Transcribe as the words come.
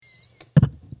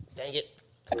Dang it.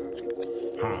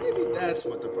 Maybe that's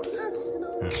what the problem.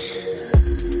 That's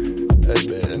Hey,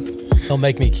 man. He'll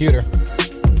make me cuter.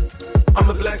 I'm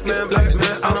the black man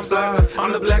outside.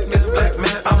 I'm the black man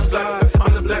outside.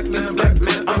 I'm the black man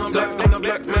outside. I'm the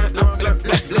black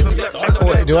man,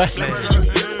 Wait, do I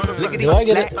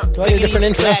get it? Do I get a different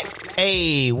intro?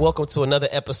 Hey, welcome to another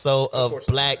episode of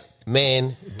Black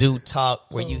Men Do Talk,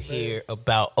 where you hear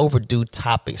about overdue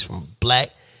topics from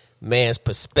black man's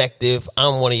perspective.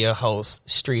 I'm one of your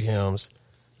hosts, Street Hymns.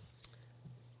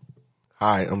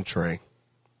 Hi, I'm Trey.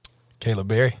 Caleb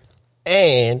Berry.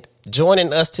 And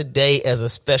joining us today as a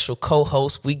special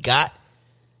co-host, we got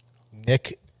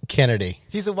Nick Kennedy.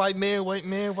 He's a white man.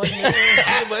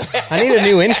 I need a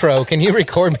new intro. Can you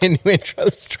record me a new intro,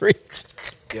 Street?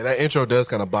 Yeah, that intro does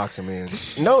kind of box him in.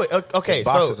 no. Okay,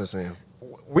 Boxes so us in.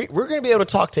 we're going to be able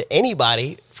to talk to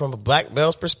anybody from a black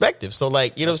male's perspective. So,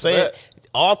 like, you know what I'm saying?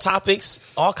 All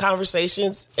topics, all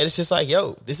conversations, and it's just like,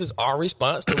 yo, this is our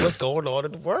response to what's going on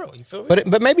in the world. You feel me?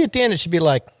 But maybe at the end it should be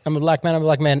like, I'm a black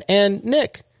man, and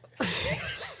Nick.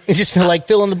 It just feel like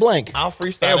fill in the blank. I'll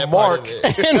freestyle that And Mark. part of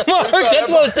it. And Mark, that's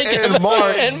what I was thinking. And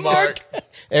Mark. And Mark.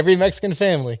 Every Mexican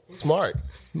family. It's Mark.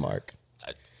 Mark.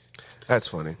 That's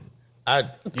funny. I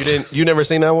You never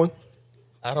seen that one?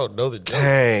 don't know the joke.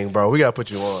 Dang, bro, we gotta put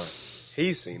you on.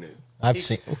 He's seen it. I've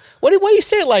seen. Why do you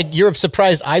say it like you're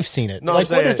surprised I've seen it? No, like, I'm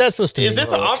saying- what is that supposed to Is mean?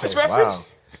 this an Office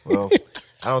reference? Wow. Well,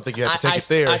 I don't think you have to take I it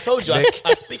there. I told you, Nick.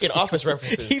 I speak in Office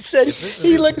references. He said,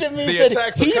 he looked at me and The said,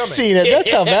 attacks are he's coming. seen it.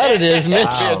 That's how bad it is, Mitch.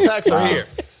 The attacks are here.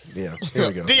 Yeah, here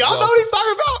we go. Do y'all know what he's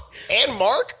talking about? And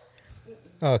Mark?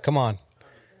 Oh, come on.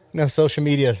 No social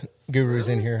media gurus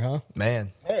in here, huh?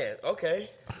 Man. Man, okay.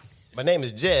 My name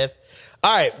is Jeff.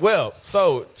 All right, well,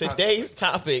 so today's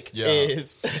topic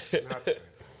is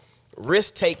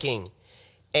risk-taking.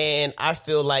 And I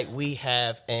feel like we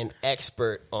have an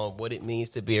expert on what it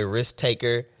means to be a risk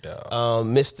taker.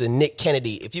 Mr. Nick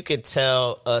Kennedy, if you could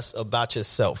tell us about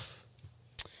yourself.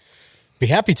 Be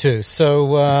happy to.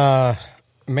 So,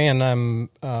 man, I'm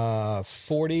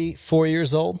 44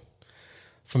 years old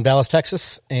from Dallas,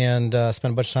 Texas, and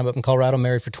spent a bunch of time up in Colorado,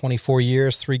 married for 24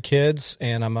 years, 3 kids,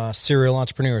 and I'm a serial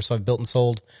entrepreneur. So I've built and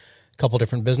sold a couple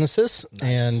different businesses. Nice.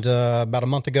 And about a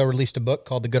month ago, released a book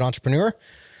called The Good Entrepreneur,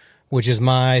 which is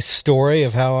my story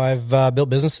of how I've built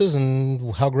businesses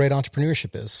and how great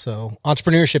entrepreneurship is. So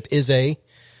entrepreneurship is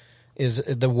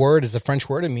the French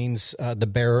word. It means the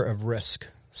bearer of risk.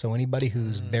 So anybody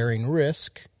who's bearing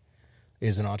risk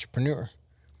is an entrepreneur.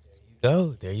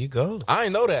 There you go. I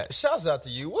ain't know that. Shouts out to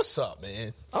you. What's up,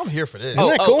 man? I'm here for this. Isn't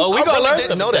that cool? We I gonna really learn didn't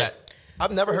something know today. that.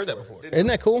 I've never heard that before. Isn't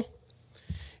that cool?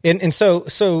 And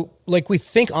so like we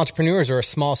think entrepreneurs are a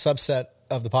small subset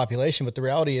of the population, but the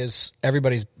reality is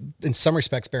everybody's in some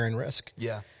respects bearing risk.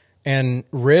 Yeah. And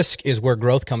risk is where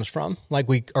growth comes from. Like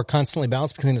we are constantly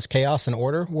balanced between this chaos and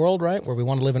order world, right? Where we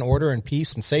want to live in order and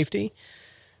peace and safety.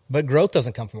 But growth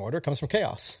doesn't come from order, it comes from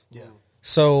chaos. Yeah.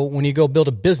 So when you go build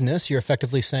a business, you're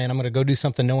effectively saying, I'm going to go do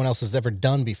something no one else has ever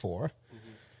done before.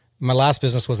 Mm-hmm. My last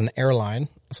business was an airline.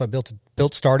 So I built,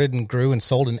 started and grew and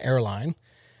sold an airline.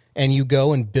 And you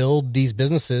go and build these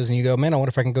businesses and you go, man, I wonder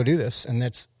if I can go do this. And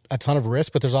that's a ton of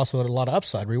risk, but there's also a lot of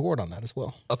upside reward on that as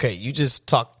well. Okay, you just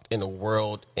talked in a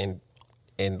world and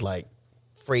like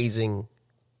phrasing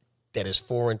that is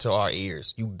foreign to our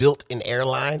ears. You built an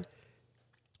airline.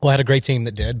 Well, I had a great team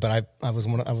that did, but I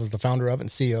was the founder of it and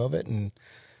CEO of it and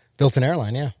built an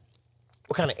airline. Yeah.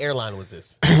 What kind of airline was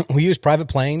this? We used private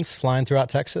planes flying throughout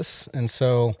Texas. And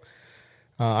so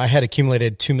I had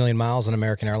accumulated 2 million miles on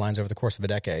American Airlines over the course of a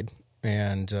decade.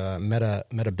 And met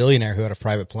a billionaire who had a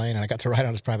private plane, and I got to ride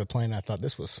on his private plane. And I thought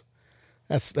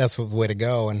that's the way to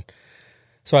go. And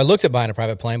so I looked at buying a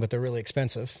private plane, but they're really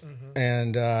expensive. Mm-hmm.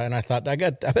 And I thought I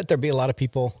bet there'd be a lot of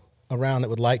people around that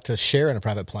would like to share in a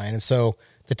private plane. And so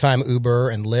at the time Uber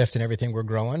and Lyft and everything were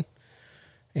growing.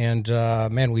 And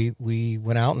man, we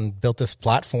went out and built this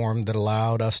platform that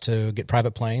allowed us to get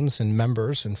private planes and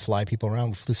members and fly people around.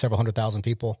 We flew several 100,000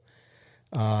 people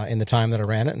in the time that I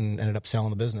ran it and ended up selling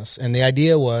the business. And the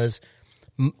idea was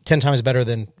 10 times better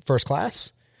than first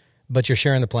class, but you're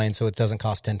sharing the plane so it doesn't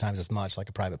cost 10 times as much like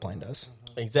a private plane does.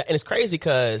 Exactly. And it's crazy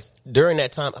because during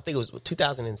that time, I think it was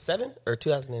 2007 or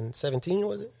 2017,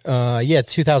 was it? Yeah,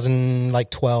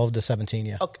 2012 to 17,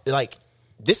 yeah. Okay, like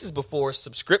this is before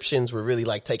subscriptions were really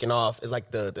like taking off as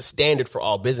like the standard for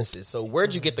all businesses. So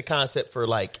where'd you get the concept for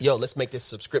like, yo, let's make this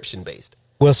subscription based?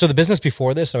 Well, so the business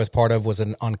before this I was part of was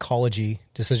an oncology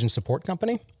decision support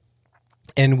company.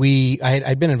 And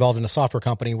I'd been involved in a software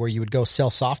company where you would go sell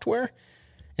software.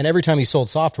 And every time you sold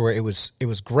software, it was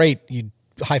great. You'd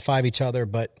high five each other,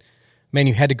 but man,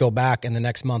 you had to go back and the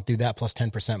next month do that plus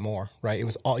 10% more, right? It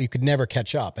was all, you could never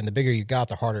catch up. And the bigger you got,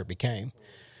 the harder it became.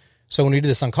 So when we did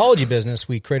this oncology business,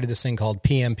 we created this thing called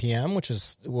PMPM, which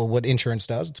is what insurance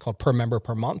does. It's called per member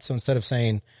per month. So instead of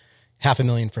saying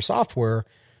 $500,000 for software,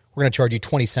 we're going to charge you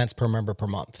 20 cents per member per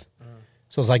month.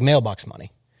 So it's like mailbox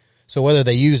money. So whether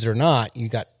they used it or not, you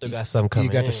got some coming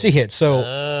you got to see it. So,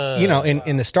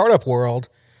 in the startup world,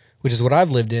 which is what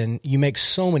I've lived in, you make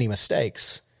so many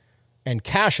mistakes. And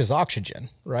cash is oxygen,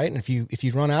 right? And if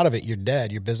you run out of it, you're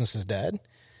dead. Your business is dead.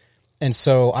 And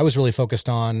so I was really focused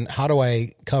on how do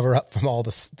I cover up from all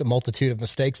the multitude of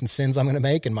mistakes and sins I'm going to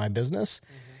make in my business.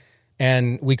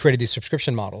 And we created these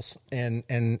subscription models, and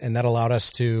that allowed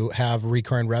us to have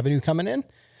recurring revenue coming in,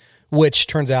 which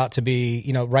turns out to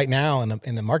be, right now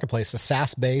in the marketplace, the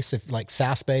SaaS-based,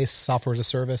 SaaS-based software as a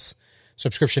service,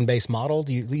 subscription-based model.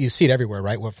 You see it everywhere,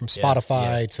 right? From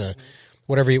Spotify to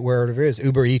wherever it is.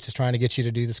 Uber Eats is trying to get you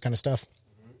to do this kind of stuff.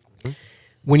 Mm-hmm.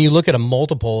 When you look at a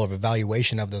multiple of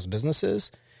evaluation of those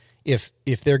businesses, if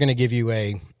they're going to give you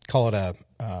a 6x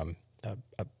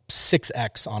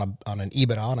on an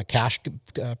EBITDA, on a cash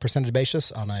percentage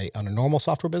basis, on a normal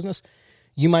software business,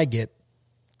 you might get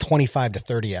 25 to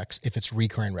 30x if it's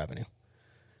recurring revenue,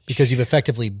 because you've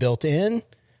effectively built in.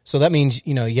 So that means,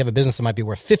 you have a business that might be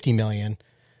worth 50 million.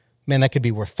 Man, that could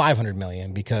be worth 500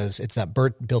 million because it's that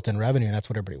built-in revenue, and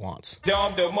that's what everybody wants.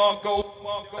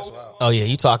 Oh yeah,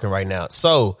 you talking right now.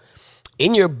 So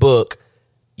in your book,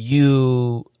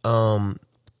 you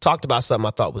talked about something I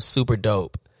thought was super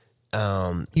dope.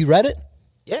 You read it?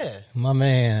 Yeah. My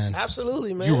man.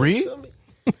 Absolutely, man. You read?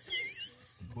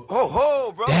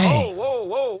 Whoa, bro. Dang.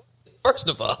 Whoa. First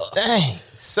of all, Dang.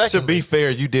 To be fair,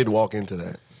 you did walk into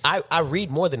that. I read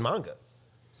more than manga.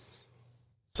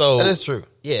 So That is true.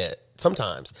 Yeah,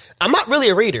 sometimes. I'm not really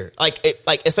a reader.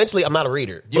 Essentially, I'm not a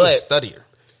reader. You're a but studier.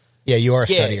 Yeah, you are a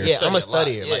studier. Yeah, I'm a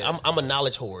Study a lot, studier. yeah. I'm a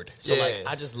knowledge hoard. So Yeah.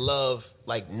 I just love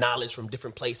knowledge from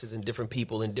different places and different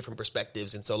people and different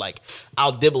perspectives. And so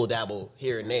I'll dibble dabble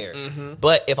here and there. Mm-hmm.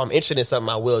 But if I'm interested in something,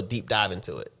 I will deep dive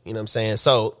into it. You know what I'm saying?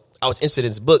 So I was interested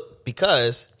in this book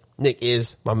because Nick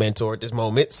is my mentor at this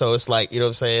moment. So it's you know what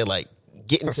I'm saying?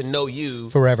 Getting to know you.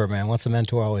 Forever, man. Once a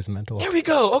mentor, always a mentor. There we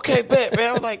go. Okay, bet, man.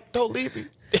 I was don't leave me.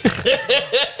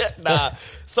 Nah.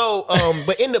 So,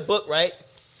 but in the book, right?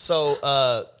 So,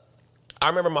 I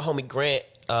remember my homie Grant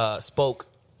spoke,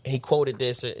 and he quoted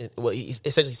this. Well, he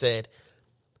essentially said,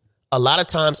 a lot of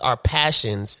times our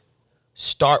passions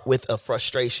start with a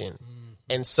frustration.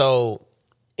 And so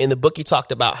in the book, he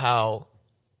talked about how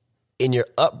in your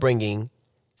upbringing,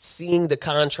 seeing the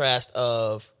contrast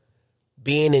of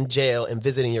being in jail and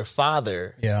visiting your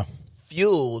father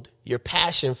fueled your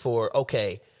passion for,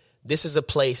 okay, this is a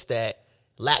place that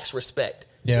lacks respect.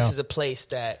 Yeah. This is a place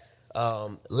that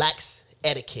lacks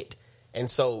etiquette. And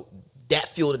so that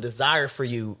fueled a desire for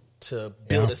you to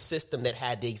build a system that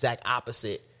had the exact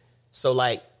opposite. So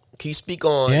can you speak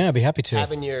on I'd be happy to.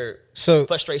 having your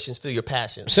frustrations fuel your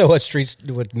passion? So what are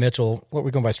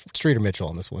we going by, Street or Mitchell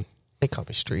on this one? They call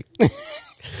me Street.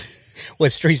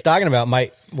 What Street's talking about,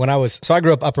 I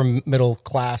grew up upper middle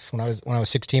class. When I was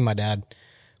 16, my dad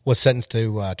was sentenced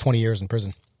to 20 years in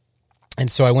prison.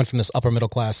 And so I went from this upper middle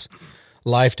class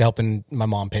life to helping my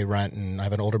mom pay rent, and I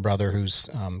have an older brother who's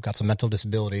got some mental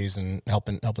disabilities and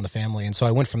helping the family. And so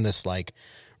I went from this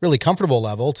really comfortable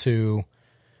level to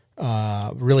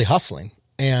really hustling.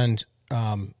 And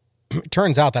it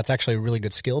turns out that's actually a really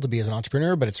good skill to be as an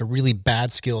entrepreneur, but it's a really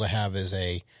bad skill to have as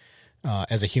a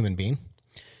human being.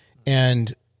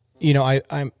 And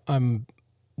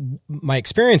my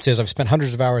experience is I've spent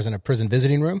hundreds of hours in a prison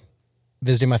visiting room,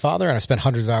 visiting my father, and I spent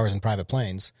hundreds of hours in private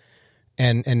planes.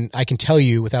 And I can tell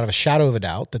you without a shadow of a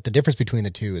doubt that the difference between the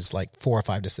two is 4 or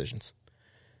 5 decisions.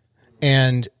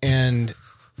 And the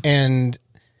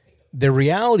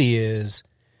reality is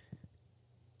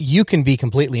you can be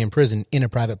completely in prison in a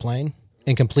private plane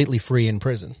and completely free in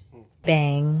prison.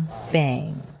 Bang,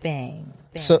 bang, bang,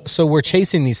 bang. So we're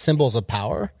chasing these symbols of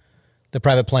power, the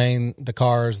private plane, the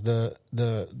cars, the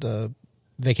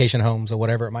vacation homes, or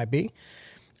whatever it might be.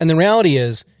 And the reality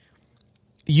is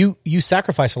you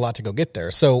sacrifice a lot to go get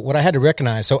there. So what I had to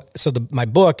recognize, my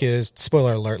book is,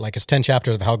 spoiler alert, it's 10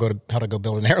 chapters of how to go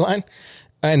build an airline.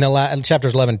 And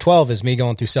chapters 11 and 12 is me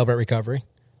going through Celebrate Recovery,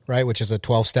 right? Which is a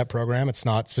 12-step program. It's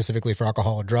not specifically for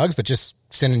alcohol or drugs, but just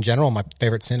sin in general. My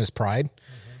favorite sin is pride.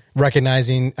 Mm-hmm.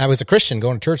 Recognizing I was a Christian,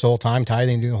 going to church the whole time,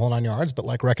 tithing, doing the whole 9 yards, but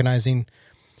recognizing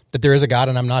that there is a God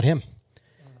and I'm not him.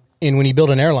 And when you build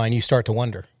an airline, you start to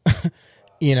wonder,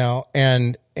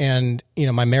 and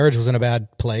my marriage was in a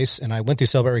bad place, and I went through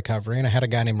Celebrate Recovery, and I had a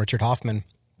guy named Richard Hoffman,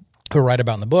 who I write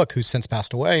about in the book, who's since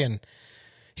passed away. And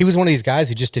he was one of these guys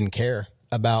who just didn't care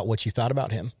about what you thought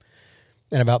about him.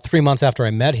 And about 3 months after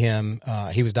I met him,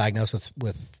 he was diagnosed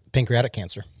with pancreatic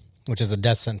cancer, which is a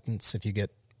death sentence if you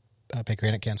get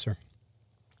pancreatic cancer.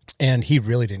 And he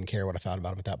really didn't care what I thought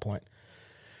about him at that point.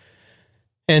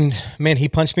 And man, he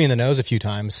punched me in the nose a few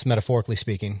times, metaphorically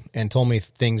speaking, and told me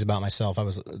things about myself.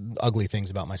 Ugly things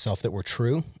about myself that were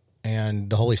true. And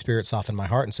the Holy Spirit softened my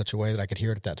heart in such a way that I could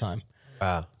hear it at that time.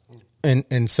 Wow.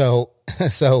 And so,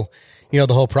 the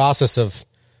whole process of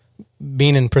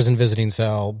being in prison visiting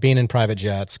cell, being in private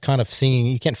jets, kind of seeing,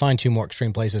 you can't find two more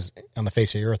extreme places on the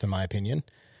face of the earth, in my opinion.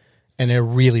 And they're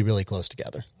really, really close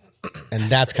together. And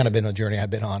that's kind of been a journey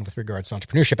I've been on with regards to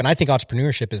entrepreneurship. And I think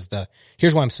entrepreneurship is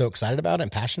here's why I'm so excited about it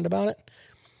and passionate about it.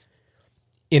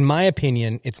 In my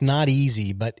opinion, it's not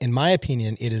easy, but in my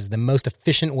opinion, it is the most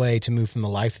efficient way to move from the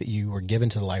life that you were given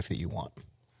to the life that you want,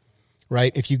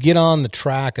 right? If you get on the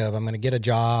track of, I'm going to get a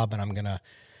job and I'm going to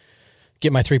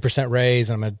get my 3% raise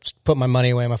and I'm going to put my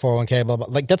money away in my 401k, blah, blah,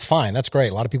 like that's fine. That's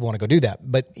great. A lot of people want to go do that,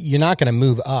 but you're not going to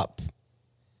move up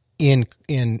in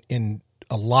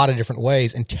a lot of different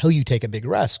ways until you take a big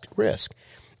risk.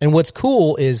 And what's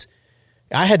cool is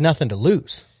I had nothing to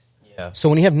lose. Yeah. So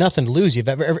when you have nothing to lose, you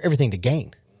have everything to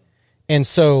gain. And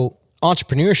so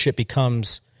entrepreneurship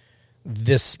becomes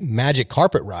this magic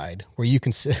carpet ride where you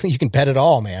can bet it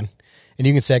all, man. And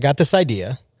you can say, I got this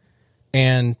idea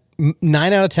and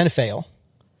 9 out of 10 fail.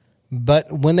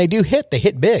 But when they do hit, they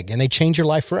hit big and they change your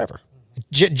life forever.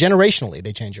 Generationally,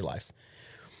 they change your life.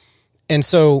 And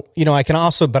so, I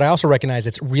also recognize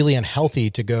it's really unhealthy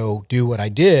to go do what I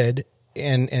did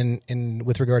and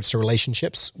with regards to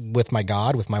relationships with my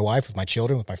God, with my wife, with my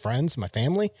children, with my friends, my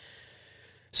family.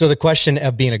 So the question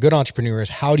of being a good entrepreneur is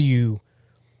how do you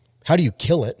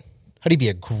kill it? How do you be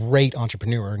a great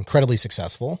entrepreneur, incredibly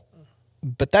successful?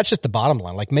 But that's just the bottom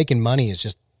line. Like making money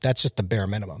that's just the bare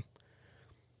minimum.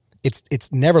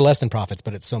 It's never less than profits,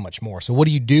 but it's so much more. So what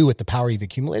do you do with the power you've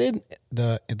accumulated,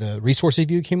 the resources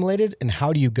you've accumulated, and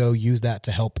how do you go use that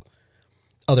to help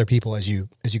other people as you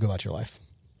go about your life?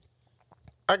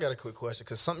 I got a quick question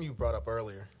because something you brought up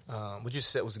earlier, what you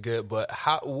said was good, but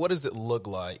what does it look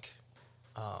like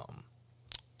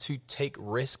to take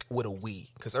risk with a we?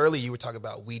 Because earlier you were talking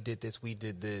about we did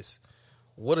this.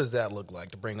 What does that look like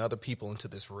to bring other people into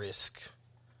this risk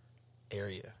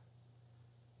area?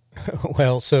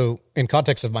 Well, so in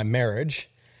context of my marriage,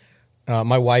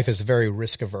 my wife is very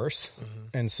risk averse,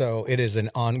 and so it is an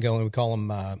ongoing. We call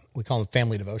them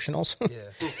family devotionals.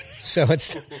 Yeah. So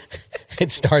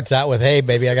it starts out with, "Hey,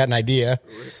 baby, I got an idea.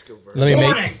 Risk averse.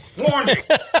 Warning.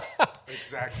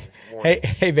 Exactly. Warning.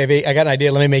 Hey, baby, I got an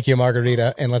idea. Let me make you a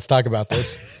margarita, and let's talk about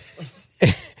this."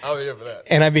 I'm here for that.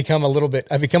 And I've become a little bit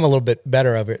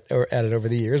better at it over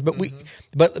the years. But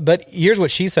but here's what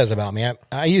she says about me.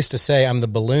 I used to say I'm the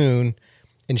balloon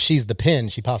and she's the pin.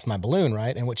 She pops my balloon,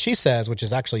 right? And what she says, which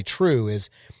is actually true,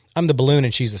 is I'm the balloon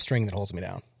and she's the string that holds me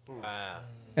down. Wow.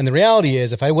 And the reality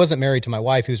is, if I wasn't married to my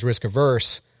wife who's risk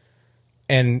averse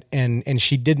and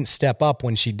she didn't step up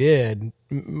when she did,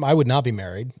 I would not be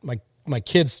married. My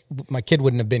kid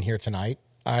wouldn't have been here tonight.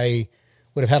 I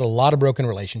would have had a lot of broken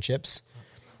relationships.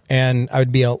 And I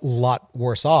would be a lot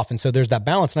worse off. And so there's that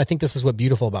balance. And I think this is what's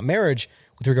beautiful about marriage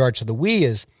with regard to the we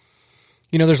is,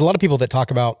 there's a lot of people that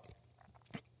talk about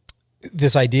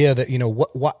this idea that,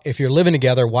 what if you're living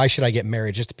together, why should I get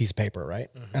married? Just a piece of paper,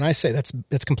 right? Mm-hmm. And I say that's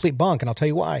complete bunk. And I'll tell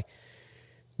you why.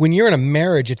 When you're in a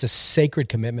marriage, it's a sacred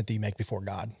commitment that you make before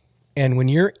God. And when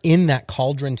you're in that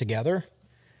cauldron together,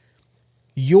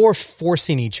 you're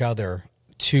forcing each other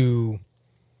to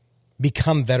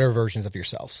become better versions of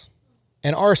yourselves.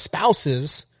 And our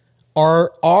spouses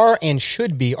are and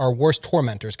should be our worst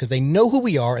tormentors because they know who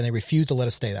we are and they refuse to let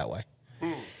us stay that way.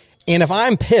 And if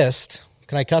I'm pissed,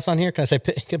 can I cuss on here? Can I say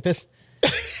get pissed?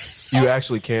 You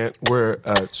actually can't. We're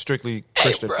a strictly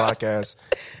Christian podcast.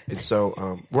 And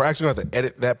so we're actually going to have to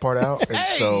edit that part out. And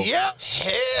so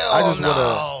I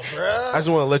just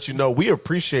want to let you know we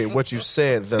appreciate what you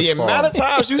said thus far. The amount of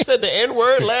times you said the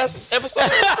N-word last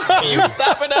episode, you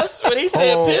stopping us when he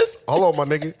said pissed? Hold on,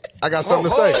 my nigga. I got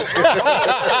something to say.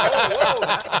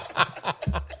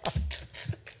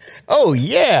 Oh,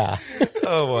 yeah.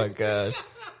 Oh, my gosh.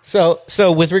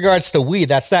 So with regards to we,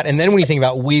 that's that. And then when you think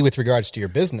about we with regards to your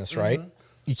business, right?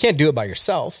 You can't do it by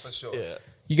yourself. For sure. Yeah.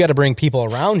 You got to bring people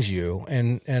around you,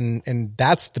 and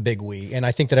that's the big we. And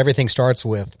I think that everything starts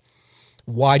with,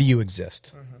 why do you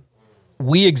exist? Mm-hmm.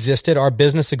 We existed, our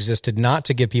business existed not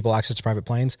to give people access to private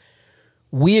planes.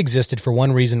 We existed for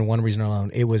one reason and one reason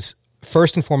alone. It was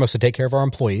first and foremost to take care of our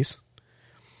employees.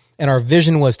 And our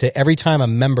vision was to, every time a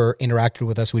member interacted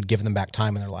with us, we'd give them back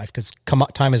time in their life because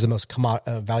time is the most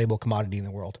valuable commodity in the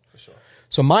world. For sure.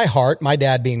 So my heart, my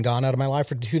dad being gone out of my life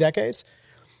for 2 decades,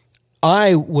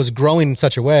 I was growing in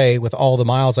such a way with all the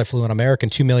miles I flew on American,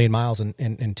 2 million miles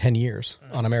in 10 years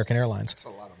on American Airlines. That's a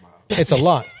lot of miles. It's a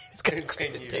lot. It's gonna go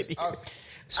to 10 years.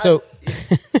 So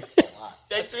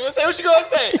Say what you gonna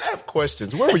say. I have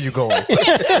questions. Where were you going?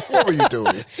 What were you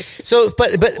doing? so,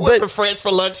 but Went for France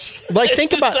for lunch. like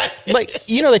think about like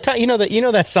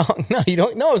that song. No, you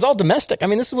don't. No, it was all domestic. I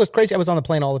mean, this is what's crazy. I was on the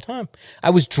plane all the time.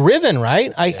 I was driven,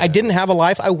 right? I didn't have a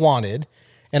life I wanted,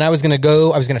 and I was going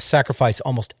to sacrifice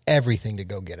almost everything to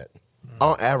go get it.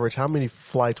 On average, how many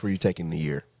flights were you taking a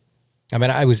year? I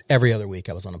mean, I was every other week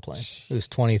I was on a plane. It was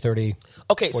 20, 30,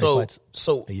 Okay, 40 flights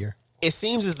so a year. It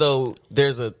seems as though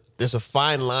there's a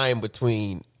fine line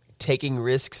between taking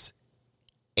risks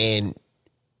and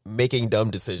making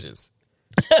dumb decisions.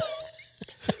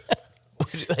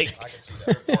 Like, I can see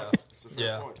that.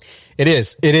 Yeah. It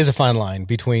is a fine line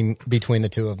between the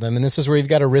two of them. And this is where you've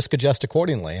got to risk adjust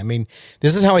accordingly. I mean,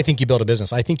 this is how I think you build a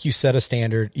business. I think you set a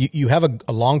standard. You have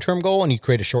a long-term goal and you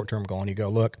create a short-term goal and you go,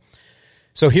 look,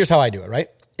 so here's how I do it, right?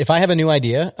 If I have a new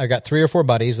idea, I got 3 or 4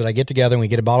 buddies that I get together and we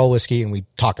get a bottle of whiskey and we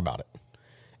talk about it.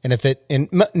 And if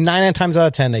 9 times out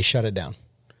of 10, they shut it down.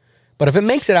 But if it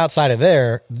makes it outside of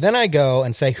there, then I go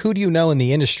and say, who do you know in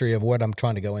the industry of what I'm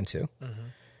trying to go into? Mm-hmm.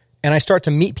 And I start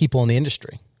to meet people in the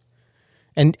industry.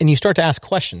 And you start to ask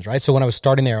questions, right? So when I was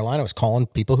starting the airline, I was calling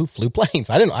people who flew planes.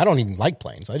 I don't even like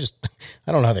planes. I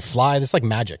don't know how they fly. It's like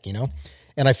magic, you know?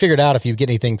 And I figured out if you get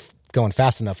anything going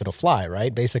fast enough, it'll fly,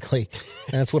 right? Basically,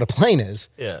 and that's what a plane is.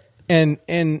 Yeah. And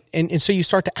so you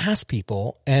start to ask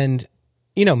people, and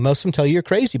you know, most of them tell you you're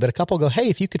crazy, but a couple go, hey,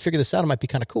 if you could figure this out, it might be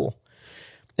kind of cool.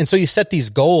 And so you set these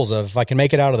goals of, if I can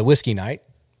make it out of the whiskey night,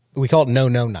 we call it no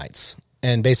nights.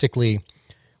 And basically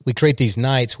we create these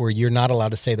nights where you're not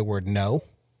allowed to say the word no.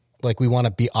 Like, we want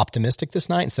to be optimistic this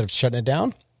night instead of shutting it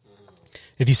down.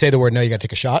 If you say the word no, you got to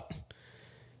take a shot.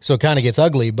 So it kind of gets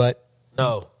ugly, but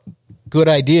no, good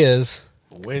ideas.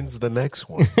 When's the next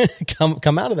one?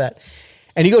 come out of that.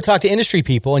 And you go talk to industry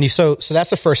people, and so that's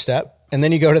the first step. And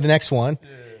then you go to the next one. Yeah.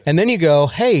 And then you go,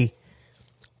 hey,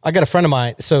 I got a friend of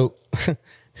mine. So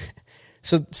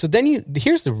then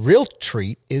here's the real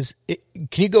treat is,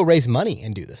 can you go raise money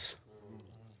and do this?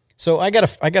 So I got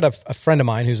a friend of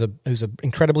mine who's an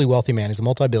incredibly wealthy man. He's a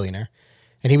multi-billionaire,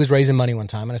 and he was raising money one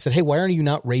time. And I said, hey, why are you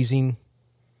not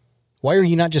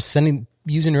just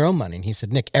using your own money? And he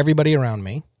said, Nick, everybody around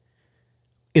me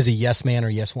is a yes man or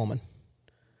yes woman.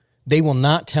 They will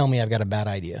not tell me I've got a bad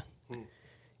idea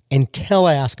until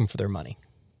I ask them for their money,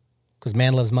 because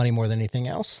man loves money more than anything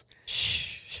else.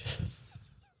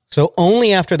 So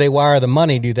only after they wire the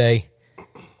money do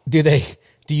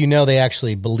you know they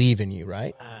actually believe in you,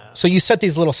 right? So you set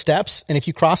these little steps, and if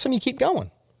you cross them, you keep going.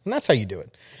 And that's how you do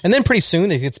it. And then pretty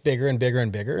soon it gets bigger and bigger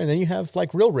and bigger, and then you have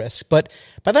like real risk. But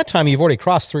by that time, you've already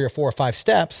crossed 3 or 4 or 5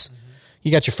 steps. Mm-hmm.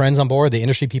 You got your friends on board, the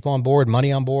industry people on board,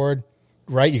 money on board,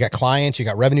 right? You got clients, you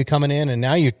got revenue coming in, and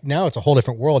now it's a whole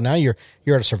different world. Now you're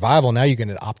at a survival. Now you're going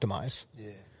to optimize. Yeah.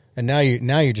 And now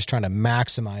you're just trying to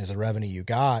maximize the revenue you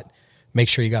got. Make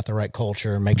sure you got the right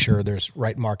culture. Make sure there's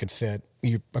right market fit.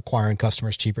 You're acquiring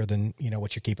customers cheaper than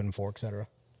what you're keeping them for, et cetera.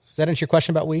 Does that answer your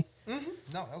question about we? Mm-hmm.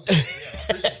 No, that was good. Yeah, I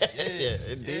appreciate it.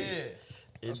 Yeah, indeed.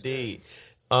 Yeah. Indeed.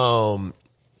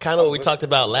 Kind of what we talked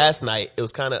about last night. It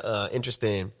was kind of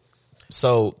interesting.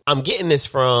 So I'm getting this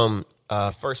from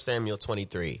 1 Samuel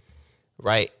 23,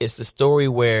 right? It's the story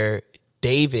where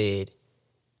David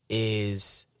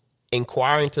is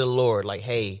inquiring to the Lord, like,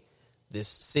 hey, this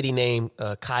city named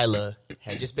Keilah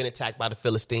had just been attacked by the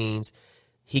Philistines.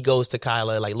 He goes to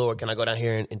Keilah, like, Lord, can I go down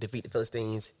here and defeat the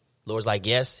Philistines? Lord's like,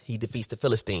 yes. He defeats the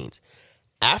Philistines.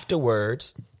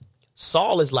 Afterwards,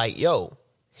 Saul is like, yo,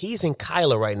 he's in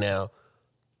Keilah right now,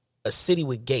 a city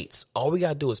with gates. All we got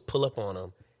to do is pull up on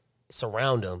him,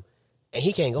 surround him, and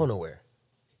he can't go nowhere.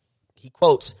 He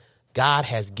quotes, God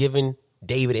has given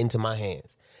David into my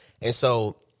hands. And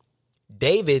so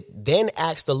David then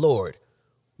asked the Lord,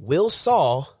 will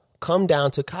Saul come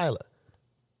down to Keilah?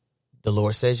 The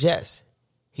Lord says yes.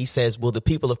 He says, will the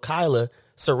people of Keilah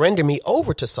surrender me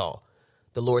over to Saul?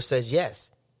 The Lord says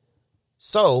yes.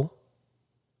 So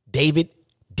David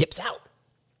dips out.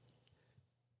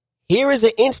 Here is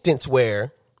an instance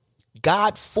where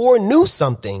God foreknew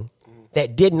something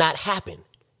that did not happen.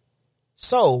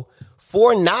 So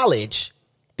foreknowledge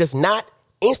does not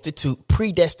institute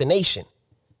predestination.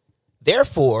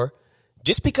 Therefore,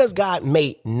 just because God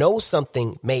may know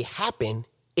something may happen,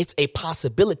 it's a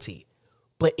possibility,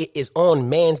 but it is on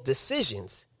man's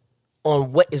decisions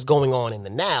on what is going on in the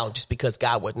now, just because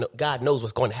God knows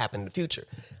what's going to happen in the future.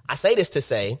 I say this to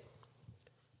say,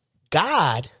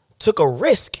 God took a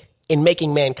risk in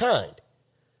making mankind.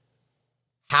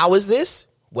 How is this?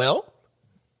 Well,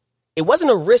 it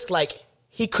wasn't a risk like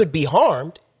he could be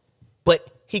harmed, but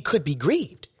he could be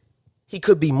grieved. He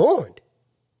could be mourned.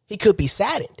 He could be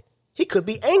saddened. He could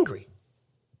be angry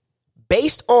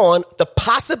based on the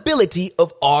possibility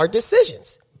of our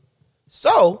decisions.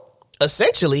 So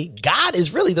essentially, God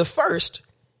is really the first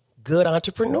good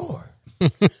entrepreneur.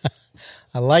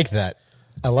 I like that.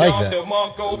 I like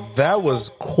that. That was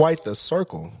quite the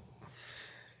circle.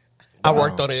 I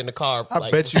worked on it in the car. I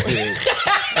bet you did.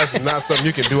 That's not something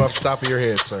you can do off the top of your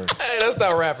head, sir. Hey, that's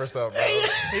not rapper stuff, bro.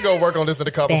 We gonna work on this in the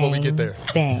car before we get there.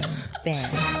 Bang, bang.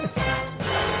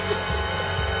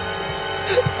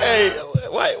 Hey,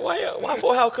 why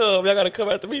for how come y'all gotta come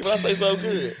after me when I say so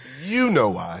good? You know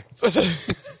why.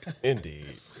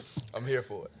 Indeed. I'm here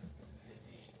for it.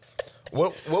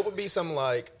 What would be some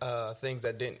like things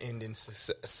that didn't end in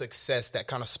success that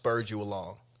kind of spurred you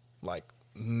along, like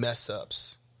mess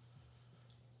ups?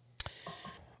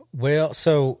 Well,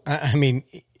 so I mean,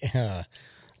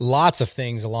 lots of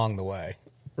things along the way,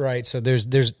 right? So there's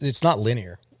it's not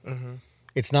linear. Mm-hmm.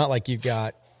 It's not like you've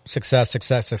got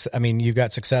success. I mean, you've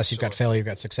got success, you've got failure, you've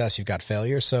got success, you've got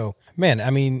failure. So, man, I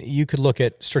mean, you could look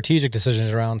at strategic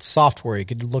decisions around software. You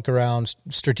could look around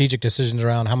strategic decisions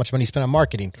around how much money you spend on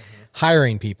marketing,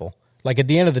 hiring people. Like at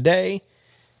the end of the day,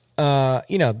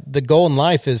 the goal in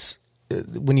life is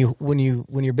when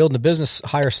you're building a business,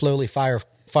 hire slowly, fire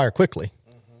quickly.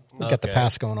 We've got the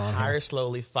past going on. Hire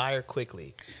slowly, fire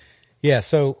quickly. Yeah.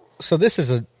 So this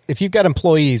is if you've got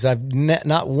employees, I've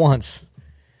not once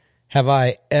have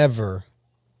I ever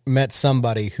met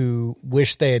somebody who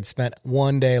wished they had spent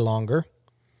one day longer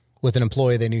with an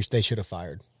employee they knew they should have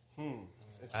fired.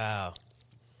 Wow.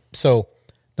 So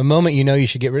the moment you know you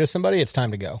should get rid of somebody, it's time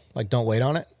to go. Like, don't wait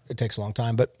on it. It takes a long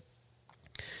time. But,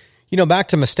 back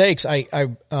to mistakes,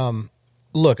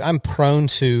 look, I'm prone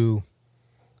to,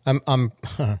 I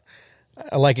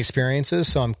like experiences,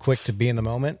 so I'm quick to be in the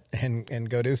moment and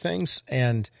go do things.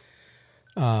 And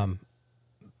I've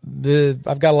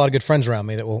got a lot of good friends around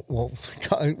me that will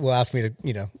ask me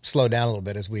to slow down a little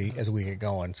bit as we get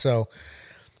going. So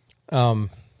I'll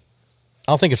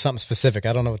think of something specific.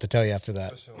 I don't know what to tell you after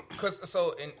that. For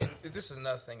sure. And this is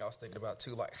another thing I was thinking about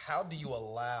too. Like, how do you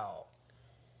allow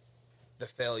the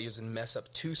failures and mess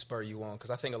up to spur you on? Because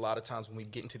I think a lot of times when we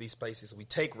get into these spaces, we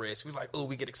take risks. We're like, oh,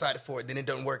 we get excited for it. Then it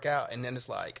doesn't work out. And then it's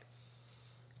like,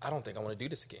 I don't think I want to do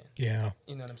this again. Yeah.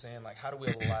 You know what I'm saying? Like, how do we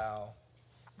allow...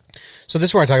 So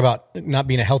this is where I talk about not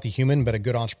being a healthy human, but a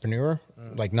good entrepreneur.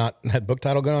 Like not book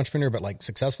title good entrepreneur, but like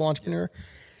successful entrepreneur.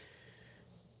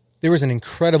 There was an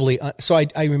incredibly so I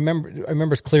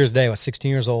remember as clear as day. I was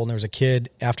 16 years old, and there was a kid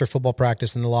after football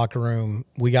practice in the locker room.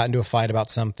 We got into a fight about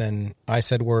something. I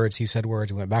said words, he said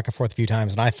words. We went back and forth a few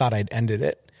times, and I thought I'd ended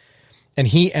it. And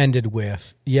he ended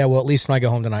with, "Yeah, well, at least when I go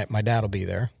home tonight, my dad will be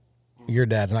there. Your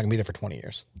dad's not going to be there for 20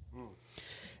 years."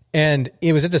 And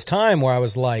it was at this time where I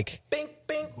was like, "Bing,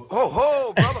 bing,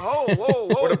 ho, brother, whoa.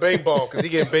 What a bing bong, because he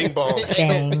getting bing bong.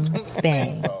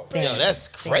 Bang. Yo, that's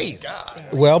crazy.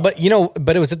 Well, but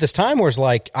it was at this time where it's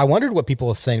like, I wondered what people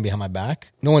were saying behind my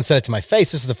back. No one said it to my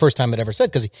face. This is the first time it ever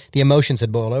said, because the emotions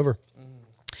had boiled over.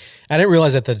 I didn't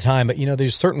realize at the time, but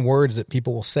there's certain words that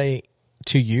people will say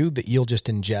to you that you'll just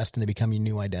ingest and they become your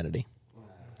new identity.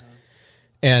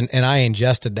 And I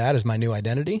ingested that as my new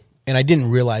identity. And I didn't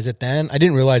realize it then. I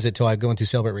didn't realize it till I go into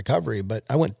Celebrate Recovery, but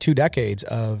I went 2 decades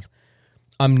of,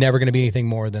 I'm never going to be anything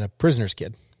more than a prisoner's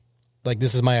kid. Like,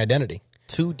 this is my identity.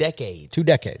 2 decades. 2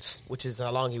 decades. Which is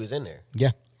how long he was in there. Yeah.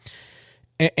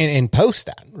 And post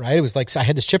that, right? It was like, so I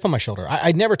had this chip on my shoulder.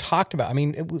 I'd never talked about,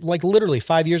 like literally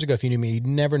 5 years ago, if you knew me, you'd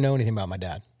never know anything about my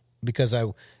dad because it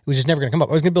was just never going to come up.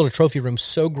 I was going to build a trophy room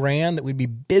so grand that we'd be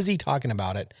busy talking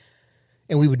about it.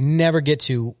 And we would never get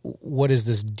to what is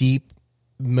this deep,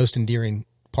 most endearing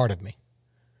part of me,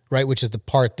 right? Which is the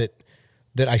part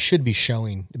that I should be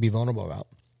showing to be vulnerable about.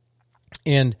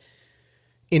 And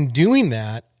in doing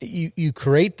that, you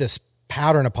create this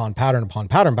pattern upon pattern upon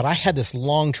pattern. But I had this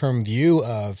long-term view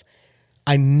of,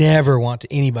 I never want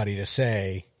anybody to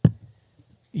say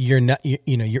you're not,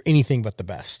 you're anything but the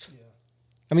best.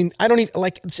 Yeah. I don't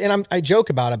even and I joke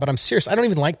about it, but I'm serious. I don't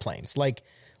even like planes. Like,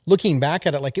 looking back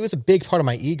at it, like, it was a big part of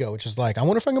my ego, which is like, I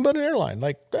wonder if I can build an airline.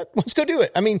 Like, let's go do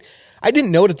it. I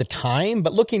didn't know it at the time,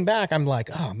 but looking back, I'm like,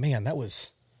 oh man, that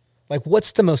was like,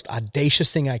 what's the most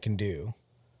audacious thing I can do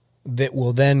that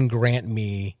will then grant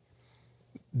me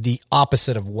the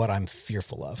opposite of what I'm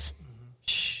fearful of?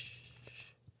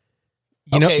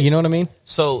 You know what I mean?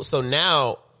 So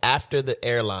now after the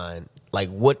airline, like,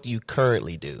 what do you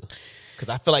currently do? Because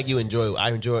I feel like you're enjoying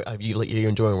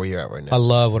where you're at right now. I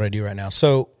love what I do right now.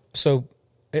 So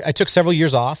I took several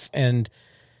years off, and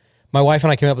my wife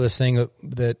and I came up with this thing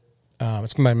that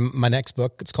it's my next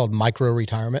book. It's called Micro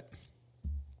Retirement.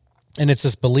 And it's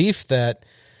this belief that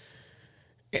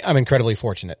I'm incredibly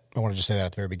fortunate. I want to just say that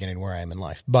at the very beginning where I am in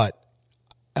life. But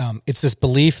it's this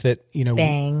belief that,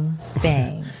 Bang,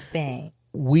 bang, bang.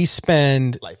 we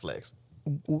spend Life flex.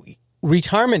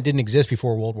 retirement didn't exist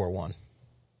before World War I.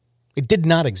 It did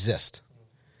not exist.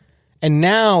 And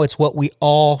now it's what we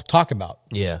all talk about.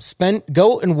 Yeah.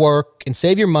 Go and work and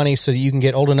save your money so that you can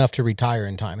get old enough to retire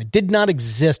in time. It did not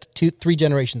exist 3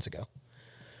 generations ago.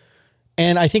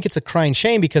 And I think it's a crying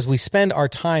shame because we spend our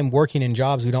time working in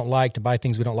jobs we don't like, to buy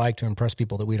things we don't like, to impress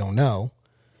people that we don't know.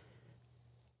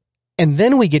 And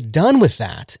then we get done with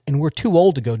that and we're too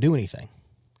old to go do anything.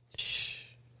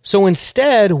 So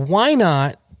instead, why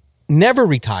not never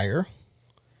retire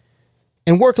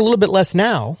and work a little bit less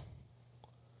now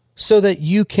so that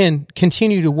you can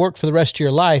continue to work for the rest of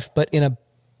your life, but in a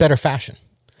better fashion?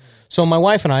 So my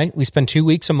wife and I, we spend 2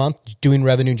 weeks a month doing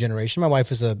revenue generation. My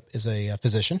wife is a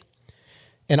physician,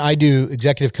 and I do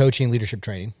executive coaching, leadership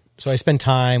training. So I spend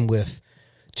time with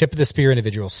tip of the spear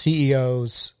individuals,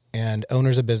 CEOs and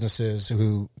owners of businesses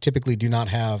who typically do not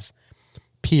have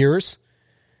peers.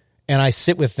 And I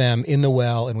sit with them in the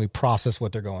well and we process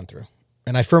what they're going through.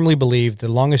 And I firmly believe the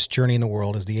longest journey in the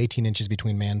world is the 18 inches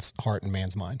between man's heart and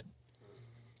man's mind.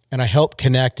 And I help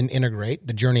connect and integrate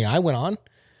the journey I went on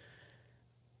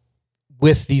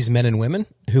with these men and women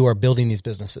who are building these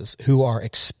businesses, who are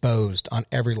exposed on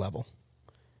every level,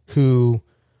 who,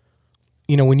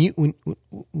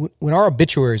 when our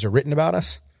obituaries are written about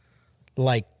us,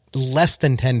 like less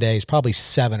than 10 days, probably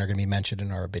 7 are going to be mentioned in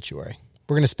our obituary.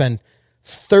 We're going to spend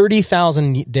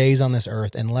 30,000 days on this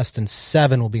earth and less than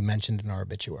 7 will be mentioned in our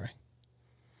obituary.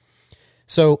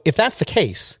 So if that's the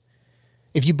case,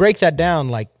 if you break that down,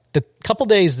 like the couple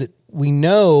days that we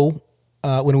know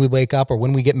when we wake up or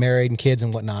when we get married and kids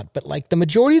and whatnot, but like the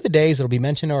majority of the days that'll be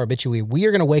mentioned in our obituary, we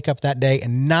are going to wake up that day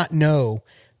and not know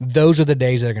those are the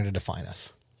days that are going to define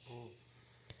us.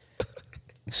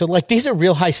 So like these are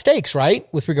real high stakes, right?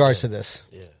 With regards to this.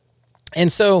 Yeah.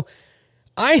 And so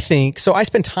I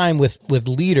spend time with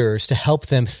leaders to help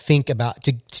them think about,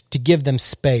 to give them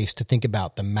space to think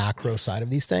about the macro side of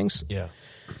these things. Yeah.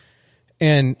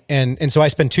 And so I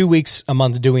spend 2 weeks a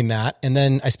month doing that. And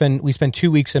then we spend 2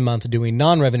 weeks a month doing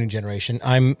non-revenue generation.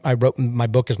 I wrote my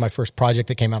book as my first project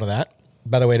that came out of that.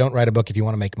 By the way, don't write a book if you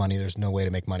want to make money. There's no way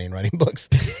to make money in writing books.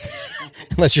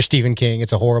 Unless you're Stephen King.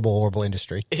 It's a horrible, horrible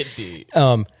industry. Indeed.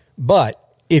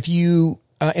 But if you,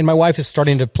 and my wife is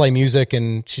starting to play music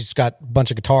and she's got a bunch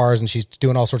of guitars and she's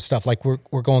doing all sorts of stuff. Like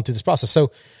we're going through this process.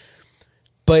 So,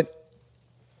 but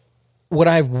what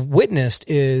I've witnessed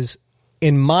is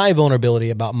in my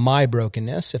vulnerability about my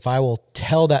brokenness, if I will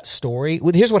tell that story,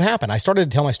 here's what happened. I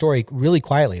started to tell my story really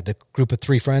quietly. The group of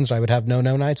 3 friends I would have no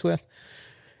nights with.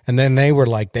 And then they were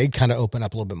like, they'd kind of open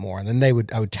up a little bit more. And then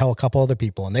I would tell a couple other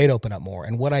people and they'd open up more.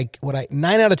 And what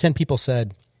 9 out of 10 people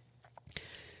said,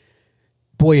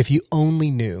 boy, if you only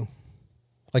knew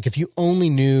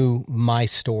my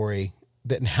story,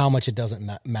 that and how much it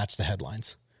doesn't match the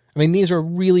headlines. I mean, these are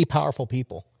really powerful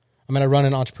people. I mean, I run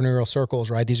in entrepreneurial circles,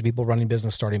 right? These are people running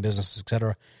business, starting businesses, et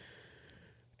cetera.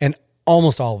 And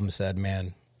almost all of them said,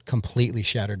 man, completely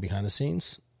shattered behind the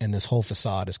scenes. And this whole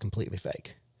facade is completely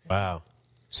fake. Wow.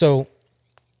 So,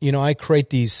 I create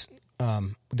these,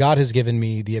 God has given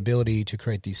me the ability to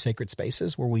create these sacred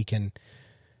spaces where we can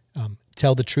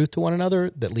tell the truth to one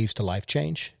another that leads to life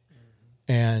change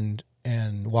and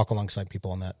walk alongside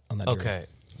people on that journey.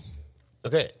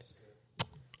 Okay.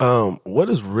 What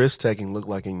does risk taking look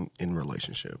like in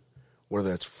relationship?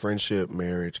 Whether that's friendship,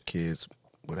 marriage, kids,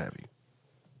 what have you?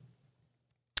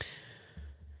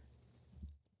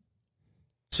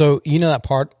 So that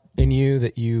part in you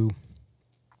that you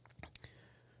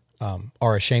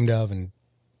are ashamed of and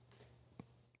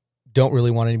don't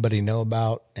really want anybody to know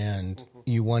about, and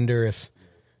you wonder if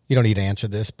you don't need to answer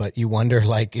this, but you wonder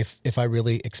like if I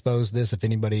really expose this, if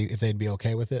they'd be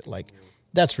okay with it, like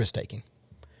that's risk taking.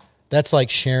 That's like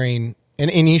sharing,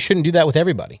 and you shouldn't do that with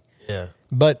everybody. Yeah.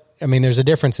 But I mean, there's a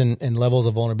difference in levels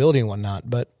of vulnerability and whatnot.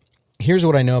 But here's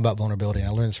what I know about vulnerability, and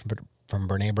I learned this from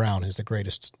Brene Brown, who's the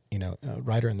greatest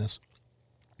writer in this.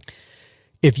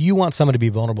 If you want someone to be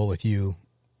vulnerable with you,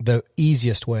 the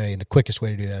easiest way and the quickest way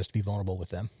to do that is to be vulnerable with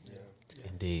them. Yeah.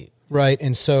 Indeed. Right.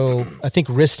 And so I think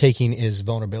risk taking is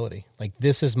vulnerability. Like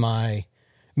this is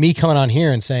me coming on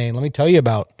here and saying, let me tell you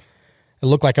about, it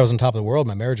looked like I was on top of the world.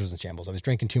 My marriage was in shambles. I was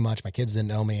drinking too much. My kids didn't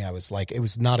know me. I was like, it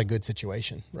was not a good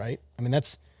situation. Right. I mean,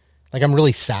 that's like, I'm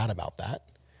really sad about that.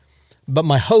 But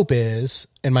my hope is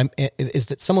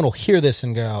that someone will hear this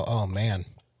and go, oh man,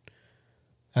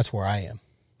 that's where I am.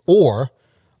 Or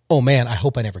oh man, I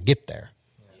hope I never get there.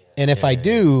 And if I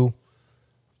do,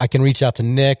 I can reach out to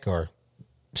Nick or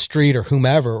Street or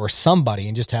whomever or somebody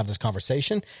and just have this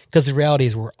conversation. Because the reality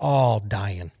is we're all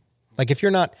dying. Like if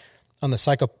you're not on the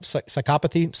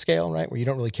psychopathy scale, right, where you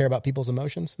don't really care about people's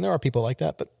emotions, and there are people like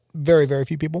that, but very, very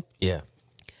few people. Yeah.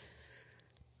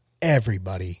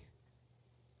 Everybody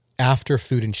after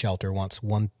food and shelter wants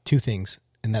two things,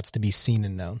 and that's to be seen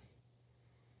and known.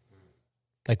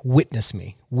 Like witness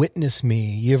me.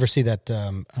 You ever see that?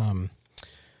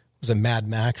 Was it Mad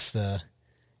Max? The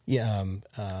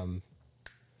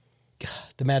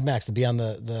Mad Max, the Beyond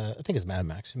the I think it's Mad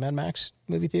Max. Mad Max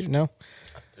movie theater? No,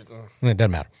 it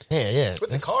doesn't matter. Yeah. With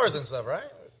the cars and stuff, right?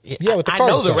 Yeah, with the cars. I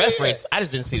know the reference. I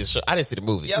just didn't see the show. I didn't see the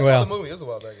movie. Yeah, I saw the movie. It was a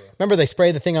while back ago. Remember they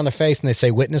spray the thing on their face and they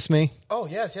say, "Witness me." Oh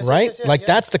yes, right. Yes, like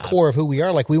that's the core of who we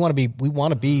are. Like we want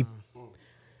to be.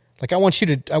 Like I want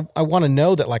you to. I want to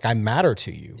know that like I matter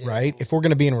to you, right? If we're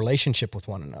going to be in a relationship with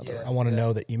one another, I want to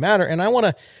know that you matter, and I want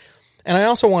to. And I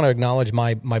also want to acknowledge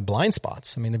my blind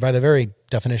spots. I mean, by the very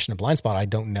definition of blind spot, I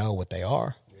don't know what they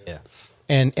are. Yeah.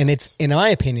 And it's, in my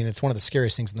opinion, it's one of the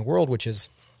scariest things in the world, which is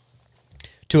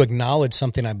to acknowledge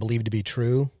something I believe to be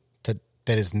true that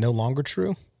is no longer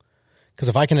true. Because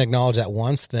if I can acknowledge that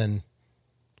once, then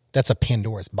that's a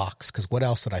Pandora's box. Because what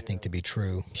else did I think to be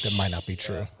true that might not be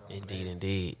true?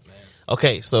 Indeed.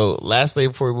 Okay, so lastly,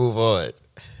 before we move on,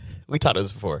 we talked about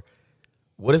this before.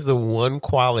 What is the one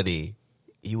quality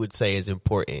you would say is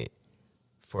important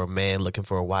for a man looking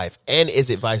for a wife? And is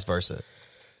it vice versa?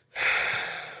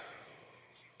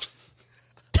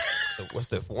 What's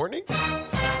the warning?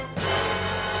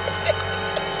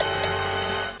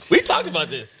 We talked about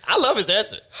this. I love his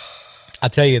answer. I'll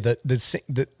tell you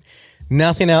that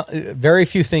nothing else, very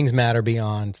few things matter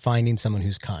beyond finding someone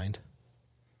who's kind.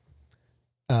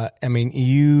 I mean,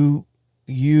 you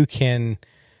can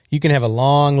have a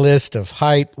long list of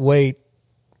height, weight,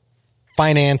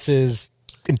 finances,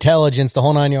 intelligence, the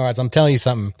whole 9 yards. I'm telling you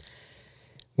something.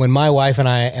 When my wife and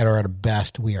I are at our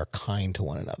best, we are kind to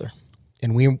one another.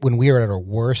 And when we are at our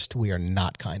worst, we are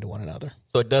not kind to one another.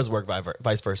 So it does work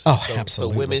vice versa. Oh,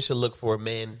 absolutely. So women should look for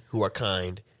men who are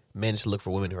kind. Men should look for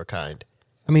women who are kind.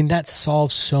 I mean, that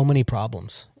solves so many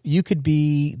problems. You could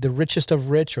be the richest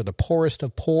of rich or the poorest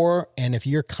of poor, and if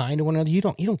you're kind to one another, you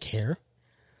don't care.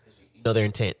 You know their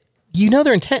intent. You know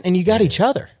their intent, and you got each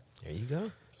other. There you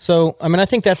go. So, I mean, I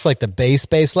think that's like the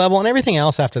base level, and everything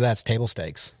else after that's table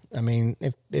stakes. I mean,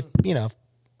 if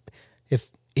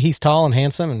he's tall and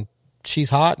handsome and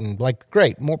she's hot and like,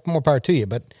 great, more power to you.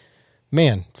 But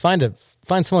man, find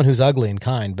someone who's ugly and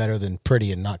kind better than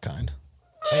pretty and not kind.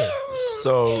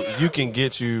 So you can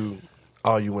get you,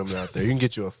 all you women out there, you can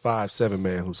get you a 5'7"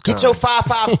 man who's kind. Get your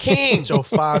 5'5" king. Get your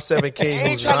 5'7"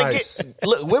 king who's nice.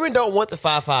 Look, women don't want the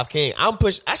 5'5" king.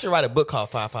 I should write a book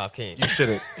called 5'5" King. You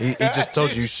shouldn't. He just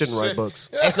told you shouldn't write books.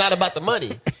 It's not about the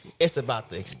money. It's about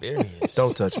the experience.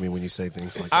 Don't touch me when you say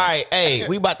things like that. All right, hey,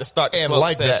 we about to start the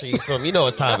smoke session. You know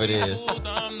what time it is.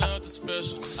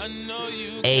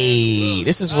 Hey,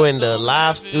 this is when the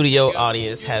live studio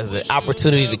audience has the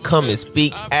opportunity to come and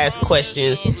speak, ask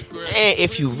questions, and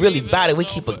if you really about it, we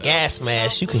keep a gas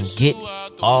mask. You can get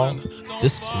all the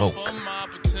smoke.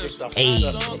 Hey.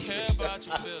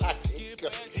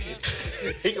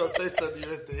 He gonna say something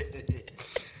you think.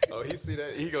 Oh, he see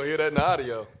that? He gonna hear that in the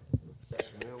audio.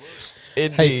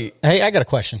 Indeed. Hey, I got a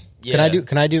question. Yeah.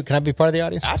 Can I be part of the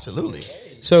audience? Absolutely.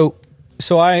 So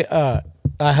I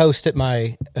host at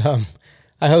my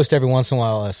I host every once in a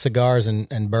while cigars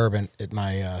and bourbon at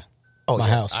my my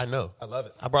house. I know. I love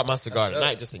it. I brought my cigar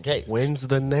tonight just in case. When's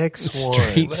the next one?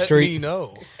 Let me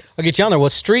know. I'll get you on there. Well,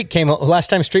 Street came last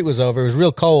time. Street was over. It was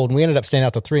real cold, and we ended up staying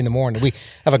out till 3 a.m. We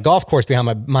have a golf course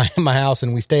behind my house,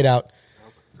 and we stayed out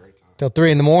till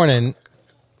 3 a.m.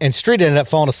 And Street ended up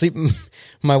falling asleep.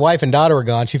 My wife and daughter were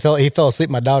gone. He fell asleep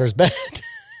in my daughter's bed.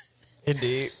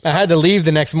 Indeed. I had to leave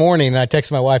the next morning, and I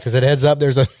texted my wife. I said, "Heads up,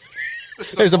 there's a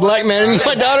black man in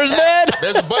my daughter's bed."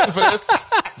 There's a button for this.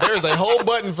 There's a whole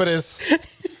button for this.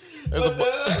 There's a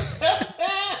button.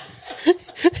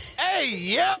 Hey,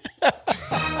 yep.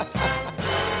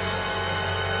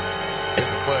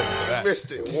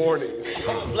 Missed it. Warning.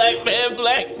 Black man.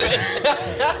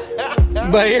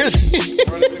 But here's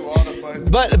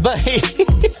but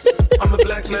I'm a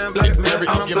black man. I'm Give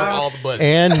him all the buttons.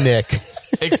 and Nick.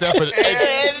 Except for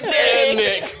and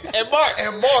Nick. And Mark. I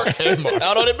don't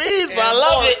know what it means, but I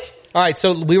love it. All right,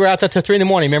 so we were out there till 3 a.m.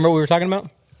 Remember what we were talking about?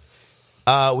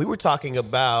 We were talking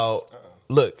about,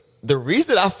 look, the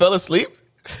reason I fell asleep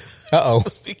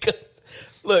was because,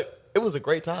 look, it was a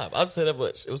great time. I'll just say that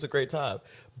much. It was a great time.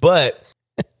 But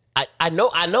I know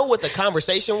what the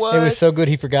conversation was. It was so good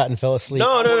he forgot and fell asleep.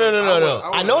 No.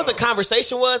 I know what the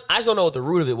conversation was. I just don't know what the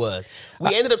root of it was.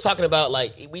 We ended up talking about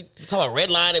we talked about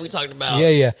redlining. We talked about yeah.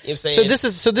 You know what I'm saying?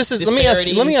 So this is. Let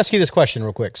me ask you this question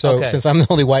real quick. So since I'm the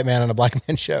only white man on a black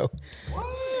man show,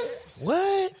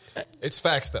 what? It's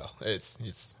facts though.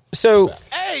 It's so.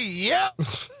 Facts. Hey, yeah.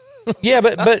 Yeah,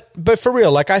 but for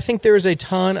real, like I think there's a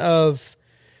ton of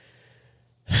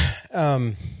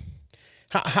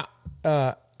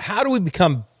how do we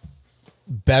become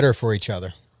better for each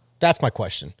other? That's my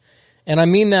question. And I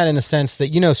mean that in the sense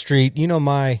that, Street,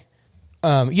 my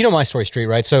story, Street,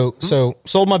 right? So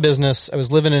sold my business. I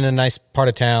was living in a nice part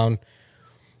of town.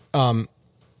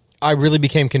 I really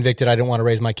became convicted. I didn't want to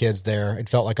raise my kids there. It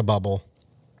felt like a bubble.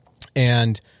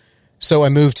 And so I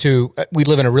moved we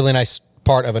live in a really nice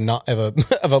part of a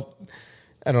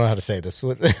I don't know how to say this.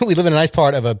 We live in a nice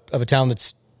part of a town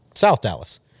that's South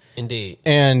Dallas. Indeed.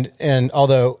 And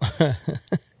although I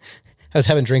was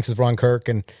having drinks with Ron Kirk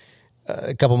and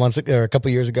a couple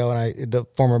years ago, and the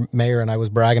former mayor and I was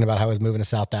bragging about how I was moving to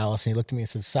South Dallas, and he looked at me and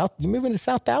said, "You moving to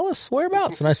South Dallas?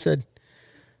 Whereabouts?" And I said,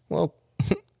 "Well,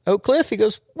 Oak Cliff." He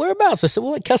goes, "Whereabouts?" I said,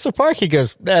 "Well, at Kessler Park." He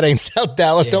goes, "That ain't South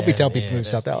Dallas. Don't be telling people to move to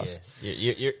South Dallas."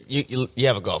 Yeah. You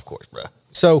have a golf course, bro.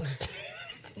 So,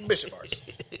 Bishop Arts.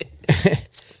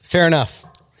 Fair enough.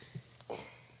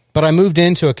 But I moved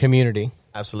into a community.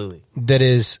 Absolutely. That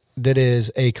is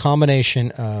a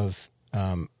combination of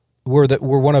we're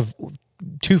one of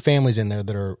two families in there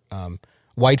that are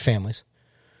white families.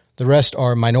 The rest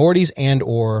are minorities and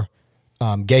or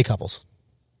gay couples.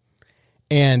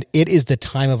 And it is the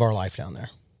time of our life down there.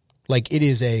 Like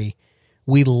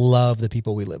we love the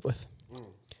people we live with.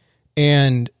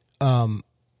 And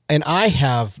I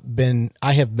have been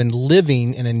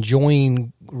living and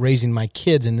enjoying raising my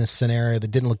kids in this scenario that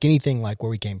didn't look anything like where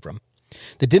we came from.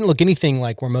 That didn't look anything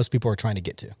like where most people are trying to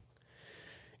get to.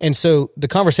 And so the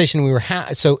conversation we were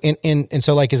so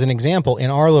like as an example, in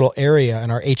our little area, in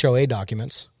our HOA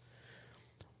documents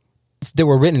that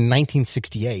were written in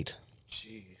 1968,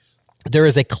 there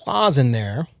is a clause in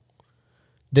there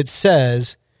that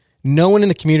says no one in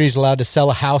the community is allowed to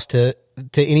sell a house to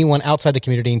anyone outside the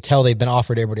community until they've been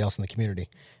offered to everybody else in the community.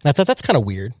 And I thought that's kind of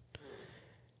weird.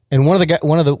 And one of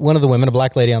the women, a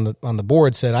black lady on the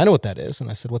board, said, "I know what that is." And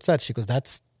I said, "What's that?" She goes,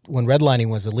 "That's when redlining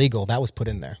was illegal. That was put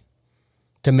in there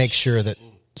to make sure that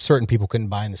certain people couldn't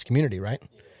buy in this community." Right?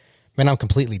 Man, I'm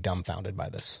completely dumbfounded by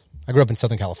this. I grew up in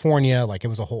Southern California. Like it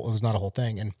was not a whole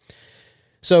thing. And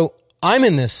so I'm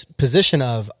in this position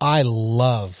of I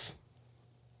love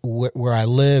where I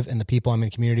live and the people I'm in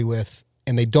community with,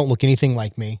 and they don't look anything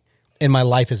like me, and my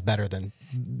life is better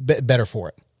for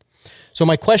it. So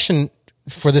my question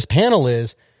for this panel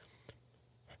is,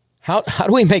 how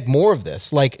do we make more of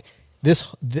this? Like this,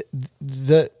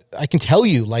 I can tell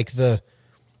you, like the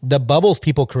bubbles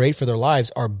people create for their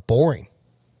lives are boring.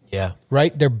 Yeah.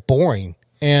 Right? They're boring,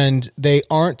 and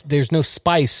there's no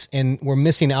spice, and we're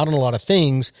missing out on a lot of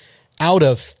things out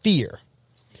of fear.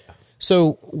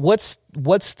 So what's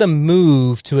the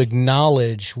move to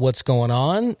acknowledge what's going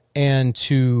on and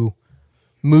to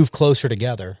move closer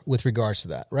together with regards to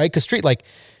that, right? Because Street,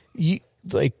 you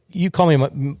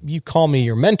call me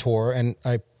your mentor, and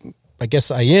I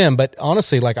guess I am, but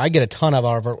honestly, like I get a ton out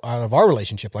of our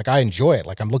relationship. Like I enjoy it.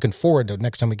 Like I'm looking forward to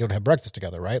next time we go to have breakfast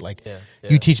together, right? Like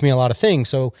you teach me a lot of things.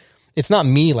 So it's not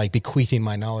me like bequeathing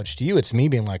my knowledge to you. It's me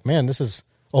being like, man, this is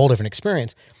a whole different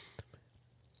experience.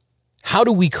 How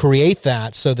do we create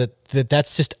that so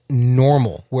that's just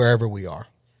normal wherever we are?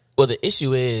 Well, the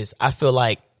issue is I feel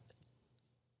like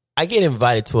I get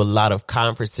invited to a lot of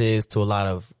conferences, to a lot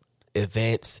of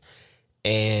events,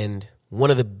 and one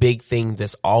of the big things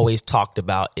that's always talked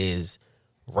about is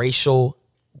racial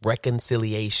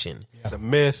reconciliation. It's a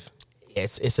myth.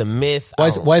 It's a myth.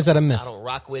 Why is that a myth? I don't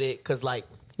rock with it because, like,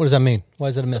 what does that mean? Why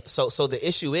is that a myth? So the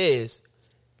issue is,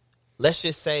 let's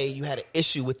just say you had an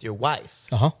issue with your wife.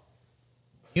 Uh-huh.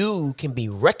 You can be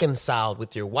reconciled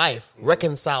with your wife.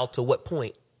 Reconciled to what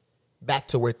point? Back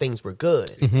to where things were good.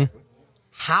 Mm-hmm.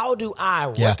 How do I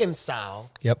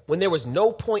reconcile when there was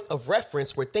no point of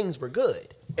reference where things were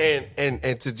good?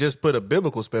 And to just put a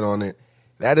biblical spin on it,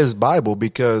 that is Bible,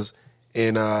 because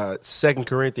in 2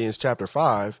 Corinthians chapter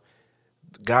 5,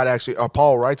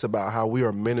 Paul writes about how we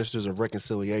are ministers of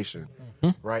reconciliation,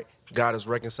 right? God is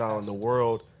reconciling the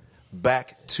world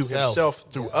back to himself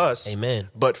through us. Amen.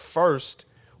 But first,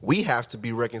 we have to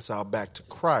be reconciled back to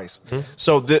Christ. Mm-hmm.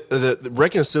 So the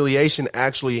reconciliation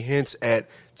actually hints at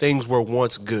things were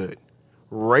once good.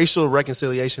 Racial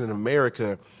reconciliation in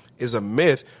America is a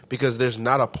myth because there's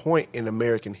not a point in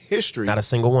American history, not a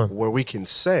single one, where we can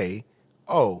say,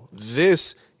 oh,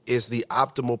 this is the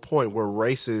optimal point where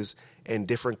races and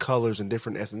different colors and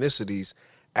different ethnicities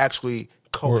actually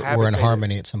cohabitate. We're in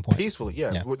harmony at some point. Peacefully,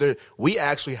 yeah. We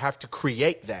actually have to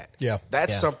create that. Yeah.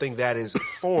 That's something that is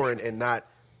foreign and not,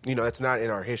 it's not in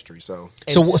our history. So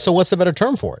what's the better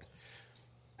term for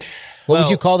it? What would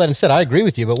you call that instead? I agree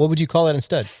with you, but what would you call that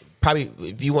instead? Probably,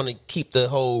 if you want to keep the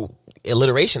whole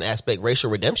alliteration aspect,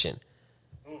 racial redemption.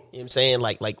 You know what I'm saying?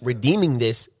 Like redeeming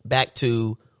this back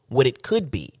to what it could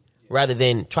be, rather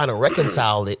than trying to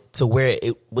reconcile it to where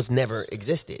it was never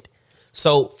existed.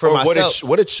 So for myself,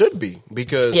 what it should be,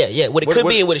 because what it could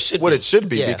be and what it should be. What it should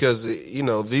be, because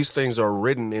these things are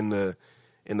written in the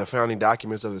founding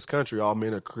documents of this country. All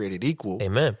men are created equal.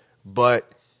 Amen.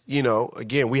 But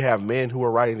again, we have men who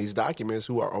are writing these documents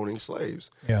who are owning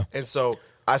slaves. Yeah, and so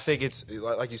I think it's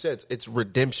like you said, it's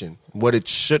redemption, what it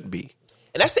should be.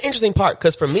 And that's the interesting part,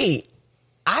 because for me,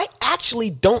 I actually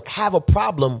don't have a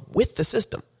problem with the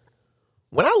system.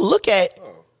 When I look at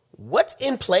what's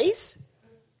in place,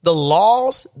 the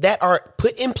laws that are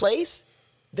put in place,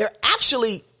 they're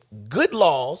actually good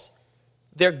laws.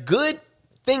 They're good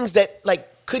things that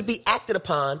could be acted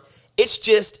upon. It's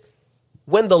just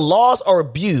when the laws are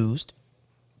abused,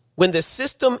 when the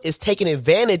system is taken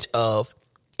advantage of,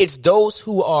 it's those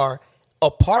who are a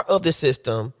part of the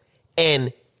system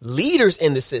and leaders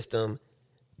in the system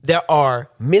that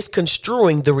are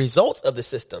misconstruing the results of the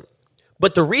system.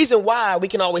 But the reason why we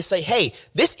can always say, hey,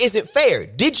 this isn't fair.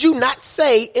 Did you not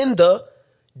say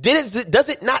does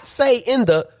it not say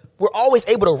we're always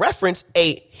able to reference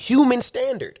a human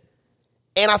standard.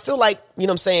 And I feel like,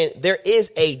 there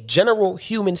is a general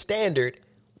human standard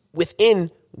within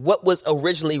what was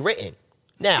originally written.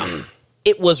 Now,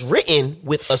 it was written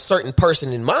with a certain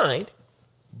person in mind,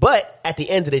 but at the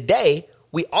end of the day,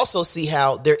 we also see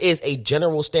how there is a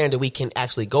general standard we can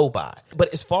actually go by.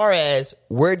 But as far as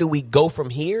where do we go from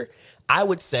here, I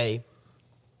would say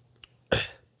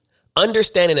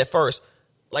understanding at first,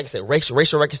 like I said,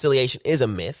 racial reconciliation is a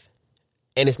myth.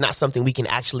 And it's not something we can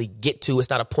actually get to. It's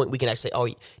not a point we can actually say, oh,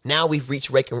 now we've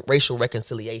reached racial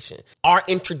reconciliation. Our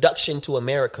introduction to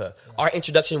America, our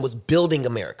introduction was building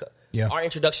America. Yeah. Our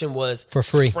introduction was for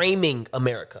free, framing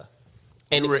America.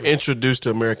 And we were introduced to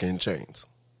America in chains.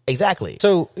 Exactly.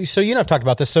 So I've talked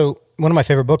about this. So one of my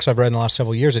favorite books I've read in the last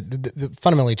several years, it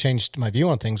fundamentally changed my view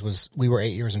on things, was We Were 8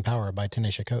 Years in Power by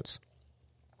Tanisha Coates.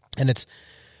 And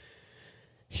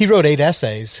he wrote 8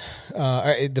 essays.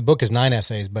 The book is 9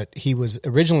 essays, but he was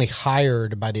originally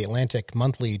hired by the Atlantic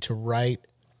Monthly to write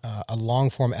a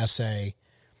long-form essay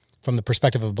from the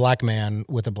perspective of a black man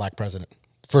with a black president,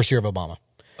 first year of Obama.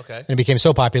 Okay. And it became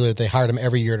so popular that they hired him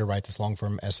every year to write this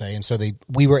long-form essay. And so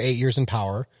We Were 8 Years in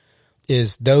Power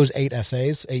is those 8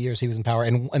 essays, 8 years he was in power,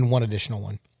 and one additional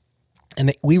one.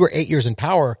 And We Were 8 Years in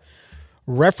Power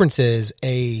references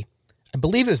I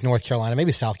believe it was North Carolina,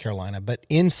 maybe South Carolina, but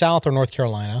in South or North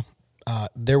Carolina,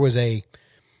 there was a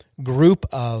group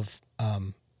of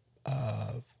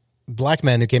black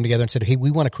men who came together and said, hey,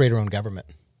 we want to create our own government.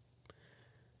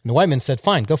 And the white men said,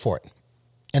 fine, go for it.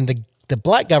 And the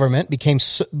black government became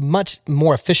so much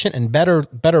more efficient and better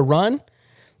run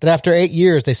that after 8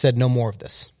 years, they said, no more of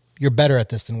this. You're better at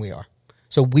this than we are.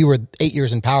 So We Were 8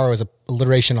 Years in Power was a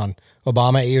alliteration on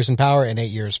Obama, 8 years in power, and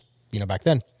 8 years, back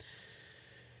then.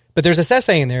 But there's this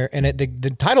essay in there, and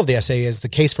the title of the essay is The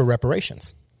Case for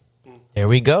Reparations. There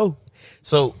we go.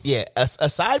 So,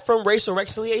 aside from racial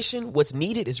reconciliation, what's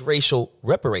needed is racial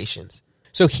reparations.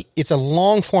 So it's a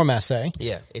long form essay.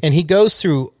 Yeah. And he goes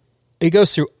through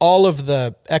all of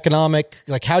the economic,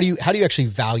 like how do you actually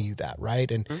value that, right?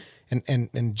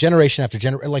 And generation after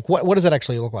generation, like what does that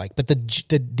actually look like? But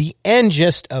the end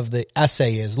gist of the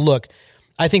essay is, look,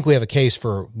 I think we have a case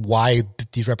for why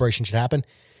these reparations should happen.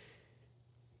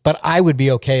 But I would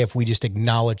be okay if we just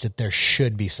acknowledged that there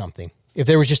should be something. If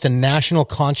there was just a national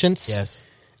conscience, yes,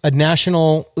 a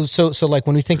national. So like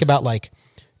when we think about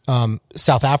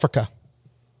South Africa,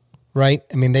 right?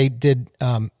 I mean, they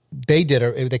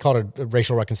called it a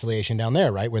racial reconciliation down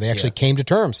there, right? Where they actually came to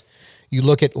terms. You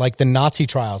look at the Nazi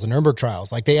trials, the Nuremberg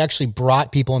trials, they actually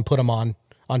brought people and put them on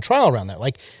trial around there.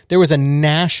 There was a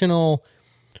national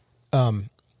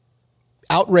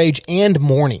outrage and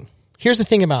mourning. Here's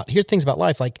things about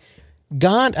life.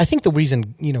 God, I think the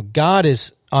reason, God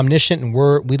is omniscient and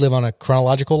we live on a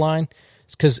chronological line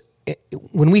is because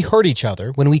when we hurt each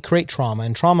other, when we create trauma,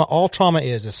 and all trauma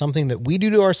is something that we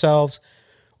do to ourselves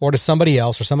or to somebody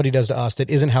else or somebody does to us that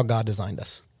isn't how God designed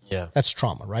us. Yeah. That's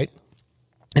trauma, right?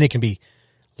 And it can be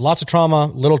lots of trauma,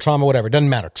 little trauma, whatever. It doesn't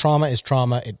matter. Trauma is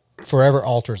trauma. It forever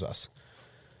alters us.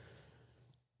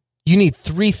 You need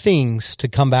 3 things to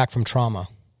come back from trauma.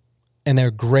 And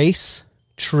they're grace,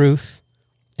 truth,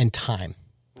 and time.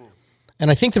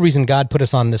 And I think the reason God put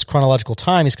us on this chronological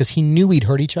time is because he knew we'd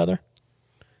hurt each other.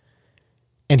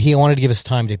 And he wanted to give us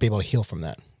time to be able to heal from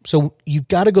that. So you've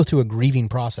got to go through a grieving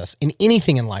process in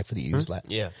anything in life that you use that.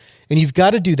 Yeah. And you've got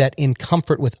to do that in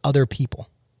comfort with other people.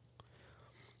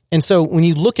 And so when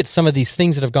you look at some of these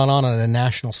things that have gone on a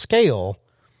national scale,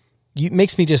 it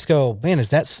makes me just go, man,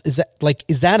 is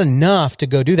that enough to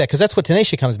go do that? Because that's what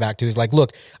Tanisha comes back to is like,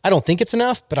 look, I don't think it's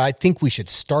enough, but I think we should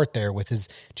start there with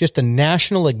just a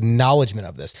national acknowledgement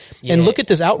of this. Yeah. And look at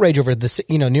this outrage over this.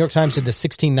 New York Times did the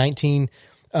 1619.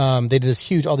 They did this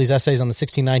huge, all these essays on the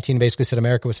 1619, basically said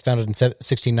America was founded in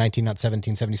 1619, not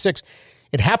 1776.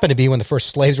 It happened to be when the first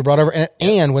slaves were brought over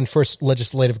and when first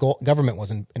legislative government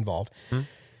was involved. Mm-hmm.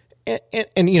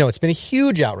 And it's been a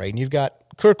huge outrage. And you've got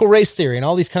critical race theory and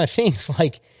all these kind of things.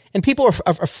 And people are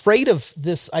afraid of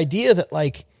this idea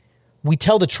that we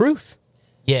tell the truth.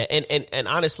 Yeah. And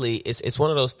honestly, it's one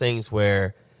of those things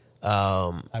where,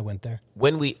 I went there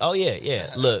when look,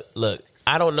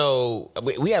 I don't know.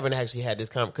 We haven't actually had this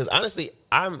conversation because honestly,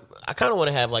 I kind of want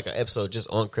to have an episode just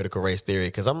on critical race theory.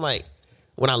 Cause I'm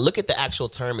when I look at the actual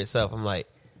term itself, I'm like,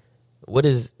 what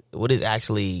is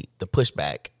actually the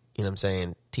pushback? You know what I'm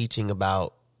saying? Teaching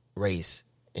about race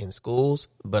in schools,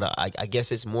 but I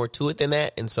guess it's more to it than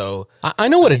that. And so I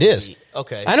know what it is.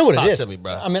 Okay. I know what it is. Talk to me,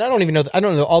 bro. I mean, I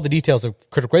don't know all the details of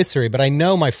critical race theory, but I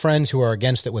know my friends who are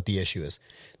against it what the issue is.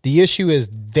 The issue is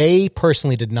they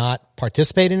personally did not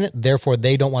participate in it. Therefore,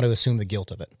 they don't want to assume the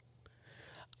guilt of it.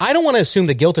 I don't want to assume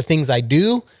the guilt of things I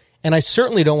do. And I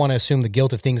certainly don't want to assume the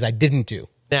guilt of things I didn't do.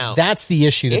 Now, that's the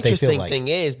issue that they feel like. Interesting thing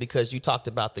is, because you talked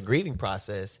about the grieving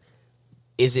process,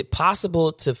 is it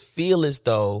possible to feel as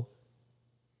though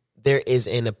there is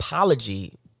an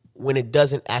apology when it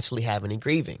doesn't actually have any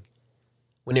grieving,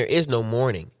 when there is no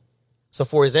mourning? So,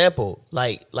 for example,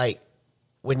 like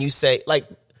when you say,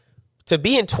 to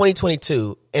be in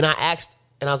 2022, and I asked,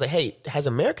 and I was like, hey, has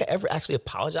America ever actually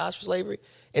apologized for slavery?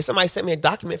 And somebody sent me a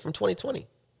document from 2020. And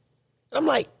I'm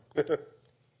like,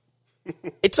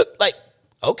 it took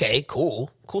okay,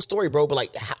 cool story, bro.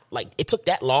 But it took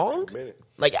that long.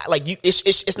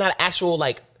 It's not an actual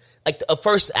a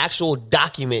first actual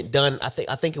document done. I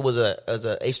think it was a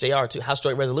HJR too, House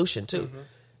Joint Resolution too. Mm-hmm.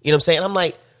 You know what I'm saying? I'm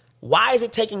like, why is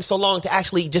it taking so long to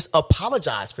actually just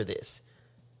apologize for this?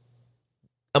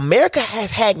 America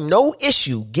has had no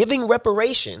issue giving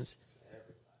reparations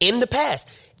in the past,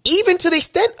 even to the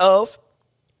extent of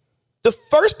the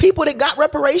first people that got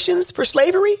reparations for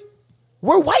slavery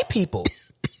were white people.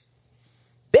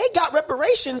 They got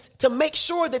reparations to make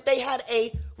sure that they had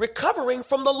a recovering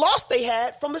from the loss they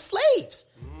had from the slaves,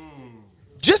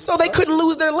 just so they couldn't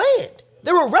lose their land.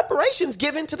 There were reparations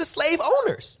given to the slave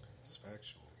owners.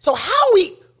 So how are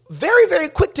we very, very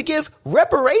quick to give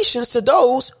reparations to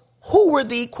those who were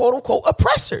the quote unquote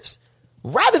oppressors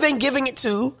rather than giving it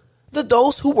to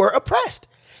those who were oppressed?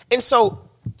 And so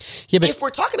if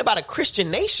we're talking about a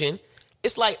Christian nation,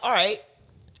 it's like, all right,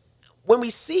 when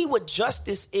we see what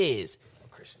justice is,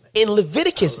 in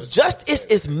Leviticus, justice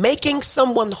is making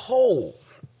someone whole.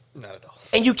 Not at all.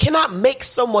 And you cannot make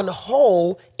someone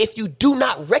whole if you do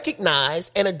not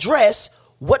recognize and address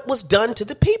what was done to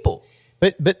the people.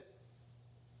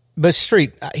 But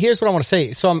Street, here's what I want to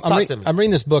say. So I'm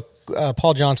reading this book,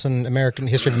 Paul Johnson, American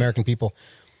History of American People.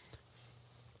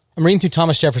 I'm reading through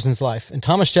Thomas Jefferson's life. And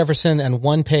Thomas Jefferson, on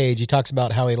one page, he talks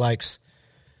about how he likes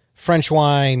French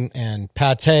wine and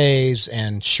pâtés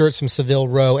and shirts from Savile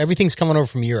Row. Everything's coming over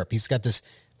from Europe. He's got this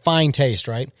fine taste,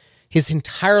 right? His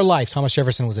entire life, Thomas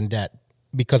Jefferson was in debt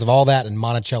because of all that and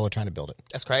Monticello trying to build it.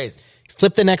 That's crazy.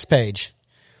 Flip the next page.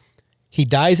 He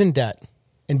dies in debt.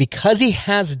 And because he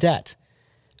has debt,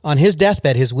 on his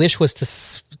deathbed, his wish was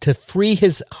to free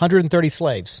his 130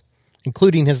 slaves,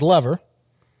 including his lover,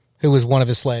 who was one of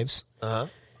his slaves. Uh-huh.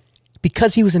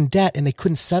 Because he was in debt and they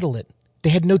couldn't settle it, they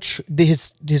had no.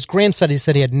 His grandson, he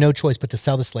said, he had no choice but to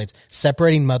sell the slaves,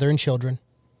 separating mother and children.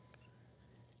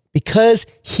 Because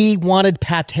he wanted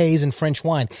pâtés and French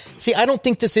wine. See, I don't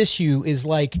think this issue is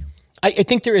like. I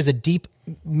think there is a deep,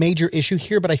 major issue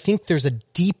here, but I think there's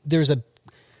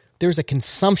a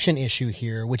consumption issue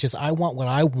here, which is I want what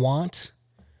I want,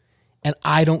 and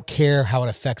I don't care how it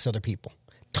affects other people.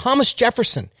 Thomas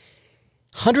Jefferson,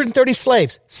 130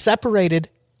 slaves, separated,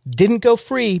 didn't go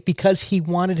free because he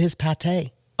wanted his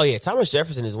pâté. Oh, yeah. Thomas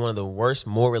Jefferson is one of the worst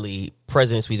morally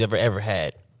presidents we've ever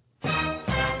had.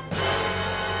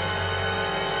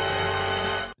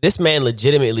 This man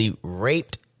legitimately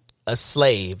raped a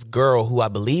slave girl who I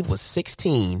believe was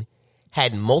 16,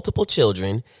 had multiple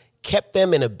children, kept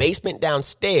them in a basement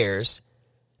downstairs,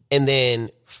 and then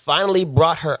finally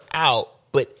brought her out.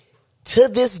 But to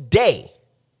this day,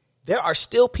 there are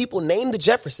still people named the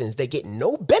Jeffersons that get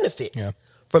no benefits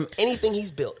from anything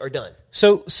he's built or done.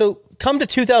 So come to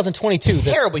 2022.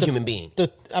 Terrible human being.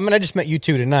 I just met you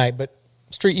two tonight, but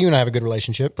Street, you and I have a good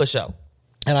relationship. For sure.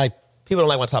 And people don't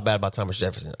like when I talk bad about Thomas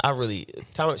Jefferson.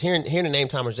 Hearing the name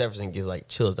Thomas Jefferson gives like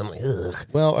chills. I'm like, ugh.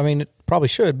 Well, I mean, it probably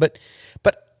should, but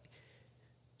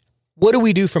what do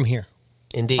we do from here?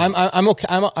 Indeed. I'm okay.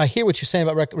 I hear what you're saying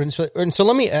about reparations. And so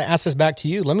let me ask this back to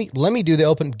you. Let me do the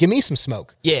open. Give me some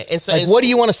smoke. Yeah. And so, what do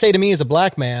you want to say to me as a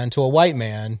black man to a white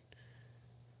man?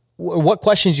 What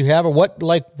questions you have, or what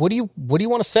do you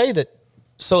want to say that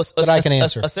I can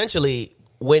answer? Essentially,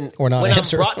 when I'm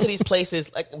brought to these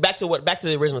places, like back to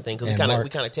the original thing, because we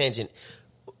kind of tangent.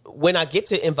 When I get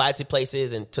to invited to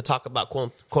places and to talk about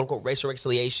quote unquote racial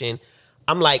reconciliation,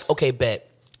 I'm like, okay, bet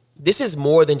this is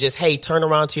more than just, hey, turn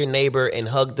around to your neighbor and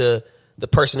hug the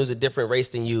person who's a different race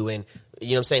than you, and you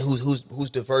know what I'm saying,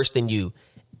 who's diverse than you.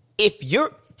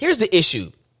 Here's the issue.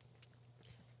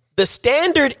 The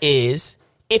standard is,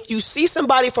 if you see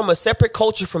somebody from a separate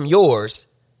culture from yours,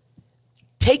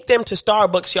 take them to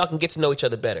Starbucks so y'all can get to know each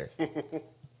other better.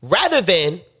 Rather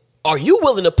than, are you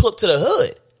willing to pull up to the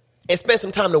hood and spend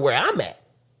some time to where I'm at?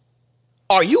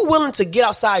 Are you willing to get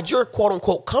outside your quote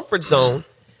unquote comfort zone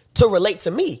to relate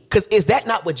to me? Because is that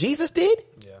not what Jesus did?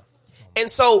 Yeah. And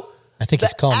so I think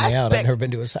he's calling me out. I've never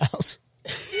been to his house.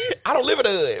 I don't live in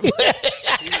the hood.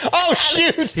 Oh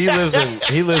shoot! He lives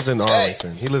in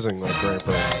Arlington. He lives in like Grand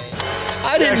Prairie.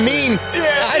 I didn't mean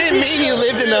you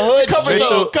lived in the hood.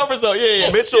 Comfort zone.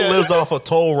 Yeah. Mitchell lives off a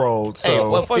toll road, so hey,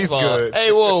 well, first he's of all, good.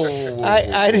 Hey, whoa.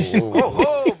 I didn't.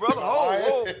 Whoa, brother.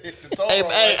 Whoa. Hey,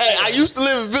 I used to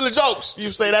live in Village Oaks.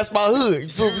 You say that's my hood. You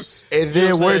feel me? And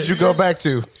then where'd you go back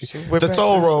to? The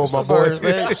toll road, my boy.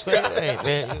 Man.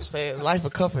 You say life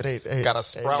of comfort. Got a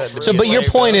sprout. So, but your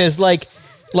point is like,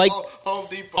 Home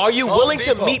Depot. Are you willing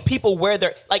to meet people where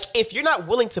they're like? If you're not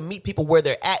willing to meet people where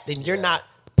they're at, then you're not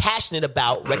passionate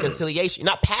about reconciliation.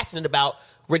 You're not passionate about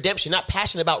redemption. You're not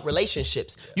passionate about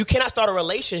relationships. You cannot start a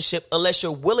relationship unless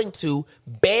you're willing to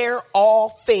bear all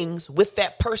things with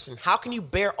that person. How can you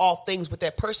bear all things with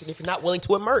that person if you're not willing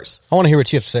to immerse? I want to hear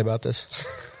what you have to say about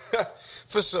this.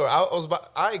 For sure.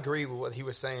 I agree with what he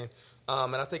was saying.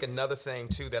 And I think another thing,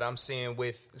 too, that I'm seeing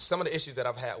with some of the issues that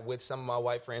I've had with some of my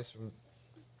white friends from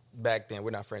back then,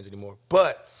 we're not friends anymore,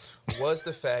 but was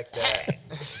the fact that,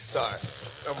 sorry,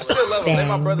 I still love them. They're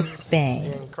my brothers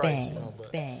in Christ.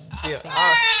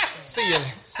 See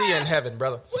you in heaven,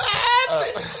 brother.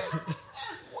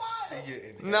 See you in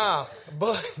heaven. No.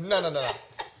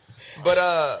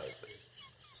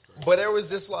 But there was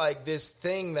this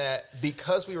thing that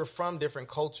because we were from different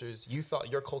cultures, you thought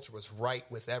your culture was right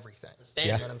with everything.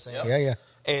 You know what I'm saying? Yeah.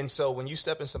 And so when you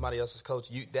step in somebody else's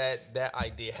culture, that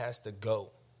idea has to go,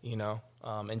 you know,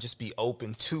 and just be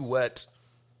open to what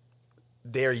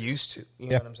they're used to. You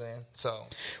know what I'm saying? So,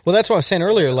 well, that's what I was saying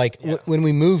earlier. Like when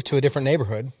we moved to a different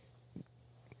neighborhood,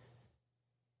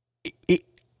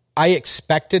 I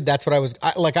expected that's what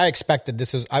I expected.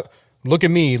 This is look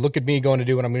at me going to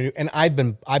do what I'm going to do, and I've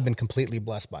been completely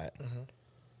blessed by it. Mm-hmm.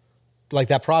 Like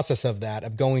that process of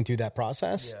going through that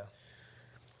process. Yeah.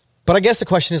 But I guess the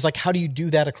question is like, how do you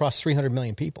do that across 300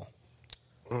 million people?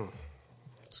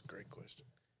 That's a great question.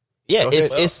 Yeah,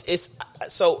 it's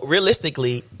so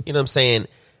realistically, you know what I'm saying?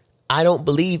 I don't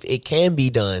believe it can be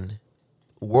done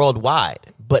worldwide,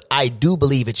 but I do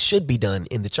believe it should be done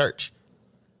in the church.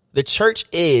 The church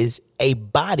is a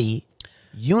body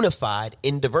unified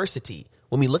in diversity.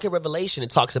 When we look at Revelation, it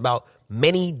talks about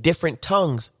many different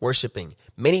tongues worshiping,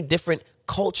 many different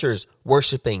cultures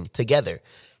worshiping together.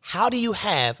 How do you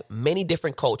have many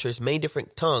different cultures, many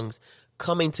different tongues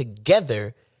coming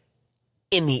together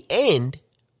in the end,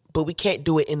 but we can't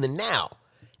do it in the now?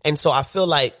 And so I feel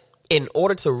like in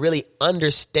order to really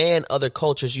understand other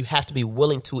cultures, you have to be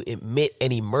willing to admit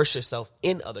and immerse yourself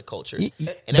in other cultures.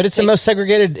 But it's the most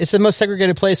segregated. It's the most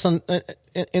segregated place in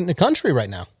the country right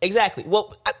now. Exactly.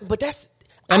 Well, but that's.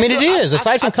 I mean, it is.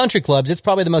 Aside from country clubs, it's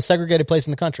probably the most segregated place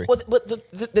in the country. Well, but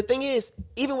the thing is,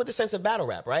 even with the sense of battle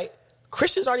rap, right?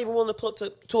 Christians aren't even willing to pull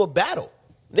up to a battle.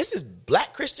 This is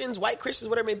black Christians, white Christians,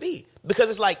 whatever it may be, because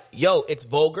it's like, yo, it's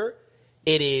vulgar,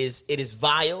 it is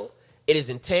vile, it is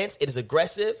intense, it is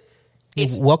aggressive.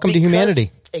 It's welcome to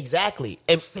humanity. Exactly,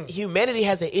 and humanity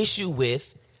has an issue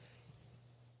with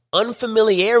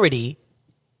unfamiliarity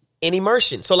in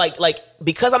immersion. So like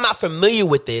because I'm not familiar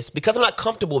with this, because I'm not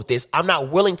comfortable with this, I'm not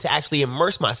willing to actually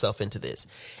immerse myself into this.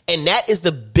 And that is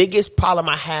the biggest problem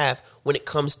I have when it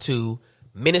comes to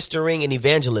ministering and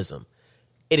evangelism.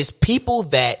 It is people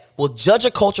that will judge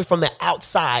a culture from the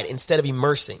outside instead of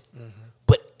immersing. Mm-hmm.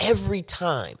 But every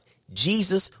time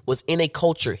Jesus was in a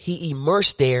culture. He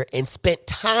immersed there and spent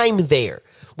time there.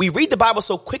 We read the Bible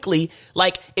so quickly,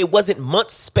 like it wasn't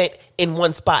months spent in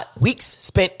one spot, weeks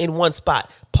spent in one spot.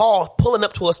 Paul pulling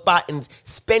up to a spot and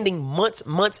spending months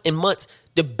and months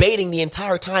debating the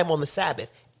entire time on the Sabbath,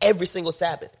 every single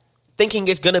Sabbath, thinking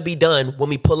it's going to be done when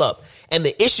we pull up. And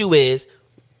the issue is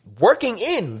working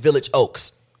in Village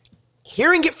Oaks,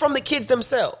 hearing it from the kids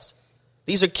themselves.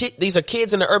 These are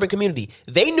kids in the urban community.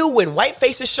 They knew when white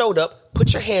faces showed up,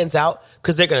 put your hands out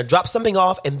because they're going to drop something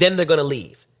off and then they're going to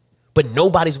leave. But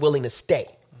nobody's willing to stay.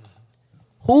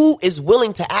 Who is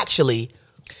willing to actually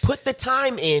put the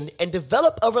time in and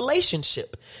develop a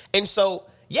relationship? And so,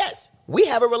 yes, we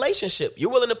have a relationship. You're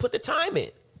willing to put the time in.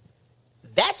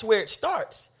 That's where it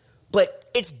starts.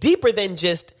 But it's deeper than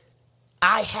just,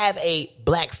 I have a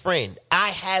black friend. I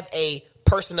have a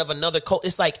person of another culture.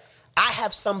 It's like, I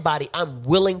have somebody I'm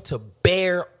willing to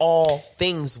bear all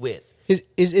things with.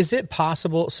 Is it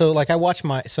possible? So like I watched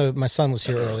my son was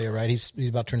here earlier, right? He's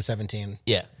about to turn 17.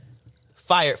 Yeah.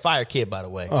 Fire kid, by the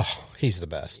way. Oh, he's the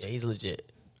best. Yeah, he's legit.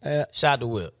 Shout out to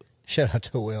Will. Shout out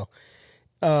to Will.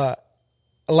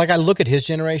 Like I look at his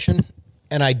generation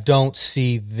and I don't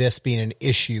see this being an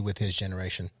issue with his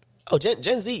generation. Oh,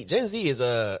 Gen Z is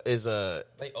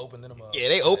they opened them up. Yeah,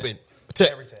 they open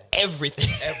to everything.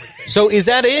 So is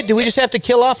that it? Do we just have to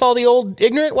kill off all the old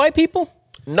ignorant white people?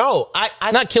 No,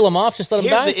 I not kill them off, just let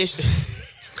them die. The issue.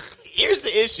 Here's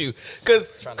the issue, because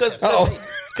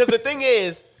the thing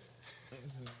is,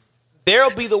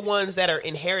 there'll be the ones that are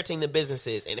inheriting the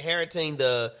businesses, inheriting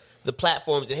the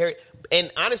platforms,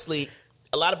 and honestly,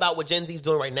 a lot about what Gen Z's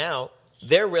doing right now,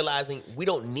 they're realizing we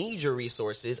don't need your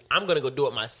resources. I'm going to go do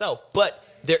it myself, but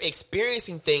they're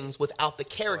experiencing things without the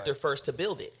character first to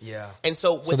build it. Yeah, and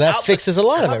so that fixes a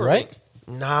lot of it, right?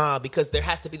 Nah, because there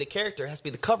has to be the character, it has to be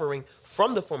the covering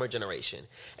from the former generation.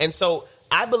 And so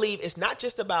I believe it's not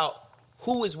just about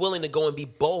who is willing to go and be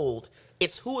bold.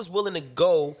 It's who is willing to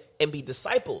go and be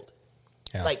discipled.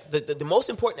 Yeah. Like the most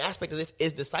important aspect of this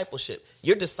is discipleship.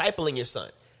 You're discipling your son.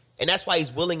 And that's why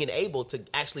he's willing and able to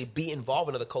actually be involved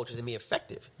in other cultures and be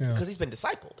effective because he's been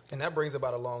discipled. And that brings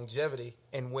about a longevity.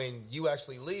 And when you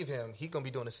actually leave him, he's going to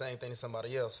be doing the same thing to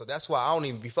somebody else. So that's why I don't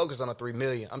even be focused on the 3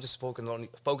 million. I'm just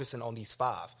focusing on these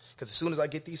 5. Because as soon as I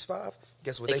get these 5,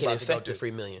 guess what they can about to affect go the 3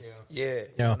 million. Yeah, you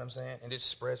know what I'm saying? And it just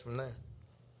spreads from there.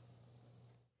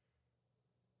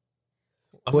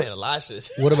 Oh, man, Elijah.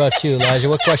 What about you, Elijah?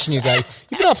 What question you got?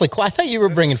 You've been awfully quiet. I thought you were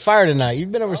bringing fire tonight.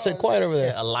 You've been quiet over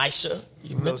there. Yeah, Elisha.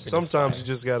 Sometimes you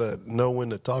just got to know when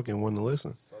to talk and when to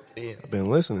listen. I've been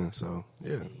listening, so,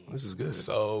 yeah, this is good.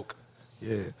 Soak.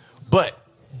 Yeah. But.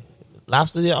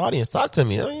 Lives to the audience. Talk to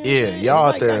me. Yeah,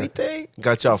 y'all out there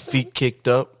got y'all feet kicked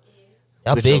up.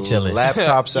 Y'all big chillin'.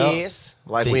 Laptops out. Yes.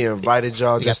 Like we invited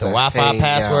y'all you just got the to Wi-Fi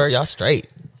password. Y'all straight.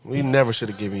 We never should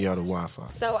have given y'all the Wi-Fi.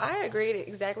 So I agree with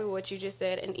exactly what you just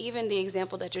said, and even the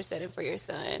example that you're setting for your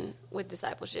son with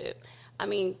discipleship. I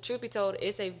mean, truth be told,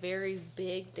 it's a very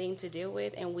big thing to deal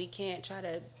with, and we can't try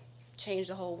to change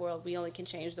the whole world. We only can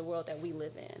change the world that we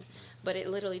live in. But it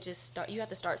literally just you have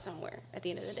to start somewhere at the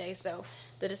end of the day. So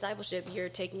the discipleship you're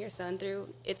taking your son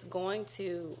through, it's going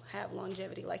to have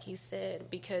longevity, like he said,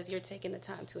 because you're taking the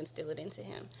time to instill it into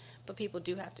him. But people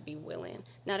do have to be willing.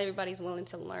 Not everybody's willing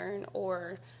to learn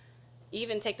or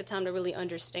even take the time to really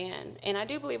understand. And I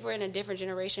do believe we're in a different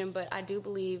generation, but I do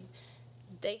believe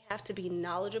they have to be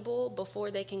knowledgeable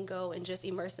before they can go and just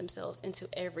immerse themselves into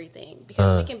everything.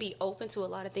 Because we can be open to a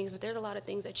lot of things, but there's a lot of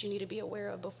things that you need to be aware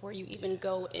of before you even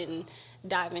go and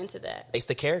dive into that. It's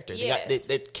the character. Yes.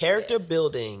 The character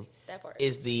building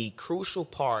is the crucial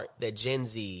part that Gen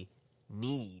Z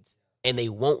needs, and they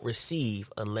won't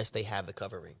receive unless they have the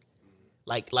covering.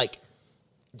 Like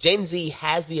Gen Z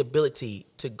has the ability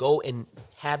to go and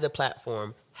have the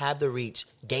platform, have the reach,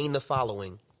 gain the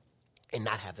following, and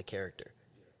not have the character.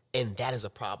 And that is a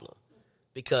problem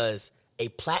because a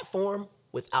platform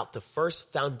without the first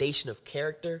foundation of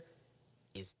character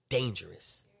is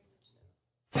dangerous.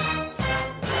 You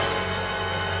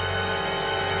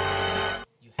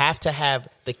have to have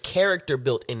the character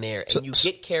built in there, and you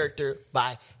get character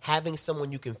by having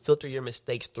someone you can filter your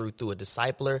mistakes through a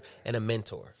discipler and a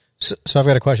mentor. So I've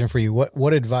got a question for you.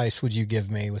 What advice would you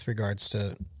give me with regards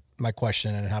to my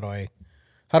question, and how do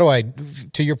I,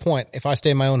 to your point, if I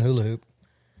stay in my own hula hoop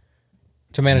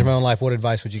to manage my own life, what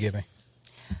advice would you give me?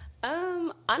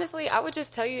 Honestly, I would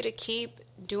just tell you to keep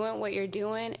doing what you're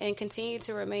doing and continue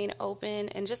to remain open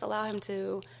and just allow him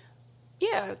to,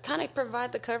 kind of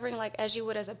provide the covering like as you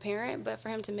would as a parent, but for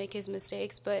him to make his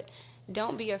mistakes. But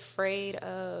don't be afraid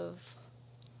of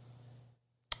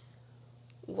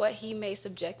what he may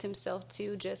subject himself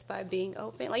to just by being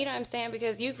open. Like, you know what I'm saying?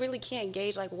 Because you really can't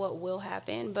gauge like what will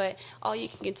happen, but all you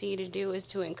can continue to do is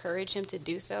to encourage him to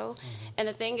do so. And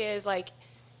the thing is, like,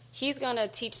 he's going to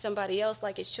teach somebody else,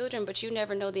 like his children, but you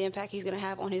never know the impact he's going to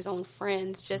have on his own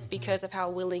friends just because of how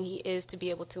willing he is to be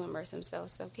able to immerse himself.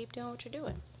 So keep doing what you're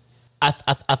doing.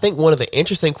 I think one of the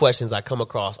interesting questions I come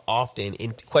across often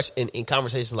in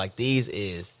conversations like these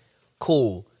is,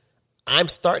 cool, I'm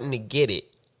starting to get it.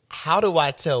 How do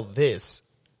I tell this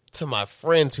to my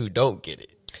friends who don't get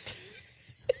it?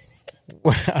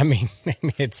 Well, I mean,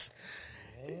 it's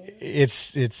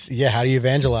yeah. How do you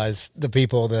evangelize the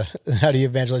people? How do you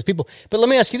evangelize people? But let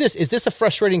me ask you this: is this a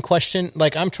frustrating question?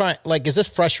 Like, is this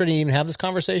frustrating to even have this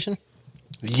conversation?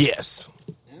 Yes.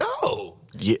 No.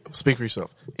 Yeah. Speak for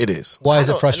yourself. It is. Why is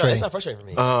it frustrating? It's not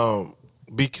frustrating for me.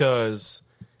 Because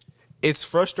it's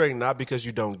frustrating not because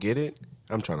you don't get it.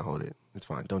 I'm trying to hold it. It's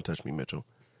fine. Don't touch me, Mitchell.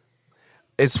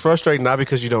 It's frustrating not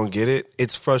because you don't get it.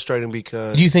 It's frustrating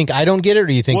because... Do you think I don't get it, or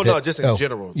do you think Well, no, just in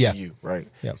general, yeah. to you, right?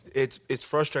 Yeah. It's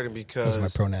frustrating because... Those are my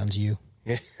pronouns, you.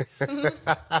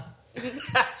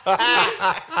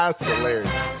 That's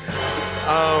hilarious.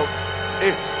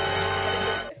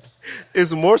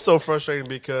 It's more so frustrating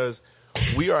because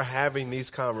we are having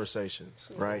these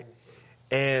conversations, right?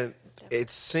 And it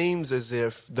seems as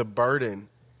if the burden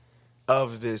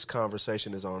of this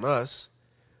conversation is on us,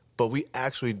 but we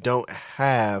actually don't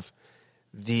have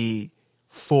the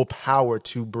full power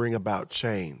to bring about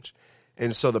change.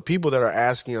 And so the people that are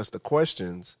asking us the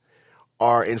questions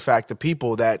are, in fact, the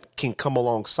people that can come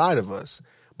alongside of us.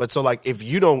 But so, like, if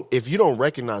you don't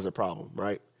recognize a problem,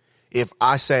 right? If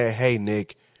I say, hey,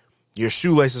 Nick, your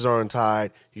shoelaces are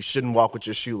untied, you shouldn't walk with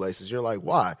your shoelaces. You're like,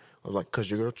 why? I'm like, because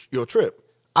you'll trip.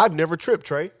 I've never tripped,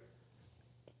 Trey.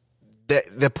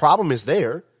 The problem is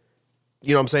there.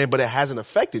 You know what I'm saying? But it hasn't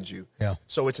affected you. Yeah.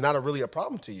 So it's not really a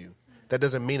problem to you. That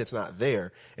doesn't mean it's not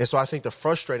there. And so I think the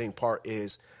frustrating part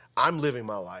is I'm living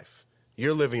my life.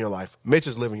 You're living your life. Mitch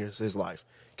is living his life.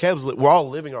 We're all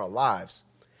living our lives.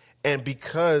 And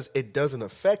because it doesn't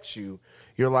affect you,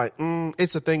 you're like,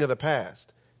 it's a thing of the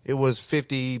past. It was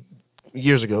 50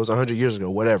 years ago. It was 100 years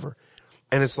ago, whatever.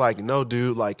 And it's like, no,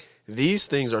 dude, like these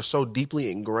things are so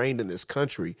deeply ingrained in this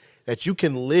country that you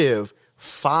can live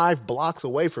 5 blocks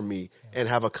away from me and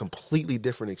have a completely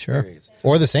different experience.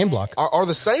 Sure. Or the same block. Or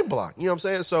the same block. You know what I'm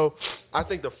saying? So I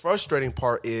think the frustrating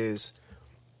part is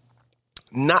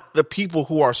not the people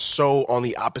who are so on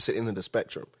the opposite end of the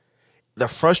spectrum. The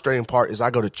frustrating part is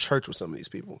I go to church with some of these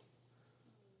people.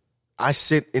 I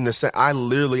sit in I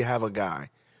literally have a guy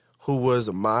who was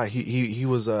he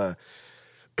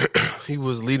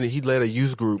led a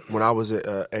youth group when I was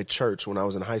at church when I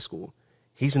was in high school.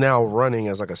 He's now running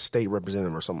as like a state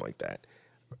representative or something like that.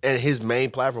 And his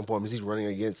main platform for him is he's running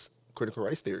against critical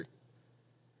race theory.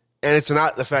 And it's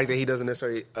not the fact that he doesn't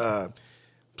necessarily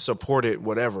support it,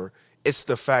 whatever. It's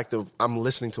the fact of I'm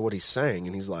listening to what he's saying,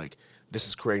 and he's like, this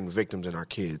is creating victims in our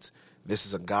kids. This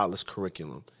is a godless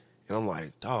curriculum. And I'm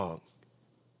like, dog,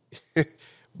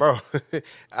 bro,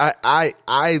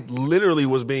 I literally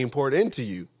was being poured into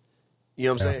you. You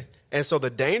know what I'm saying? And so the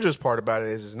dangerous part about it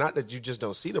is not that you just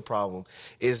don't see the problem,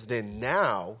 is then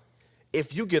now,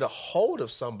 if you get a hold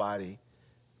of somebody,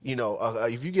 you know,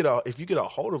 if you get a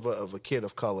hold of a kid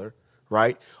of color,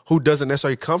 right, who doesn't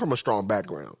necessarily come from a strong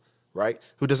background, right,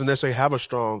 who doesn't necessarily have a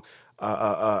strong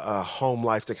home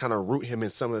life to kind of root him in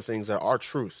some of the things that are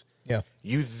truth,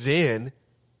 you then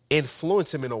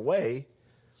influence him in a way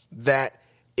that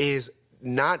is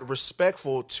not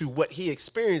respectful to what he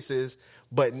experiences,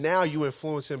 but now you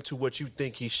influence him to what you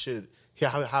think he should,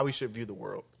 how he should view the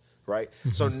world, right?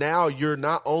 Mm-hmm. So now you're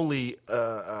not only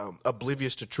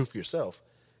oblivious to truth yourself,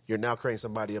 you're now creating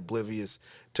somebody oblivious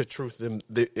to truth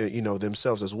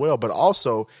themselves as well, but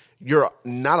also you're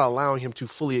not allowing him to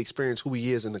fully experience who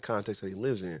he is in the context that he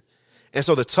lives in. And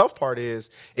so the tough part is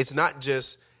it's not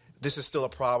just this is still a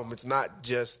problem. It's not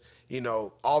just,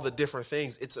 all the different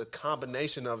things. It's a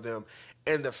combination of them.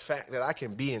 And the fact that I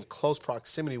can be in close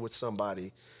proximity with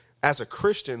somebody as a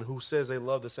Christian who says they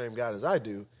love the same God as I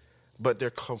do, but they're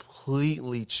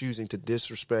completely choosing to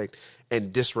disrespect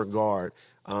and disregard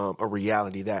a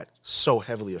reality that so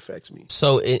heavily affects me.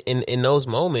 So in those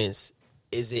moments,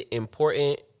 is it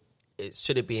important?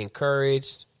 Should it be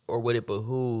encouraged, or would it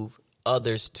behoove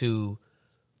others to,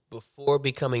 before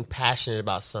becoming passionate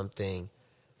about something,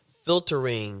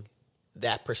 filtering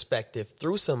that perspective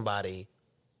through somebody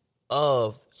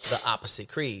of the opposite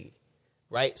creed,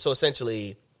 right? So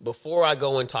essentially, before I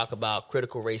go and talk about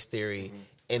critical race theory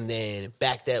and then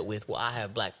back that with, well, I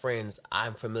have black friends,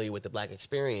 I'm familiar with the black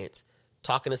experience,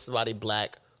 talking to somebody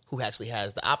black who actually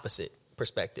has the opposite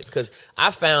perspective, because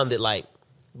I found that, like,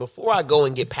 before I go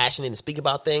and get passionate and speak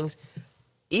about things,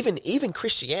 even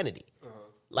Christianity,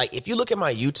 like, if you look at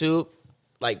my YouTube,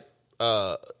 like,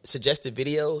 suggested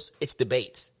videos, it's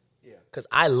debates. Yeah. Because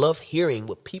I love hearing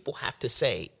what people have to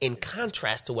say in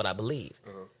contrast to what I believe.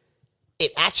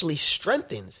 It actually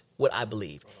strengthens what I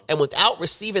believe. And without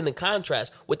receiving the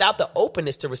contrast, without the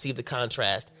openness to receive the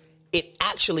contrast, it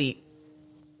actually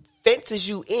fences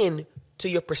you in to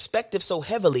your perspective so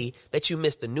heavily that you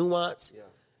miss the nuance,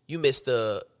 you miss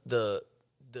the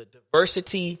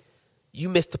diversity, you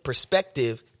miss the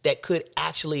perspective that could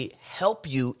actually help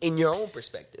you in your own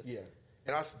perspective. Yeah.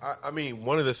 And I mean,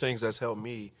 one of the things that's helped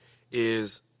me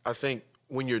is, I think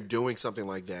when you're doing something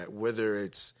like that, whether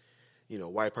it's, you know,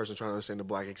 white person trying to understand the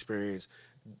black experience,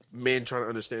 men trying to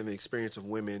understand the experience of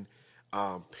women,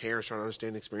 parents trying to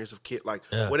understand the experience of kids, like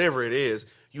whatever it is,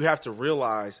 you have to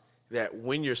realize that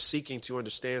when you're seeking to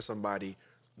understand somebody,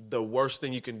 the worst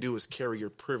thing you can do is carry your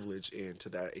privilege into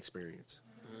that experience.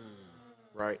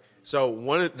 Right? So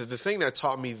one of the thing that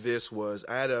taught me this was,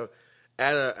 I had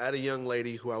a young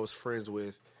lady who I was friends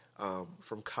with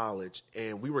from college,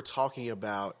 and we were talking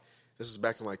about, this was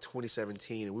back in like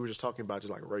 2017, and we were just talking about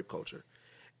just like rape culture.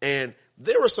 And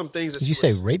there were some things that... Did you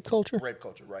say rape culture? Rape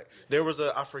culture, right. There was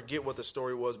I forget what the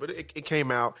story was, but it came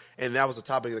out, and that was the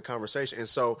topic of the conversation. And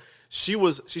so she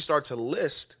started to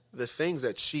list the things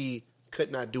that she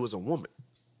could not do as a woman.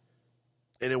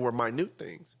 And they were minute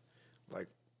things. Like,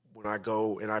 when I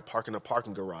go and I park in a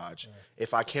parking garage,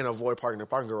 if I can't avoid parking in a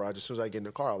parking garage, as soon as I get in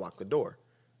the car, I lock the door,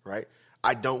 right?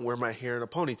 I don't wear my hair in a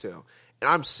ponytail. And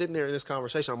I'm sitting there in this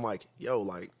conversation, I'm like, yo,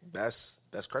 like, that's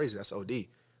crazy. That's OD.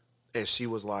 And she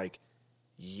was like,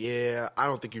 yeah, I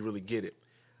don't think you really get it.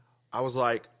 I was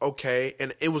like, okay.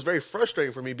 And it was very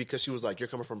frustrating for me because she was like, you're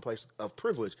coming from a place of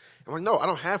privilege. I'm like, no, I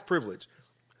don't have privilege.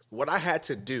 What I had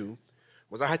to do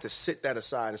was I had to sit that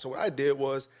aside. And so what I did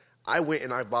was I went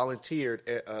and I volunteered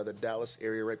at the Dallas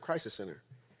Area Rape Crisis Center.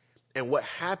 And what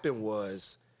happened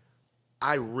was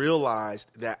I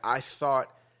realized that I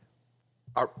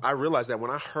realized that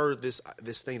when I heard this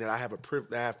thing that I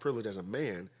have privilege as a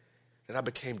man, that I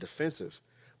became defensive,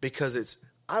 because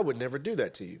I would never do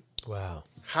that to you. Wow.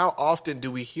 How often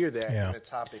do we hear that in a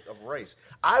topic of race?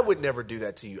 I would never do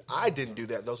that to you. I didn't do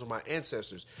that. Those are my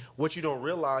ancestors. What you don't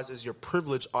realize is your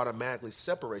privilege automatically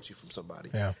separates you from somebody.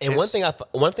 Yeah. And one thing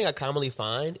I commonly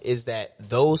find is that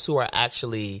those who are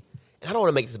actually, and I don't want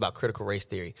to make this about critical race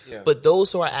theory, but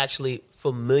those who are actually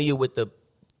familiar with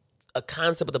a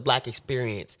concept of the black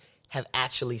experience have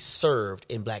actually served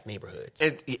in black neighborhoods.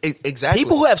 Exactly.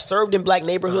 People who have served in black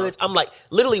neighborhoods, I'm like,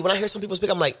 literally, when I hear some people speak,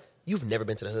 I'm like, you've never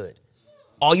been to the hood.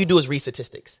 All you do is read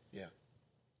statistics. Yeah.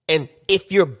 And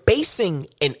if you're basing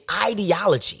an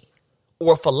ideology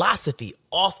or philosophy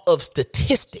off of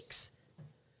statistics,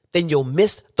 then you'll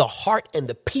miss the heart and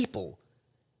the people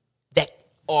that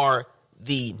are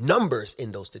the numbers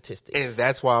in those statistics. And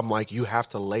that's why I'm like, you have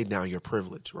to lay down your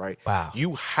privilege, right? Wow.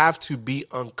 You have to be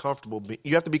uncomfortable.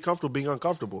 You have to be comfortable being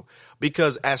uncomfortable.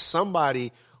 Because as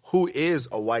somebody who is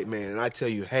a white man, and I tell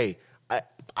you, hey,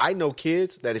 I know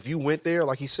kids that if you went there,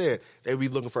 like he said, they'd be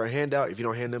looking for a handout. If you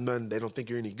don't hand them none, they don't think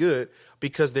you're any good,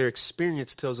 because their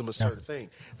experience tells them a certain thing.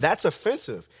 That's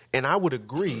offensive. And I would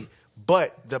agree.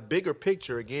 But the bigger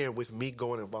picture, again, with me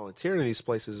going and volunteering in these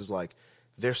places, is like,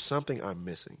 there's something I'm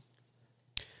missing.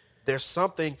 There's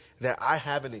something that I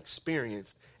haven't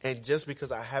experienced, and just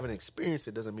because I haven't experienced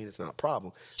it doesn't mean it's not a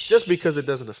problem. Just because it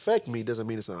doesn't affect me doesn't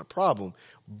mean it's not a problem.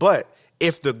 But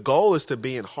if the goal is to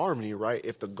be in harmony, right,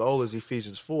 if the goal is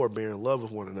Ephesians 4, bearing love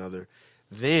with one another,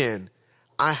 then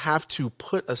I have to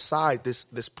put aside this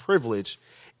privilege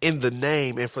in the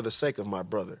name and for the sake of my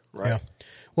brother, right? Yeah.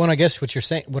 Well, and I guess what you're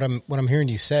saying, what I'm hearing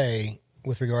you say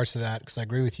with regards to that, because I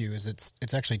agree with you, is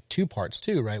it's actually two parts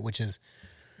too, right? Which is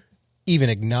even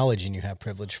acknowledging you have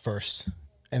privilege first,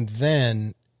 and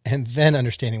then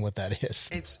understanding what that is.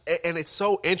 It's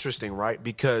so interesting, right?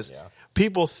 Because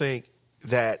people think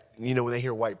that, you know, when they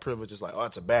hear white privilege, it's like, oh,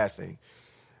 it's a bad thing.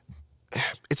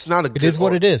 It's not a good. It is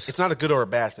what it is. It's not a good or a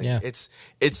bad thing. Yeah.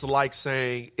 It's like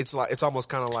saying, it's almost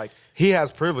kind of like he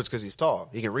has privilege because he's tall.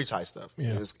 He can reach high stuff.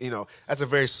 Yeah. You know, that's a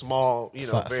very small, you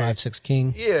know, 5'6"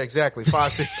 king. Yeah, exactly.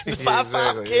 5'6" king.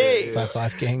 5'5" king.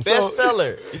 5'5" king.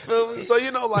 Bestseller. You feel me? So,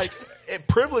 you know, like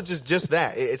privilege is just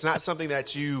that. It's not something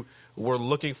that you were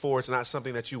looking for. It's not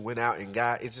something that you went out and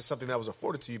got. It's just something that was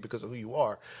afforded to you because of who you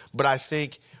are. But I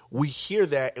think we hear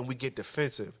that and we get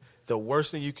defensive. The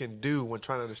worst thing you can do when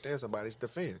trying to understand somebody is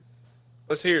defend.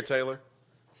 Let's hear it, Taylor.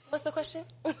 What's the question?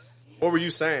 What were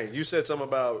you saying? You said something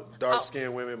about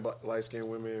dark-skinned women, light-skinned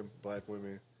women, black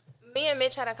women. Me and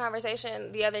Mitch had a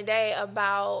conversation the other day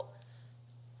about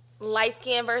light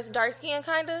skin versus dark skin,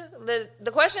 kind of.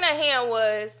 The question at hand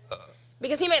was,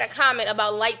 because he made a comment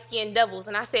about light skinned devils,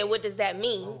 and I said, what does that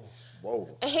mean? Whoa.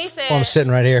 And he said, I'm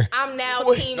sitting right here. I'm now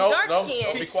team dark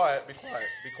skin. No, be quiet.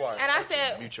 And I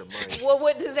said, mute your mic. Well,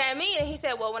 what does that mean? And he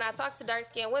said, well, when I talk to dark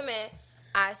skinned women,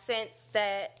 I sense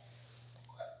that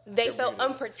they felt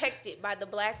unprotected by the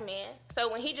black man.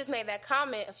 So when he just made that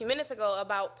comment a few minutes ago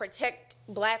about protect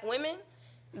black women,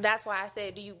 that's why I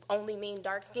said, do you only mean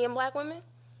dark skinned black women?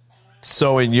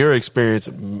 So in your experience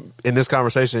in this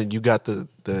conversation, you got the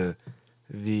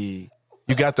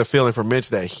feeling from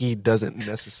Mitch that he doesn't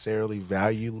necessarily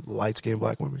value light skinned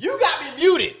black women. You got me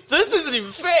muted, so this isn't even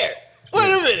fair. Wait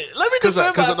a minute, let me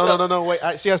defend myself. No, wait.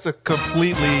 She has to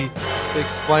completely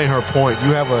explain her point.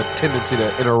 You have a tendency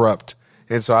to interrupt,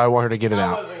 and so I want her to get it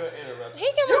out.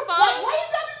 He can respond. Why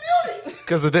you got me muted?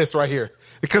 Because of this right here.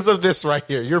 Because of this right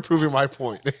here. You're proving my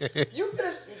point. You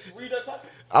finished. Were you done talking?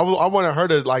 I wanted her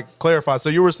to like clarify. So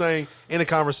you were saying in the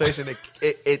conversation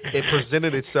it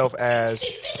presented itself as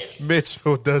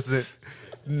Mitchell doesn't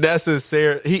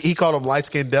necessarily. He called them light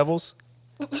skinned devils.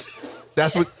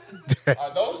 That's what.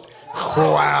 Are those?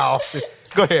 Wow.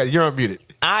 Go ahead. You're unmuted.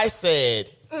 I said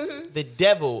the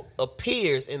devil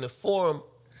appears in the form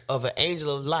of an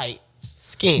angel of light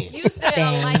skin. You said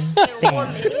a light skinned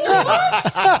woman.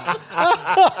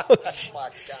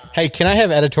 Hey, can I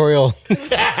have editorial?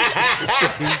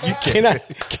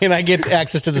 Can I get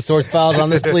access to the source files on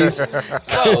this, please?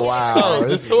 So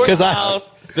the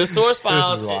source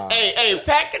files. wild. Hey,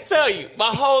 Pat can tell you,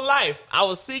 my whole life I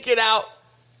was seeking out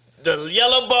the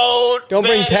yellow bone. Don't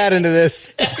bring Pat into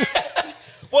this.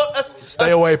 Well,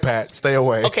 Stay away, Pat. Stay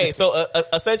away. Okay, so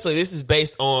essentially, this is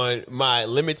based on my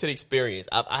limited experience.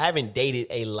 I haven't dated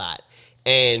a lot,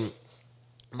 and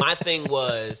my thing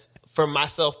was for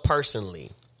myself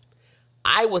personally,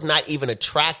 I was not even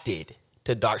attracted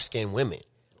to dark-skinned women.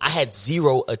 I had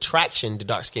zero attraction to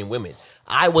dark-skinned women.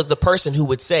 I was the person who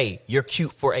would say, "You're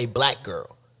cute for a black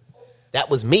girl." That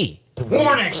was me.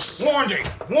 Warning!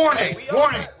 We all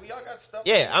got stuff.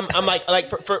 Yeah, I'm like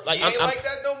for like He ain't I'm like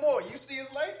that no more. You see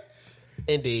his life?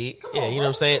 indeed. Yeah, you know what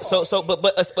I'm saying.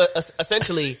 But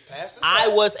essentially, I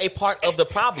was a part of the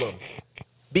problem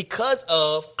because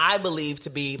of I believe to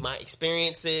be my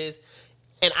experiences,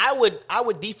 and I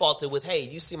would default it with, hey,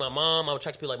 you see my mom, I'm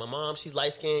attracted to people like my mom, she's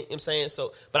light skinned. You know what I'm saying.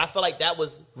 So, but I feel like that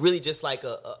was really just like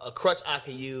a crutch I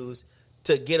could use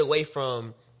to get away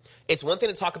from. It's one thing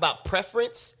to talk about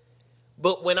preference.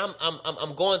 But when I'm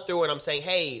going through and I'm saying,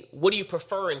 hey, what do you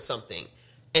prefer in something?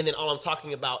 And then all I'm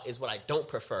talking about is what I don't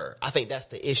prefer. I think that's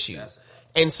the issue.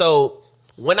 And so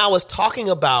when I was talking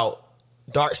about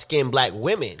dark-skinned black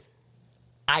women,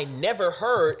 I never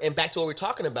heard, and back to what we're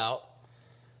talking about,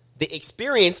 the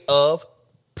experience of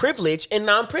privilege and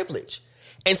non-privilege.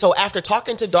 And so after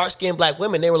talking to dark-skinned black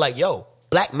women, they were like, yo,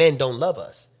 black men don't love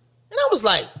us. And I was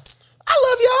like, I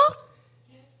love y'all.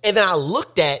 And then I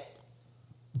looked at,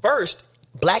 first,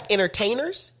 black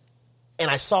entertainers, and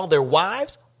I saw their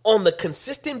wives on the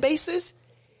consistent basis,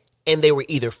 and they were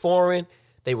either foreign,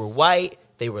 they were white,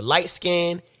 they were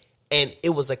light-skinned, and it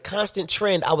was a constant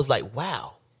trend. I was like,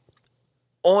 wow.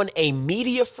 On a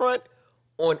media front,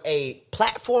 on a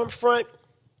platform front,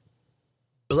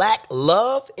 black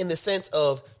love in the sense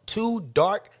of two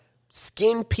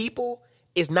dark-skinned people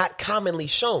is not commonly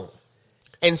shown.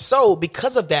 And so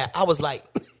because of that, I was like,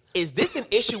 is this an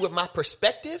issue with my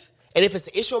perspective? And if it's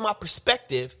an issue with my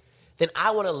perspective, then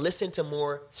I want to listen to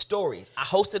more stories. I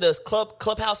hosted a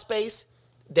clubhouse space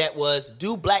that was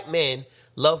Do Black Men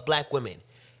Love Black Women?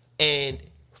 And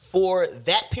for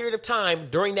that period of time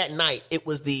during that night, it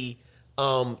was the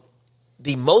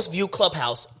most viewed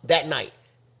clubhouse that night,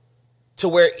 to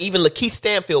where even Lakeith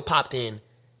Stanfield popped in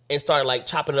and started like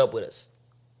chopping it up with us.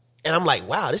 And I'm like,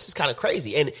 wow, this is kind of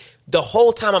crazy. And the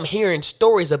whole time I'm hearing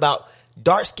stories about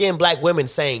dark-skinned black women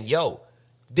saying, yo,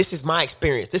 this is my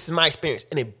experience. This is my experience.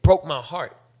 And it broke my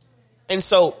heart. And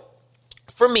so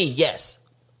for me, yes,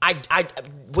 I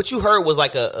what you heard was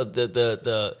like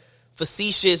the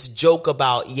facetious joke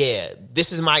about, yeah,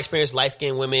 this is my experience,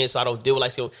 light-skinned women, so I don't deal with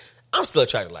light-skinned women. I'm still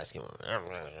attracted to light-skinned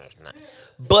women.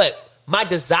 But my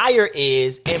desire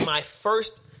is, and my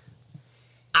first,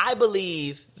 I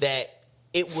believe that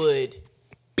it would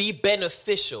be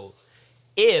beneficial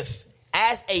if,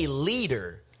 as a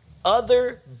leader,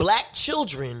 other black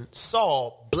children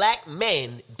saw black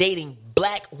men dating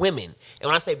black women. And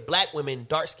when I say black women,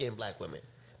 dark-skinned black women,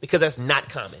 because that's not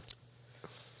common.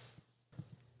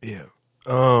 Yeah.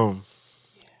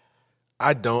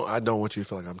 I don't want you to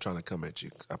feel like I'm trying to come at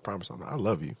you. I promise I'm not. I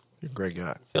love you. You're a great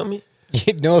guy. Feel me?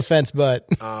 No offense, but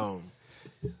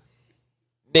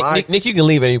Nick, you can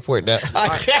leave at any point now.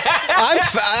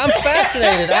 I'm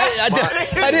fascinated.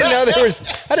 I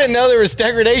didn't know there was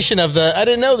degradation of the. I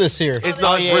didn't know this here. It's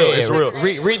real. It's real.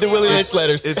 Read the Willie Lynch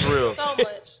letters. It's real. So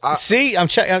much. See, I'm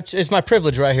checking. It's my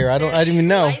privilege right here. I didn't even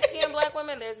know. Light-skinned black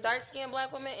women, there's dark-skinned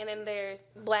black women, and then there's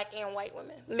black and white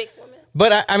women, mixed women.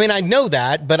 But I know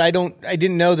that, but I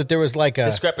didn't know that there was like a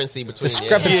discrepancy between.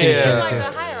 Discrepancy. It's like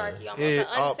a hierarchy, almost an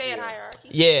unsaid hierarchy.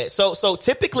 Yeah. So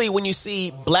typically when you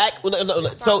see black,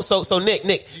 so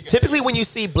Nick, typically when you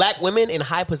see black women in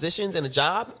high positions in a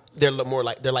job, they're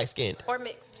light skinned or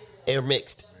mixed. They're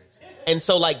mixed. And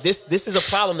so, like, this is a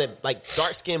problem that, like,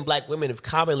 dark-skinned black women have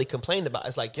commonly complained about.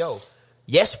 It's like, yo,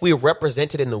 yes, we're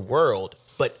represented in the world,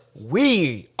 but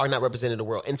we are not represented in the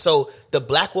world. And so the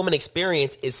black woman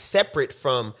experience is separate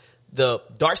from the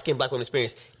dark-skinned black woman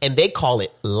experience, and they call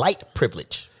it light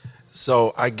privilege.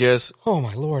 So I guess... Oh,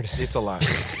 my Lord. It's a lot.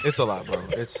 It's a lot, bro.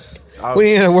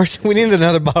 We need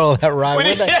another bottle of that rye.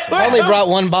 I only brought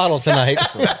one bottle tonight.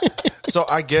 So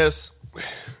I guess...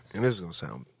 And this is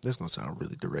gonna sound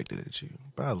really directed at you,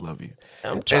 but I love you.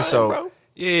 I'm trying, bro.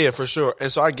 Yeah, for sure.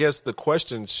 And so I guess the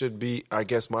question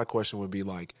my question would be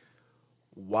like,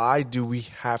 why do we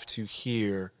have to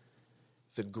hear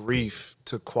the grief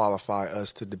to qualify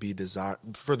us to be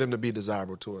for them to be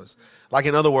desirable to us? Like,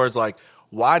 in other words, like,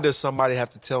 why does somebody have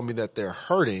to tell me that they're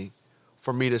hurting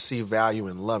for me to see value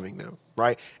in loving them,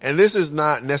 right? And this is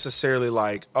not necessarily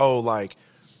like,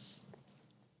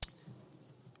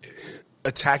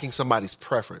 attacking somebody's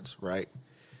preference, right?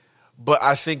 But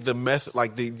I think the method,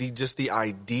 like the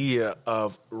idea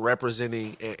of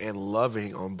representing and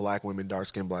loving on black women,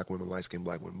 dark-skinned black women, light-skinned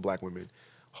black women,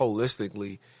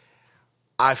 holistically,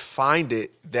 I find it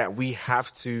that we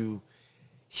have to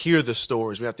hear the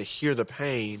stories, we have to hear the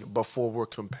pain before we're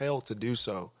compelled to do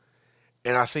so.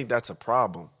 And I think that's a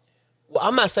problem. Well,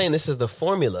 I'm not saying this is the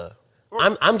formula.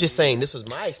 I'm just saying this was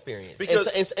my experience. Because,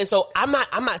 and so I'm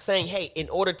not saying, hey, in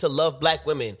order to love black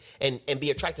women and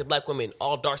be attracted to black women,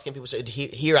 all dark-skinned people should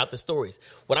hear out the stories.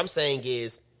 What I'm saying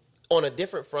is, on a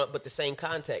different front but the same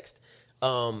context,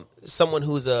 someone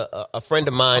who's a friend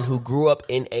of mine who grew up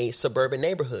in a suburban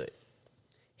neighborhood.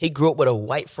 He grew up with a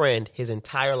white friend his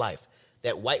entire life.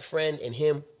 That white friend and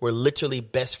him were literally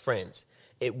best friends.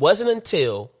 It wasn't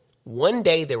until one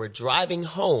day they were driving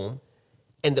home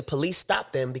and the police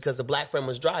stopped them because the black friend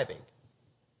was driving.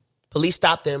 Police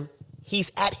stopped him.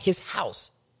 He's at his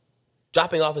house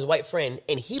dropping off his white friend,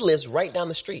 and he lives right down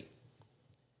the street.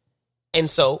 And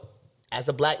so, as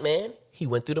a black man, he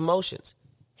went through the motions.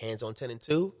 Hands on 10 and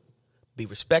 2, be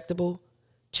respectable,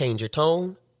 change your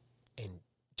tone, and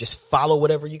just follow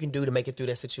whatever you can do to make it through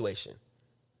that situation.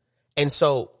 And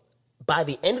so, by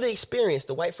the end of the experience,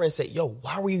 the white friend said, yo,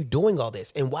 why were you doing all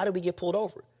this? And why did we get pulled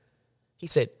over? He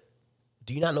said,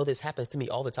 do you not know this happens to me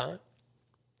all the time?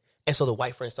 And so the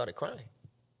white friend started crying.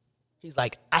 He's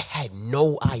like, I had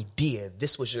no idea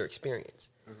this was your experience.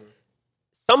 Mm-hmm.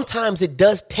 Sometimes it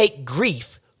does take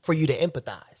grief for you to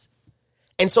empathize.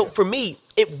 And so for me,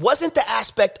 it wasn't the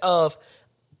aspect of,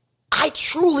 I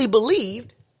truly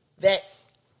believed that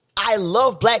I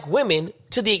love black women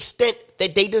to the extent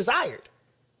that they desired.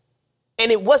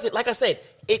 And it wasn't, like I said,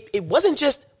 it wasn't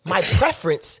just my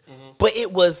preference, but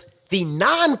it was the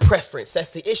non-preference.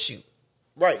 That's the issue.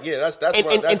 Right. Yeah. That's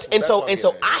so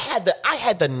I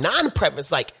had the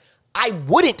non-preference. Like, I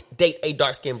wouldn't date a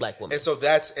dark-skinned black woman. And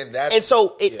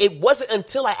so it wasn't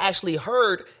until I actually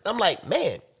heard, and I'm like,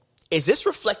 man, is this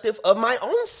reflective of my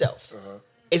own self? Uh-huh.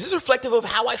 Is this reflective of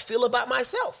how I feel about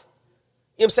myself?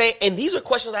 You know what I'm saying? And these are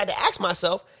questions I had to ask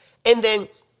myself. And then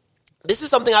this is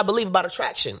something I believe about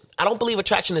attraction. I don't believe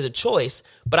attraction is a choice,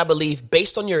 but I believe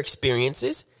based on your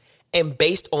experiences and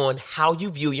based on how you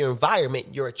view your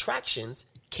environment, your attractions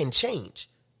can change.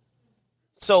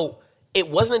 So it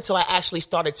wasn't until I actually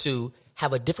started to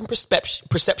have a different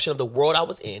perception of the world I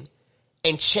was in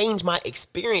and change my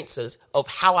experiences of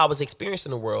how I was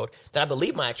experiencing the world that I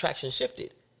believe my attraction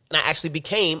shifted. And I actually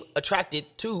became attracted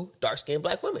to dark-skinned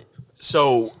black women.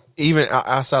 So even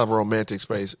outside of a romantic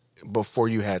space, before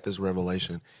you had this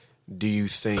revelation, do you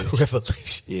think...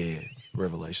 Revelation. Yeah,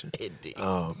 revelation. Indeed.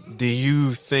 Do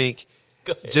you think,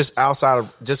 just outside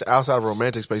of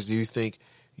romantic space, do you think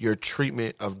your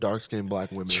treatment of dark-skinned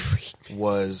black women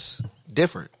was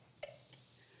different?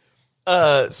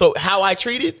 So how I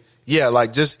treated? Yeah,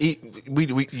 like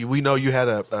we know you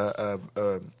had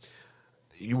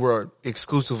you were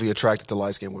exclusively attracted to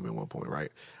light-skinned women at one point,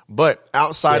 right? But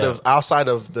outside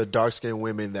of the dark-skinned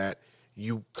women that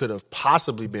you could have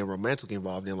possibly been romantically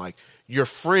involved in, like, your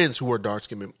friends who were dark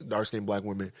skinned black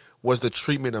women, was the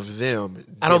treatment of them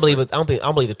different? I don't believe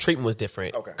the treatment was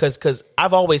different. Okay. Because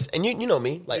I've always, and you know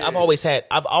me, like I've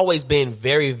always been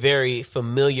very, very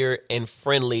familiar and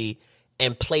friendly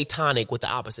and platonic with the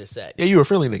opposite sex. Yeah, you a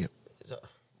friendly nigga. So,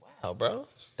 wow, bro.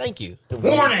 Thank you.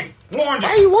 Warning! Why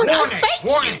are you warning?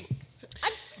 Warning!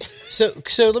 So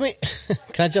let me.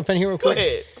 Can I jump in here real quick? Go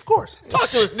ahead. Of course. Talk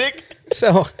to us, Nick.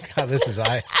 So, God, this is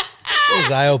eye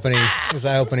opening. It was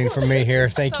eye opening for me here.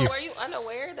 Thank you. So, were you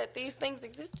unaware that these things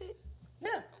existed?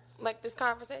 Yeah. Like this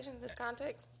conversation, this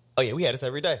context. Oh yeah, we had this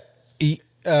every day.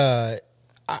 Yeah,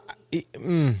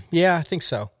 I think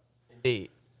so. Indeed.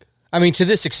 I mean, to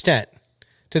this extent.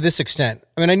 I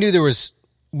mean, I knew there was.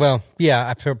 Well, yeah,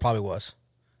 I probably was.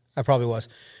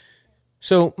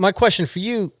 So, my question for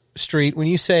you, Street, when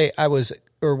you say I was,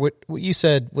 or what you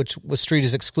said, which was Street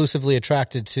is exclusively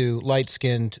attracted to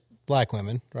light-skinned black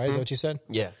women, right? Is that what you said?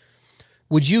 Yeah.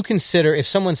 Would you consider, if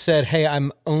someone said, hey,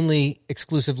 I'm only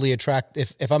exclusively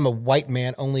attracted, if I'm a white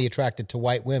man only attracted to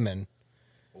white women,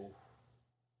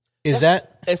 is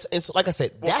it's like I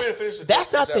said,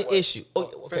 that's not the issue.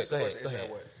 Oh, okay, go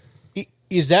ahead.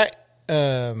 Is that,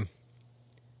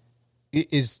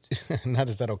 is not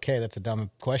is that okay? That's a dumb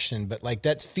question, but like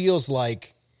that feels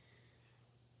like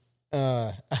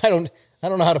I don't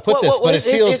know how to put this, but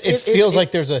it feels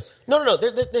like there's a no.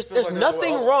 There's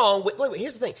nothing wrong with. Wait.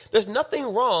 Here's the thing. There's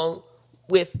nothing wrong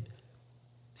with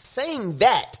saying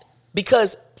that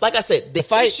because, like I said,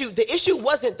 the issue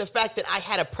wasn't the fact that I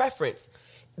had a preference.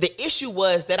 The issue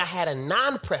was that I had a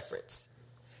non-preference,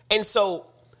 and so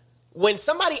when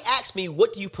somebody asks me,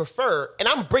 what do you prefer? And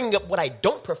I'm bringing up what I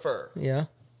don't prefer. Yeah.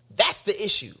 That's the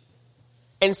issue.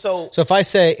 And so if I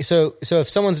say, if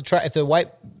someone's if the white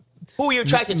who are you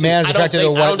attracted to? Man is attracted to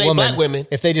a white woman. Black women.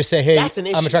 If they just say, hey, that's an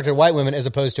issue. I'm attracted to white women as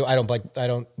opposed to I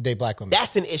don't date black women.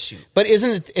 That's an issue. But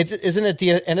isn't it at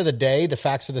the end of the day, the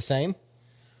facts are the same?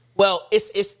 Well,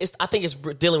 it's I think it's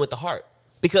dealing with the heart.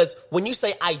 Because when you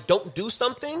say I don't do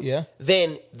something,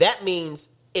 then that means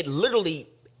it literally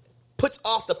puts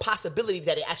off the possibility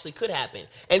that it actually could happen.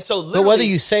 And so but whether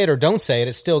you say it or don't say it,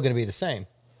 it's still going to be the same.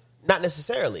 Not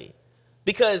necessarily.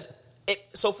 Because,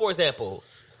 so for example,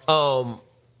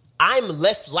 I'm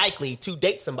less likely to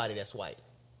date somebody that's white.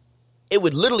 It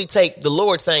would literally take the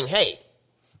Lord saying, hey,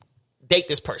 date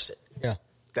this person. Yeah.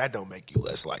 That don't make you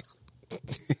less likely.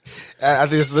 I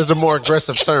think there's a more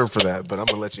aggressive term for that, but I'm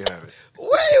going to let you have it. Wait,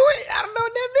 I don't know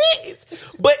what that means.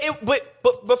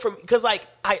 But from, because like,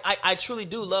 I truly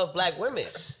do love black women. You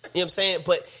know what I'm saying?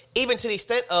 But even to the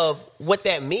extent of what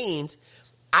that means,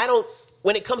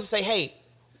 when it comes to say, hey,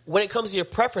 when it comes to your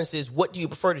preferences, what do you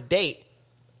prefer to date?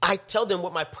 I tell them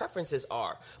what my preferences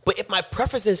are. But if my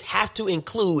preferences have to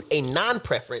include a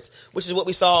non-preference, which is what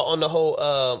we saw on the whole,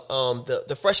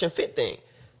 the Fresh and Fit thing.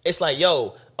 It's like,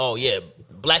 oh yeah,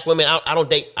 black women, I don't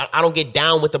date, I don't get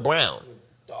down with the brown.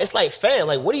 It's like, fam,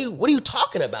 like, what are you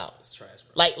talking about? It's trash,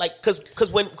 bro. Like,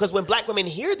 cause when black women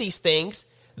hear these things,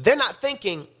 they're not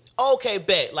thinking, oh, okay,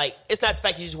 bet. Like, it's not the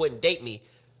fact you just wouldn't date me.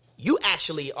 You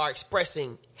actually are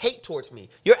expressing hate towards me.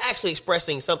 You're actually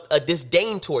expressing a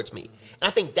disdain towards me. And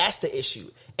I think that's the issue.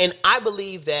 And I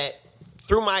believe that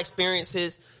through my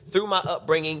experiences, through my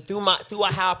upbringing, through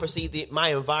how I perceived my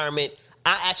environment,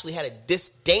 I actually had a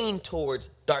disdain towards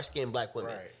dark-skinned black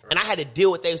women. Right. And I had to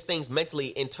deal with those things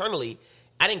mentally, internally.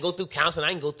 I didn't go through counseling. I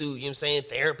didn't go through, you know what I'm saying,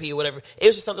 therapy or whatever. It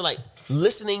was just something like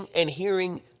listening and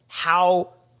hearing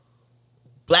how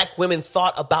black women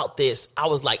thought about this. I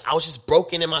was just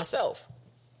broken in myself.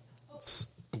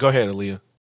 Go ahead, Aaliyah.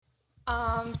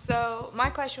 So my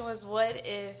question was, what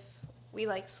if we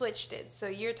like switched it? So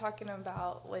you're talking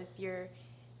about with your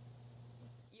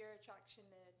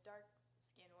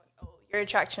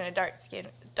attraction to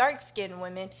dark skin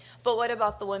women, but what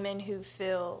about the women who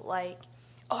feel like,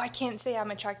 oh, I can't say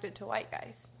I'm attracted to white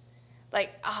guys.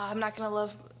 Like, I'm not gonna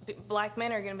love black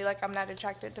men are gonna be like, I'm not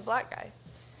attracted to black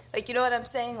guys. Like, you know what I'm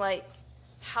saying? Like,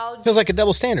 how feels like a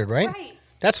double standard, right? Right.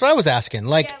 That's what I was asking.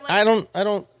 Like, yeah, like I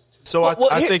don't. So I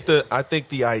think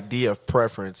the idea of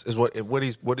preference is what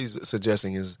he's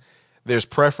suggesting is there's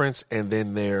preference and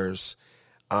then there's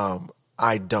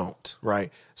I don't,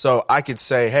 right? So I could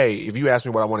say, hey, if you ask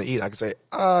me what I want to eat, I could say,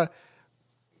 or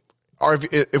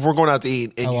if we're going out to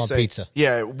eat and you say pizza,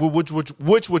 yeah, which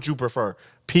would you prefer,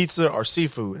 pizza or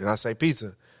seafood? And I say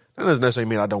pizza. That doesn't necessarily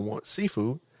mean I don't want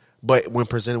seafood, but when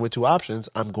presented with two options,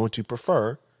 I'm going to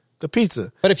prefer the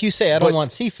pizza. But if you say I don't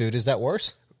want seafood, is that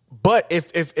worse? But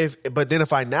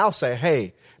if I now say,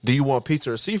 hey, do you want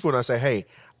pizza or seafood? And I say, hey,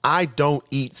 I don't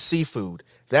eat seafood.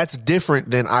 That's different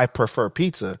than I prefer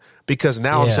pizza because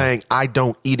now I'm saying I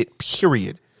don't eat it,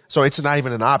 period. So it's not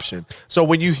even an option. So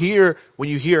when you hear,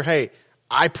 hey,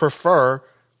 I prefer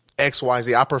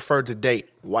XYZ, I prefer to date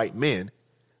white men,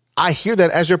 I hear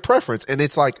that as your preference, and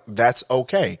it's like, that's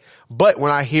okay. But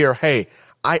when I hear, hey,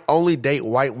 I only date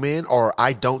white men, or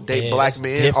I don't date black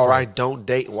men, different. or I don't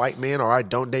date white men, or I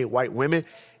don't date white women,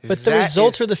 But the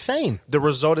results are the same. The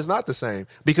result is not the same,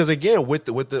 because again, with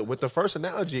the first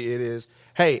analogy, it is,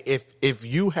 hey, if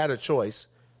you had a choice,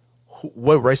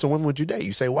 what race of women would you date?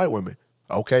 You say white women.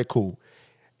 Okay, cool.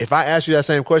 If I ask you that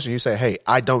same question, you say, hey,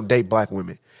 I don't date black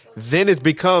women. Then it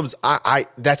becomes,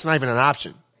 that's not even an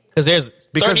option. Because there's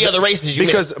 30 other races you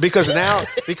missed. Because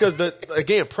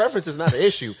again, preference is not an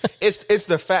issue. It's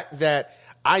the fact that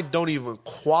I don't even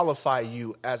qualify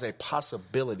you as a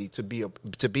possibility to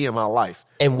be in my life.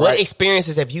 And what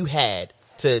experiences have you had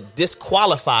to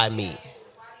disqualify me?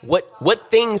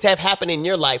 What things have happened in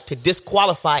your life to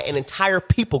disqualify an entire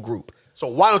people group? So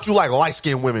why don't you like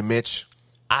light-skinned women, Mitch?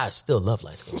 I still love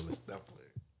light-skinned women.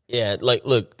 Yeah, like,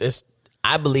 look,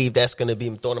 I believe that's going to be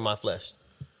thrown in my flesh.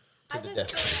 I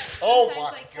just feel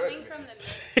like coming from the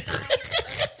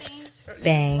things,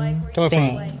 Bang. Coming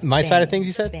bang, from my bang, side of things,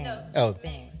 you said? bang, Oh,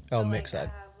 bang. oh, mixed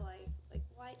side. Oh,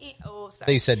 I thought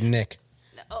sorry. you said Nick.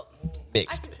 Oh,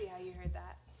 Mixed. I can see how you heard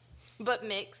that. But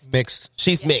mixed. Mixed.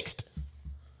 She's mixed.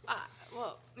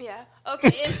 Well, yeah.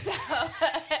 Okay, and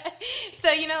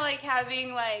so you know, like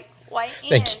having like white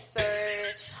Thank aunts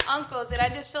or uncles, and I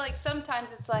just feel like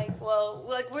sometimes it's like, well,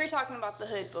 like we were talking about the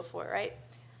hood before, right?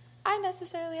 I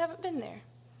necessarily haven't been there.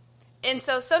 And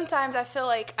so sometimes I feel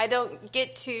like I don't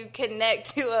get to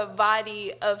connect to a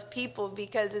body of people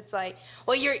because it's like,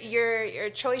 well,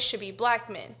 your choice should be black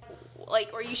men,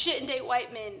 like, or you shouldn't date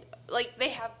white men. Like, they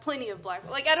have plenty of black.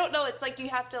 Like, I don't know. It's like you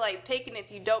have to like pick, and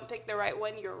if you don't pick the right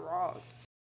one, you're wrong.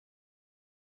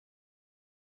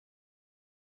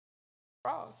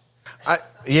 Wrong. I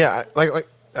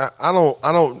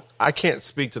can't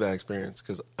speak to that experience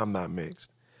because I'm not mixed,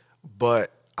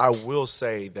 but I will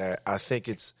say that I think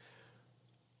it's,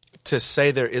 to say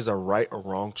there is a right or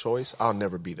wrong choice, I'll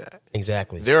never be that.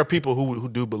 Exactly. There are people who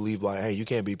do believe like, hey, you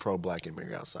can't be pro-black and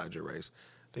marry outside your race.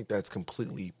 I think that's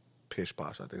completely pish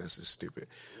posh. I think that's just stupid.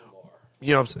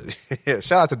 You know what I'm saying? Yeah,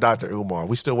 shout out to Dr. Umar.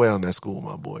 We still waiting on that school,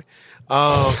 my boy.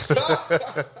 But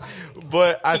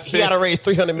I think he got to raise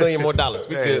 $300 million more. We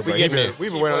good. We getting there.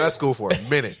 We've been waiting on that school for a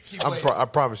minute. I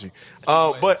promise you.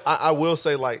 But I will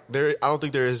say, like, I don't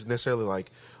think there is necessarily like,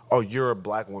 oh, you're a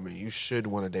black woman, you should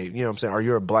want to date. You know what I'm saying? Or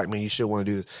you're a black man, you should want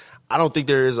to do this. I don't think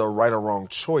there is a right or wrong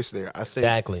choice there. I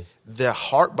think the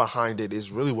heart behind it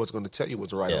is really what's going to tell you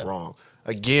what's right or wrong.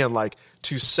 Again, like,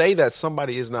 to say that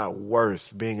somebody is not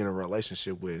worth being in a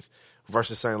relationship with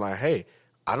versus saying like, hey,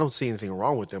 I don't see anything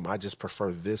wrong with them, I just prefer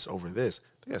this over this, I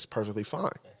think that's perfectly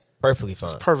fine. Perfectly fine.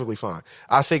 It's perfectly fine.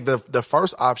 I think the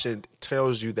first option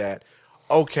tells you that,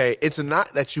 okay, it's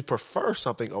not that you prefer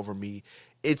something over me,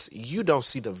 it's you don't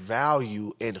see the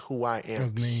value in who I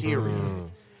am,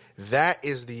 period. That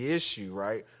is the issue,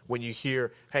 right? When you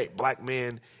hear, hey, black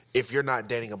men, if you're not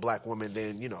dating a black woman,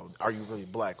 then, you know, are you really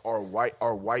black? Or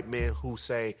white men who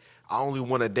say, I only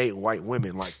want to date white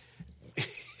women. Like,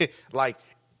 like,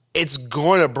 it's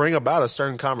going to bring about a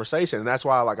certain conversation. And that's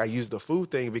why, like, I use the food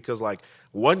thing, because, like,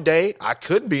 one day I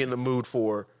could be in the mood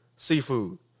for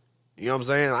seafood. You know what I'm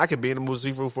saying? I could be in the mood for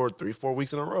seafood for 3-4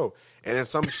 weeks in a row. And then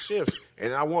some shift,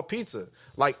 and I want pizza.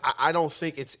 Like, I don't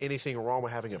think it's anything wrong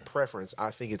with having a preference.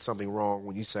 I think it's something wrong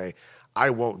when you say, I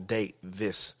won't date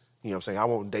this. You know what I'm saying? I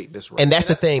won't date this race. And that's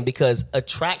the thing, because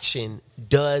attraction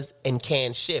does and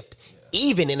can shift,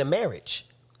 even in a marriage.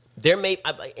 There may,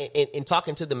 in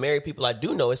talking to the married people I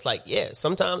do know, it's like, yeah,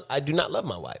 sometimes I do not love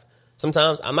my wife.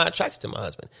 Sometimes I'm not attracted to my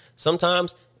husband.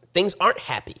 Sometimes things aren't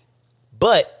happy.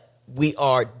 But we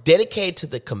are dedicated to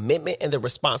the commitment and the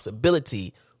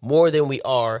responsibility more than we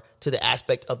are to the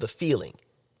aspect of the feeling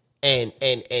and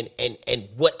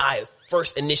what I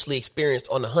first initially experienced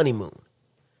on the honeymoon.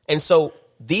 And so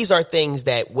these are things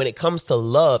that when it comes to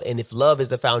love, and if love is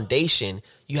the foundation,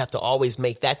 you have to always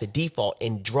make that the default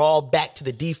and draw back to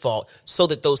the default so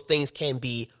that those things can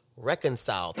be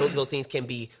reconciled. Those things can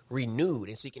be renewed.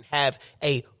 And so you can have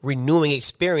a renewing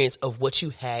experience of what you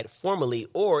had formerly,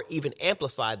 or even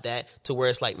amplified that to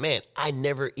where it's like, man, I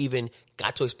never even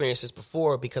got to experience this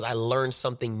before because I learned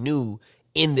something new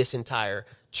in this entire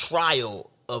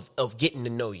trial of getting to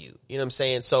know you. You know what I'm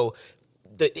saying? So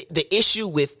the issue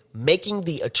with making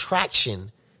the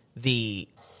attraction the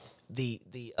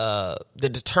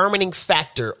determining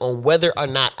factor on whether or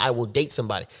not I will date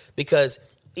somebody, because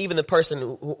even the person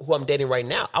who I'm dating right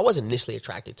now, I wasn't initially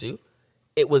attracted to.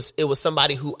 It was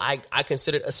somebody who I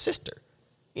considered a sister.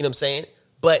 You know what I'm saying?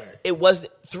 But it was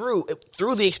through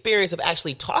the experience of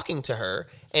actually talking to her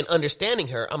and understanding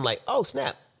her. I'm like, oh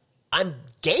snap, I'm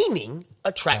gaining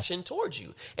attraction towards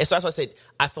you. And so that's why I said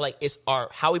I feel like it's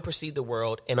how we perceive the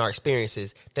world and our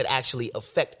experiences that actually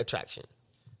affect attraction.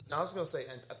 Now I was gonna say,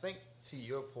 and I think to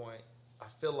your point, I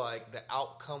feel like the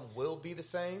outcome will be the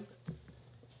same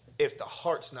if the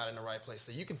heart's not in the right place.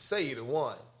 So you can say either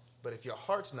one, but if your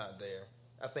heart's not there,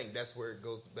 I think that's where it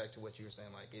goes back to what you were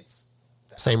saying. Like it's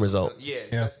same result.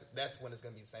 Yeah. That's when it's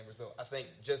going to be the same result. I think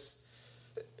just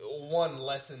one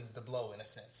lessens the blow in a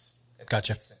sense. If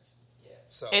Gotcha. That makes sense. Yeah.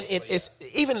 So, and it's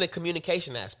even the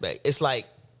communication aspect. It's like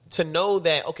to know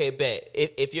that, okay, bet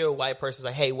if you're a white person, it's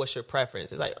like, hey, what's your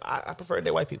preference? It's like, I prefer to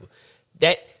date white people.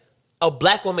 That a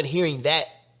black woman hearing that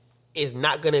is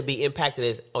not going to be impacted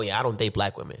as, oh yeah, I don't date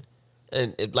black women.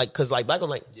 And because black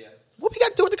women what we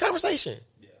got to do with the conversation?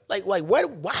 Like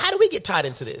how do we get tied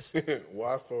into this?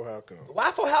 Why for how come?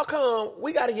 How come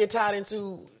we got to get tied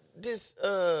into this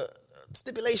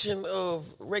stipulation of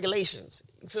regulations?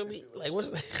 You feel me? Like what's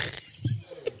that?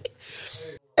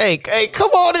 Hey,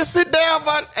 come on and sit down,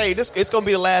 but hey, it's gonna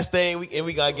be the last thing,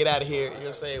 we gotta get out of here. You know what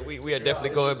I'm saying? We are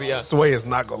definitely going beyond. Sway is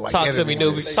not gonna like. Talk to me,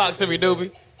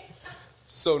 newbie.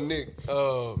 So Nick,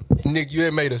 you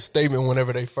had made a statement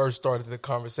whenever they first started the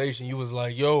conversation. You was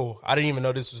like, "Yo, I didn't even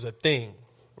know this was a thing."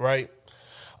 Right?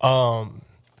 That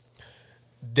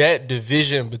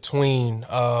division between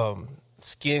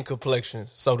skin complexion,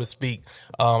 so to speak.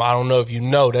 I don't know if you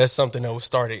know, that's something that was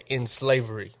started in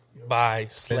slavery by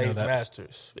slave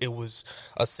masters. It was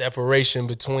a separation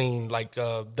between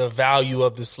the value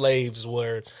of the slaves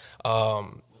were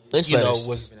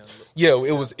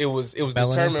it was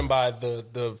determined by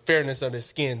the fairness of their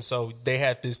skin. So they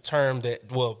had this term that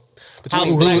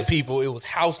between black people, it was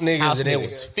house niggas it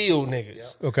was field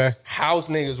niggas. Yeah. Okay. House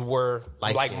niggas were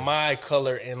like my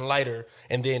color and lighter,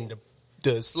 and then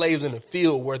the slaves in the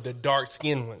field were the dark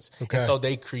skinned ones. Okay. And so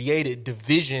they created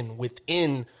division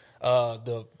within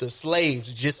the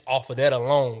slaves just off of that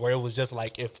alone, where it was just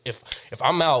like if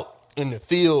I'm out in the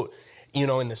field,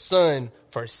 in the sun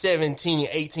for 17,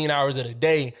 18 hours of the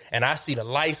day, and I see the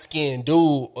light-skinned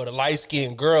dude or the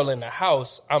light-skinned girl in the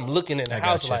house, I'm looking in the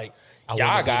house like,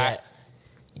 y'all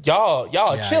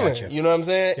chilling. You know what I'm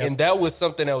saying? Yep. And that was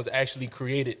something that was actually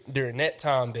created during that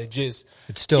time that just...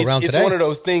 It's still around today. It's one of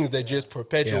those things that just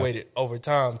perpetuated over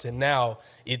time to now.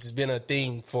 It's been a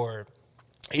thing for...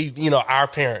 our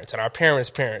parents and our parents'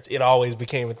 parents, it always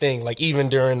became a thing. Like even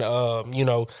during,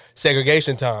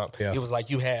 segregation time, it was like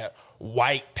you had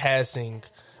white passing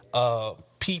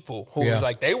people who was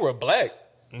like, they were black,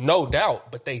 no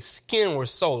doubt, but they skin were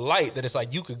so light that it's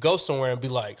like you could go somewhere and be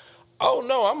like, oh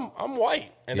no, I'm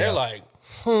white, and they're like,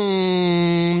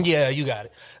 yeah, you got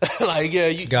it. Like, yeah,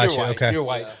 you're white, okay. You're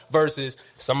white. Versus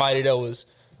somebody that was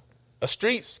a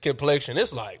street complexion,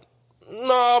 it's like,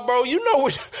 nah, bro, you know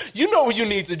what you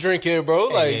need to drink here, bro.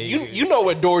 Like you know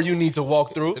what door you need to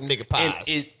walk through. Them nigga pies.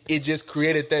 And it just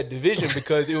created that division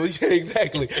because it was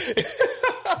exactly.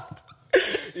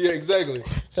 Yeah, exactly. I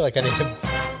feel like I need to.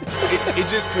 It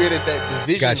just created that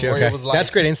division. Gotcha, where okay. it was like that's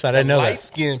great insight. I didn't know that.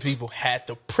 Light-skinned people had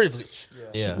the privilege.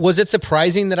 Yeah. Was it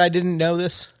surprising that I didn't know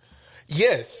this?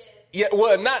 Yes. Yeah.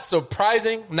 Well, not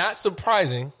surprising.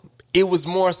 It was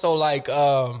more so like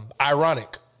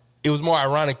ironic. It was more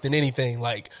ironic than anything.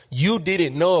 Like, you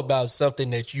didn't know about something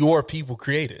that your people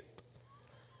created.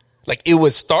 Like, it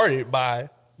was started by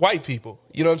white people.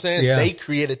 You know what I'm saying? Yeah. They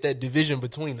created that division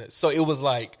between us. So it was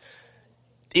like,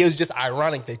 it was just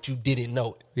ironic that you didn't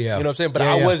know it. Yeah. You know what I'm saying? But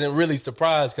I wasn't really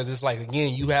surprised because it's like,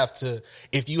 again, you have to,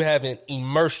 if you haven't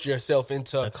immersed yourself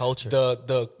into the culture,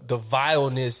 the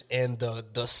vileness and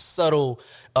the subtle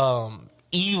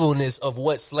evilness of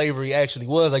what slavery actually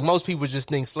was. Like, most people just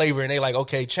think slavery and they like,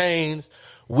 okay, chains,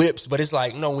 whips, but it's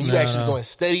like, no, when you actually go and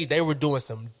study, they were doing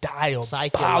some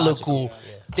diabolical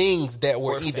things that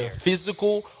were either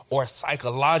physical or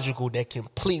psychological that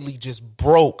completely just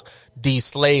broke these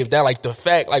slaves down. Like, the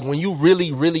fact, like, when you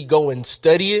really, really go and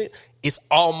study it, it's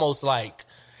almost like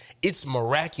it's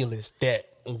miraculous that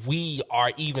we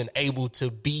are even able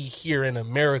to be here in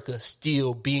America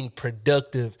still being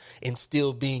productive and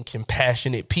still being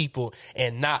compassionate people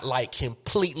and not like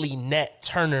completely Nat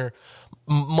Turner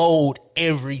mode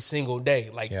every single day.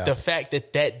 Like, the fact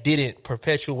that didn't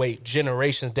perpetuate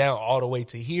generations down all the way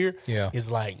to here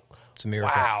is like, it's a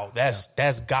miracle. Wow,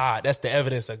 that's God. That's the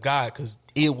evidence of God, because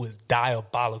it was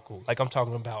diabolical. Like, I'm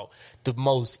talking about the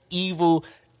most evil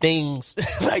things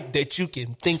like that you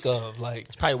can think of. Like,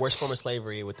 it's probably the worst form of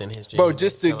slavery within history. Bro,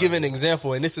 just to give an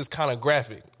example, and this is kind of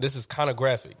graphic,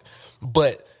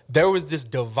 but there was this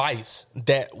device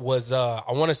that was, I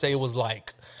want to say it was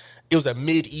like it was a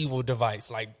medieval device,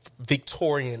 like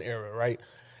Victorian era, right?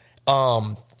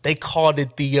 They called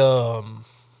it the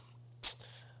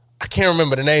I can't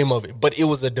remember the name of it, but it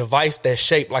was a device that's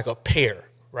shaped like a pear,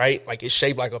 right? Like it's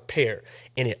shaped like a pear,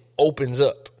 and it opens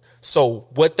up. So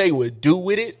what they would do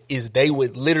with it is they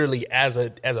would literally, as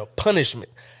a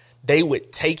punishment, they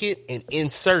would take it and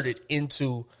insert it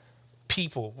into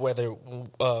people, whether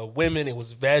women, it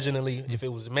was vaginally, if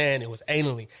it was a man, it was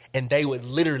anally, and they would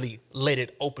literally let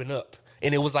it open up.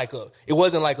 And it was like it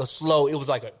wasn't like a slow, it was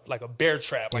like a bear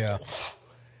trap. Like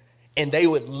and they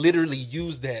would literally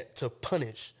use that to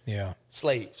punish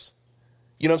slaves.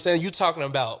 You know what I'm saying? You're talking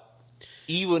about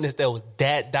evilness that was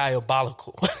that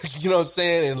diabolical. You know what I'm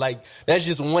saying? And like that's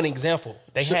just one example.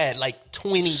 They had like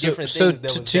 20 different things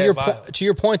that was to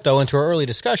your point though, into our early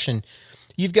discussion,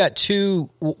 you've got two.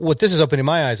 What this is opening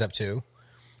my eyes up to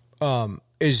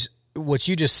is what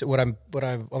you just. What I'm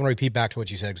going to repeat back to what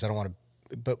you said because I don't want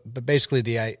to. But basically,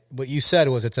 what you said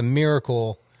was it's a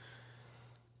miracle.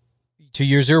 To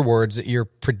use your words, that you're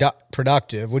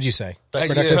productive. What'd you say?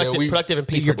 Productive and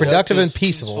peaceable. You're productive and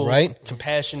peaceable, right?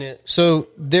 Compassionate. So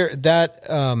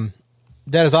that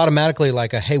is automatically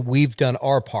like a hey, we've done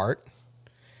our part,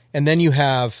 and then you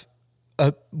have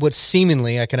what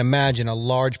seemingly I can imagine a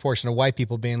large portion of white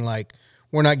people being like,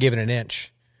 we're not giving an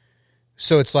inch.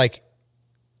 So it's like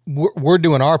we're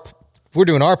doing our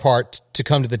part to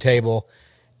come to the table.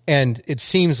 And it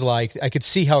seems like I could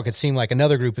see how it could seem like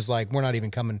another group is like, we're not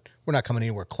coming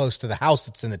anywhere close to the house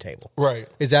that's in the table. Right.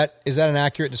 Is that an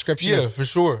accurate description? Yeah, for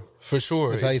sure.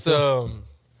 It's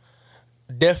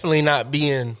definitely not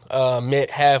being met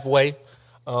halfway.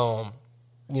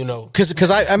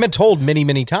 Because I've been told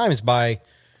many times by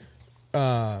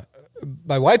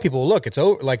white people, look, it's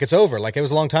over. Like it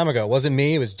was a long time ago. It wasn't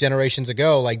me. It was generations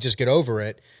ago. Like just get over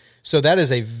it. So that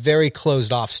is a very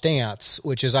closed off stance,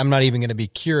 which is I'm not even going to be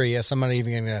curious. I'm not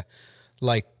even going to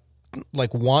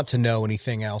like want to know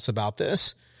anything else about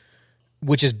this,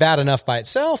 which is bad enough by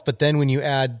itself. But then when you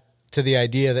add to the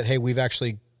idea that, hey, we've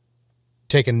actually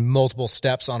taken multiple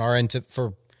steps on our end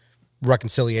for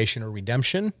reconciliation or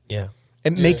redemption. Yeah.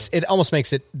 It almost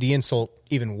makes it the insult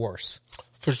even worse.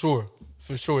 For sure.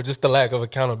 Just the lack of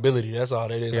accountability. That's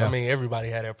all it is. Yeah. I mean, everybody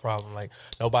had that problem. Like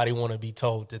nobody want to be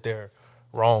told that they're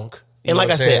wrong. And like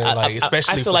I said,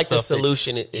 especially I feel like the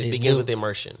solution it begins with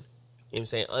immersion. You know what I'm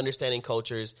saying? Understanding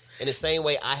cultures. In the same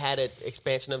way I had an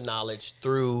expansion of knowledge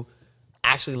through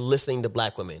actually listening to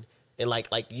black women. And like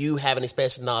you have an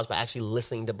expansion of knowledge by actually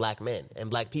listening to black men and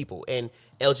black people and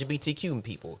LGBTQ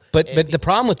people. But the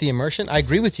problem with the immersion, I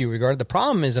agree with you regarding the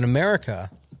problem is in America,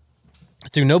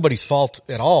 through nobody's fault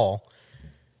at all,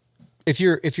 if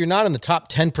you're not in the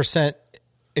top 10%,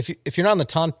 if you're not in the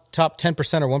top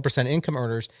 10% or 1% income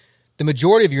earners, the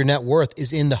majority of your net worth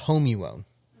is in the home you own.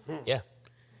 Yeah.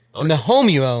 And the home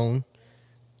you own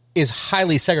is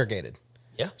highly segregated.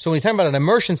 Yeah. So when you're talking about an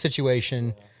immersion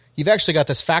situation, you've actually got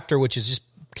this factor which is just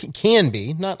can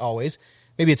be, not always,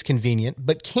 maybe it's convenient,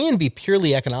 but can be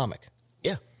purely economic.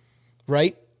 Yeah.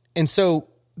 Right? And so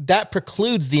that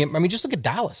precludes just look at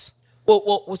Dallas.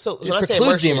 Well, so when I say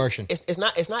immersion, it's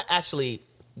not actually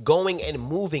going and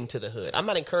moving to the hood. I'm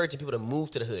not encouraging people to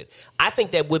move to the hood. I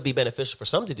think that would be beneficial for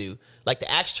some to do. Like the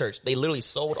Acts Church, they literally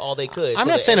sold all they could. I'm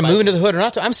not saying to move into the hood or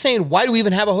not. I'm saying, why do we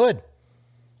even have a hood?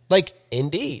 Like,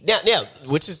 indeed. Now,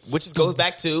 which goes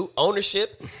back to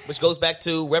ownership, which goes back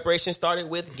to reparations started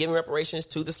with giving reparations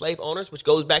to the slave owners, which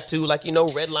goes back to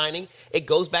redlining. It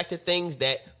goes back to things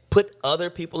that put other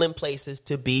people in places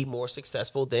to be more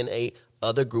successful than a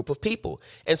other group of people.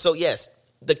 And so, yes,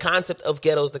 the concept of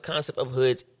ghettos, the concept of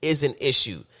hoods is an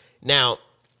issue. Now,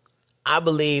 I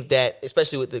believe that,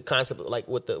 especially with the concept of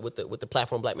with the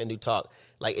platform Black Men Do Talk,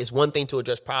 it's one thing to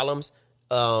address problems,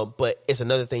 but it's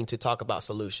another thing to talk about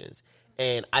solutions.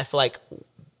 And I feel like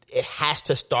it has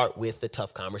to start with the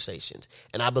tough conversations.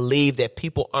 And I believe that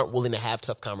people aren't willing to have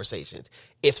tough conversations.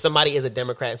 If somebody is a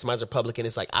Democrat and somebody's a Republican,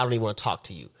 it's like, I don't even want to talk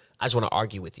to you. I just want to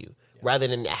argue with you. Rather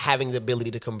than having the ability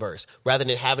to converse, rather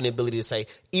than having the ability to say,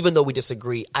 even though we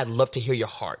disagree, I'd love to hear your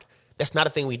heart. That's not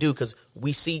a thing we do because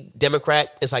we see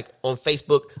Democrat, it's like on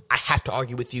Facebook, I have to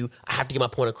argue with you. I have to get my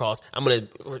point across. I'm going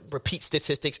to repeat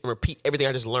statistics and repeat everything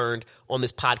I just learned on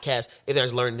this podcast, everything I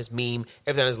just learned in this meme,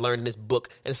 everything I just learned in this book.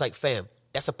 And it's like, fam,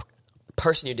 that's a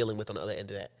person you're dealing with on the other end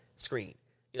of that screen. You know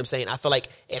what I'm saying? I feel like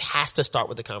it has to start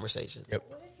with the conversation. Yep.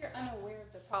 What if you're unaware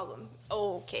of the problem?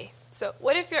 Oh, okay. So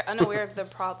what if you're unaware of the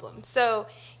problem? So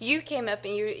you came up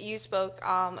and you spoke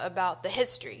about the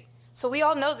history. So we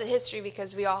all know the history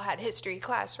because we all had history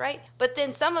class, right? But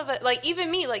then some of it,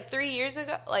 even me, 3 years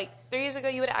ago,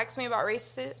 you would have asked me about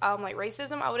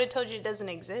racism. I would have told you it doesn't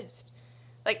exist.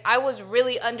 Like, I was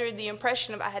really under the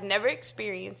impression of I had never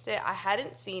experienced it. I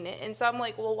hadn't seen it. And so I'm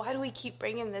like, well, why do we keep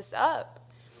bringing this up?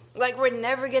 Like, we're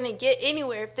never going to get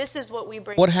anywhere if this is what we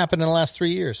bring. What happened in the last 3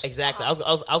 years? Exactly. I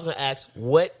was going to ask,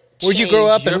 where'd you grow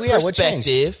up? Your And what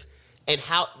perspective and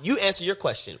how you answer your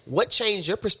question. What changed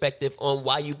your perspective on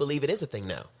why you believe it is a thing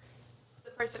now?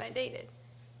 The person I dated.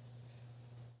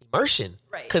 Immersion.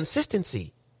 Right.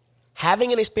 Consistency.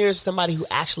 Having an experience with somebody who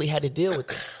actually had to deal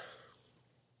with it.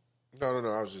 No.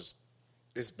 I was just.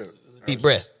 It's been deep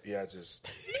breath. We've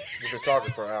been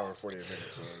talking for an hour and 48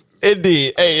 minutes. So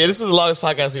Indeed. Hey, this is the longest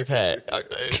podcast we've had.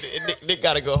 Nick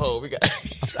got to go home.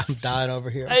 I'm dying over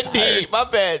here. Indeed. My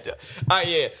bad. All right,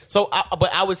 yeah. So,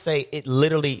 but I would say it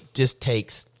literally just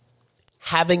takes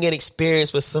having an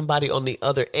experience with somebody on the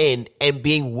other end and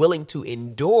being willing to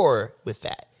endure with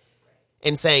that.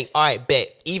 And saying, all right, bet,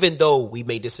 even though we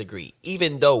may disagree,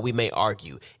 even though we may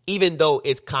argue, even though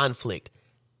it's conflict,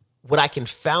 what I can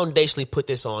foundationally put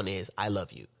this on is I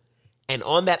love you. And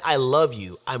on that I love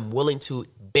you, I'm willing to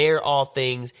bear all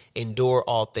things, endure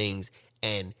all things,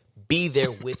 and be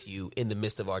there with you in the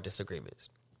midst of our disagreements.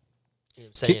 You know what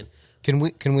I'm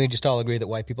saying? Can we just all agree that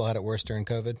white people had it worse during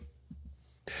COVID?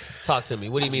 Talk to me.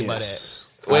 What do you mean by that?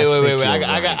 I Wait.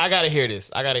 I got to hear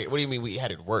this. What do you mean we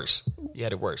had it worse? You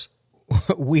had it worse.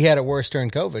 We had it worse during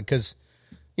COVID because,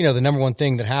 you know, the number one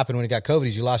thing that happened when you got COVID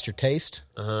is you lost your taste.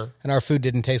 And our food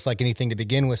didn't taste like anything to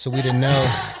begin with, so we didn't know.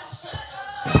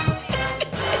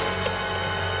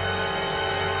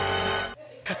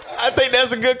 I think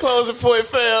that's a good closing point,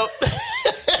 Phil.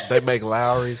 they make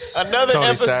Lowry's. Another Tony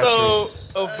episode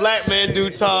Satchery's. of Black Man Do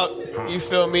Talk. You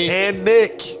feel me? And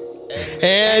Nick.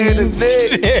 And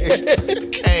Nick.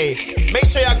 Hey, make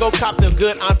sure y'all go cop the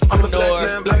good entrepreneur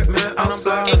and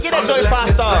get that joint 5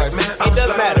 stars. It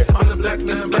does matter.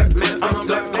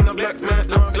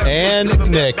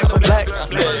 And Nick. Black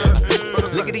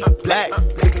man. Lickety black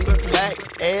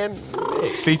and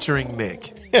Nick. Featuring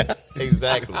Nick.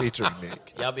 Exactly. Featuring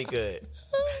Nick. Y'all be good.